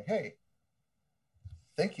those and be like, "Hey,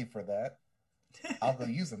 thank you for that. I'll go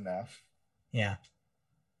use them now." Yeah.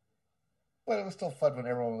 But it was still fun when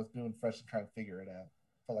everyone was doing fresh and trying to figure it out.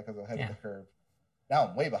 Felt like I was ahead of Yeah. the curve. Now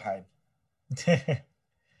I'm way behind.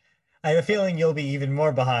 I have a But feeling you'll be even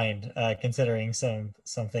more behind, considering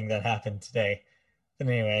something that happened today. But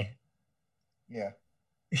anyway, yeah,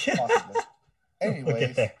 possibly. we'll get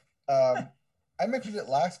Anyways, there. um, I mentioned it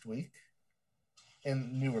last week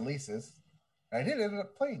in new releases. I did end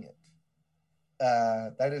up playing it.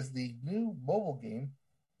 That is the new mobile game,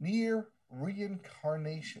 Near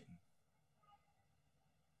Reincarnation.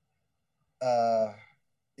 Uh,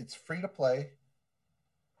 it's free to play,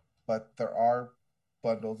 but there are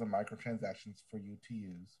bundles and microtransactions for you to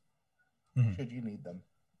use Mhm. should you need them,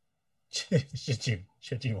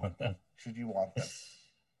 Should you want them? should you want them.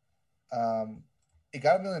 Um, it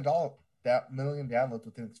got $1 million downloads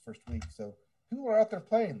within its first week, so people are out there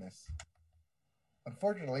playing this.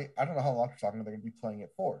 Unfortunately, I don't know how long they're going to be playing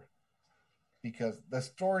it for because the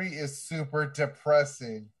story is super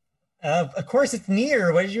depressing. Of course, it's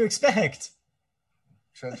near. What did you expect?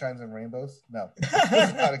 Sunshines and rainbows? No, I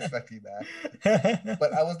was not expecting that.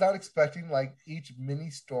 But I was not expecting like each mini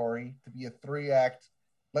story to be a 3 act.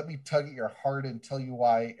 Let me tug at your heart and tell you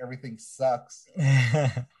why everything sucks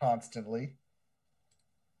constantly.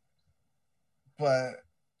 But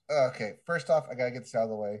okay, first off, I gotta get this out of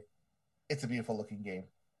the way. It's a beautiful looking game,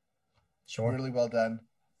 Sure. really well done,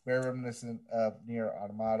 very reminiscent of Nier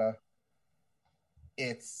Automata.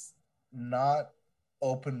 It's not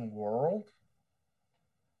open world,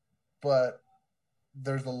 but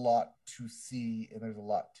there's a lot to see and there's a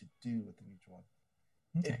lot to do within each one.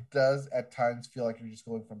 Okay. It does at times feel like you're just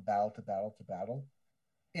going from battle to battle to battle,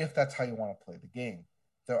 if that's how you want to play the game.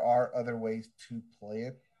 There are other ways to play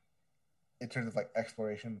it in terms of like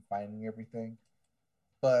exploration and finding everything.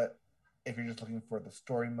 But if you're just looking for the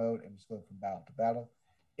story mode and just going from battle to battle,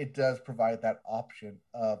 it does provide that option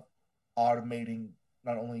of automating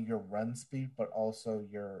not only your run speed but also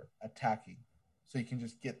your attacking. So you can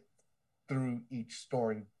just get through each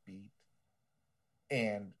story beat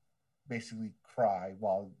and basically cry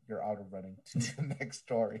while you're out of running to the next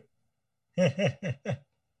story.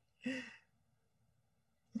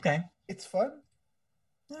 Okay. It's fun.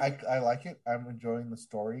 All I, right. I like it. I'm enjoying the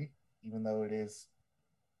story, even though it is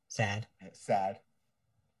Sad. sad.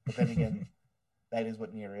 But then again, that is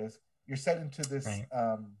what Nier is. You're set into this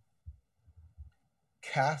Right.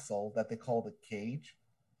 castle that they call the cage.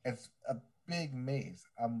 It's a big maze.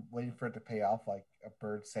 I'm waiting for it to pay off, like a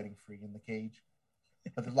bird setting free in the cage.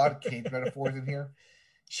 But there's a lot of cage metaphors in here.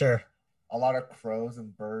 Sure. A lot of crows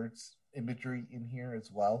and birds imagery in here as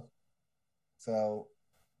well. So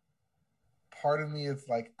part of me is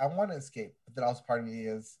like, I want to escape, but then also part of me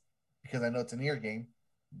is because I know it's an ear game.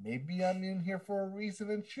 Maybe I'm in here for a reason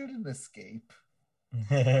and shouldn't escape.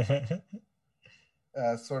 Sort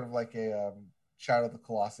of like a Shadow of the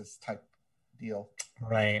Colossus type deal,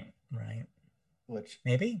 Right. Right. which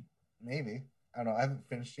Maybe. maybe I don't know. I haven't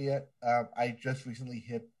finished it yet. I just recently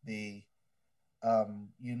hit the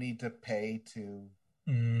you need to pay to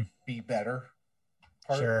Mm, be better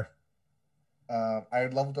part. sure. I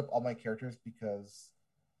leveled up all my characters because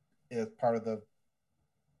it's part of the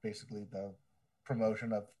basically the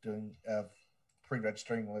promotion of doing of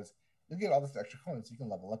pre-registering was you get all this extra coins so you can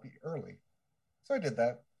level up early. So I did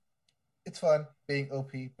that. It's fun being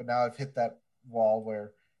OP, but now I've hit that wall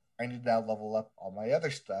where I need to now level up all my other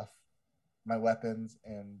stuff, my weapons,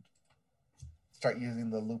 and start using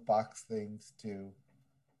the loot box things to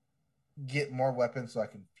get more weapons so I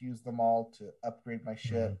can fuse them all to upgrade my Mm,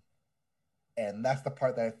 shit. And that's the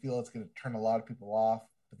part that I feel is going to turn a lot of people off.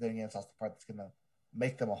 But then again, it's also the part that's going to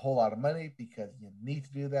make them a whole lot of money because you need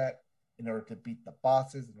to do that in order to beat the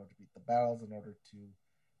bosses, in order to beat the battles, in order to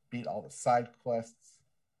beat all the side quests.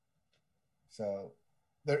 So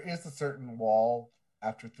there is a certain wall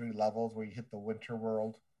after 3 levels where you hit the winter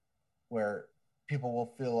world where people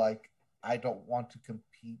will feel like, I don't want to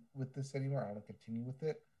compete with this anymore. I want to continue with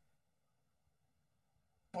it.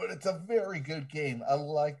 But it's a very good game. I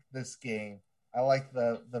like this game. I like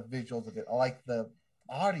the visuals of it. I like the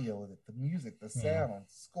audio of it, the music, the sound,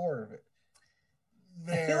 score of it.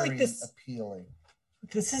 Very I feel like appealing.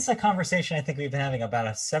 This is a conversation I think we've been having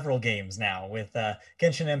about several games now with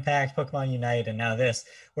Genshin Impact, Pokemon Unite, and now this,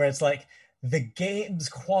 where it's like the game's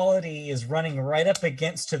quality is running right up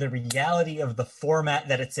against to the reality of the format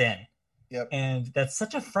that it's in. Yep. And that's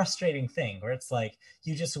such a frustrating thing where it's like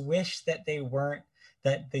you just wish that they weren't,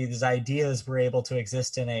 that these ideas were able to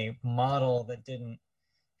exist in a model that didn't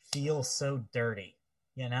feel so dirty,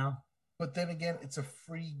 you know? But then again, it's a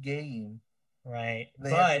free game. Right.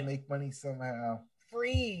 They have to make money somehow.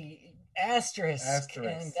 Free asterisk.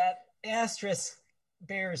 And that asterisk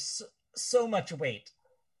bears so much weight.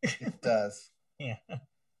 It does. Yeah.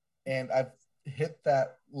 And I've hit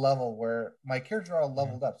that level where my characters are all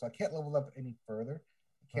leveled up, so I can't level up any further.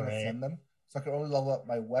 I can't ascend them, so I can only level up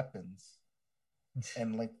my weapons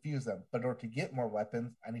and like fuse them. But in order to get more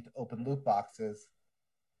weapons, I need to open loot boxes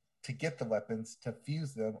to get the weapons, to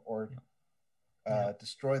fuse them or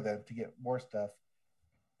destroy them to get more stuff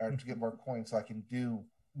or to get more coins, so I can do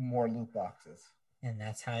more loot boxes. And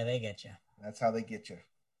that's how they get you. That's how they get you.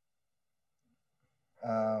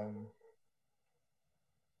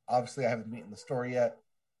 Obviously, I haven't beaten the story yet,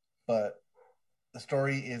 but the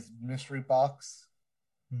story is mystery box,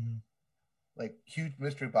 like huge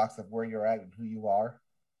mystery box of where you're at and who you are.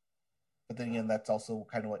 But then again, that's also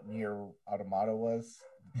kind of what Nier Automata was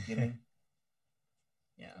at the beginning.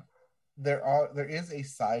 Yeah, there is a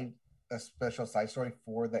special side story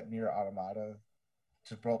for that Nier Automata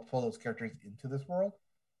to pull those characters into this world,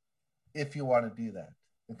 if you want to do that,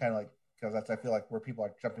 and kind of like because that's I feel like where people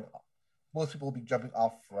are jumping off. Most people will be jumping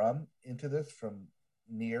off into this from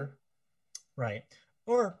Nier. Right.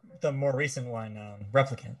 Or the more recent one,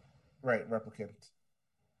 Replicant. Right, Replicant.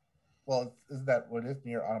 Well, isn't that what it is?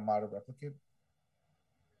 Nier Automata Replicant?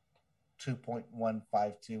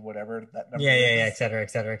 2.152, whatever that number is. Yeah, et cetera, et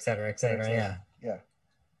cetera, et cetera, et cetera, yeah.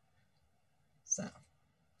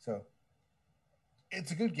 So,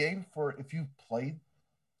 it's a good game for if you've played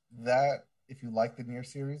that, if you like the Nier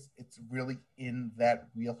series, it's really in that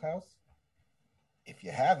wheelhouse. If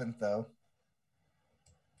you haven't, though,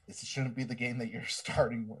 this shouldn't be the game that you're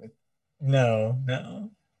starting with. No.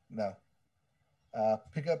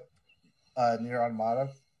 Pick up Nier Automata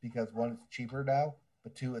because one, it's cheaper now,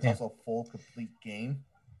 but two, it's also a full, complete game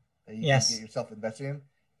that you can get yourself invested in,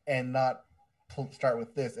 and not start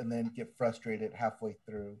with this and then get frustrated halfway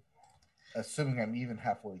through, assuming I'm even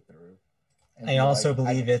halfway through. I also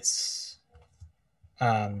believe it's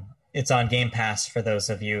on Game Pass for those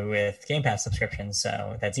of you with Game Pass subscriptions,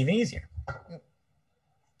 so that's even easier. Yep.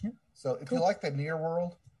 So if you like the Nier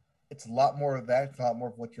world, it's a lot more of that. It's a lot more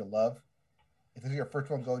of what you love. If this is your first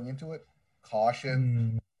one going into it,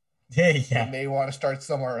 caution. You may want to start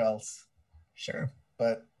somewhere else. Sure.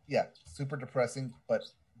 But yeah, super depressing, but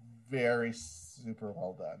very super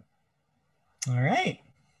well done. All right.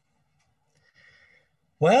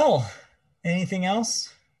 Well, anything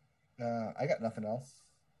else? I got nothing else.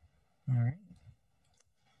 All right.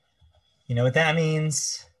 You know what that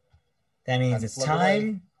means? That means it's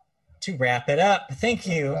time to wrap it up. Thank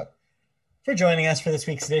you for joining us for this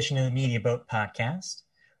week's edition of the Media Boat Podcast.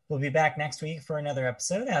 We'll be back next week for another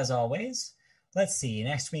episode, as always. Let's see.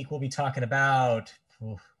 Next week, we'll be talking about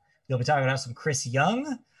some Chris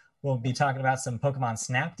Young. We'll be talking about some Pokemon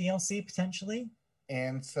Snap DLC, potentially.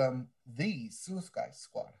 And some The Suicide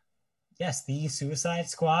Squad. Yes, The Suicide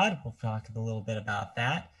Squad. We'll talk a little bit about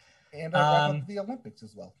that. And wrap up the Olympics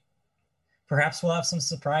as well. Perhaps we'll have some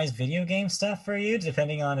surprise video game stuff for you,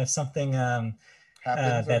 depending on if something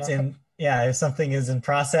happens if something is in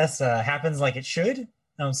process, happens like it should.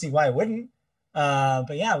 I don't see why it wouldn't.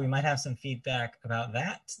 But yeah, we might have some feedback about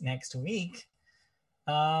that next week.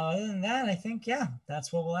 Other than that, I think,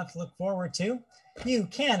 that's what we'll have to look forward to. You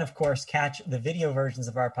can, of course, catch the video versions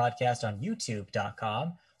of our podcast on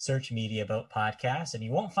youtube.com. Search Media Boat Podcast, and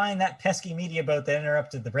you won't find that pesky Media Boat that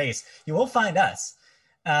interrupted the race. You will find us,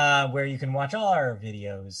 where you can watch all our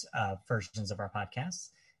videos, versions of our podcasts.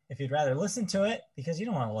 If you'd rather listen to it because you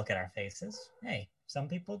don't want to look at our faces, hey, some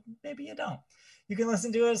people, maybe you don't. You can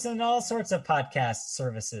listen to us on all sorts of podcast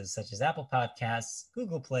services such as Apple Podcasts,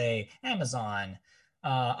 Google Play, Amazon,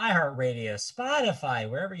 iHeartRadio, Spotify,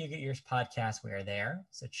 wherever you get your podcasts, we're there.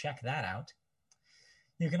 So check that out.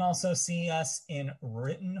 You can also see us in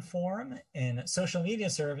written form in social media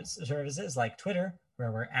services like Twitter,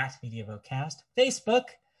 where we're at MediaBoatCast, Facebook,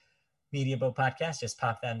 MediaBoat Podcast. Just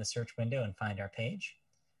pop that in the search window and find our page.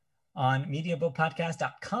 On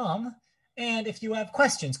MediaBoatPodcast.com. And if you have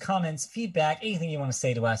questions, comments, feedback, anything you want to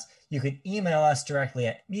say to us, you could email us directly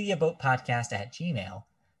at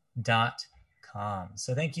MediaBoatPodcast@gmail.com.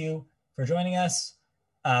 So thank you for joining us.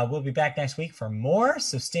 We'll be back next week for more,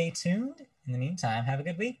 so stay tuned. In the meantime, have a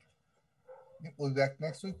good week. We'll be back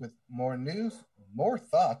next week with more news, more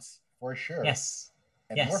thoughts, for sure. Yes.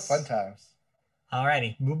 And more fun times. All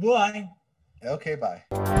righty. Bye-bye. Okay, bye.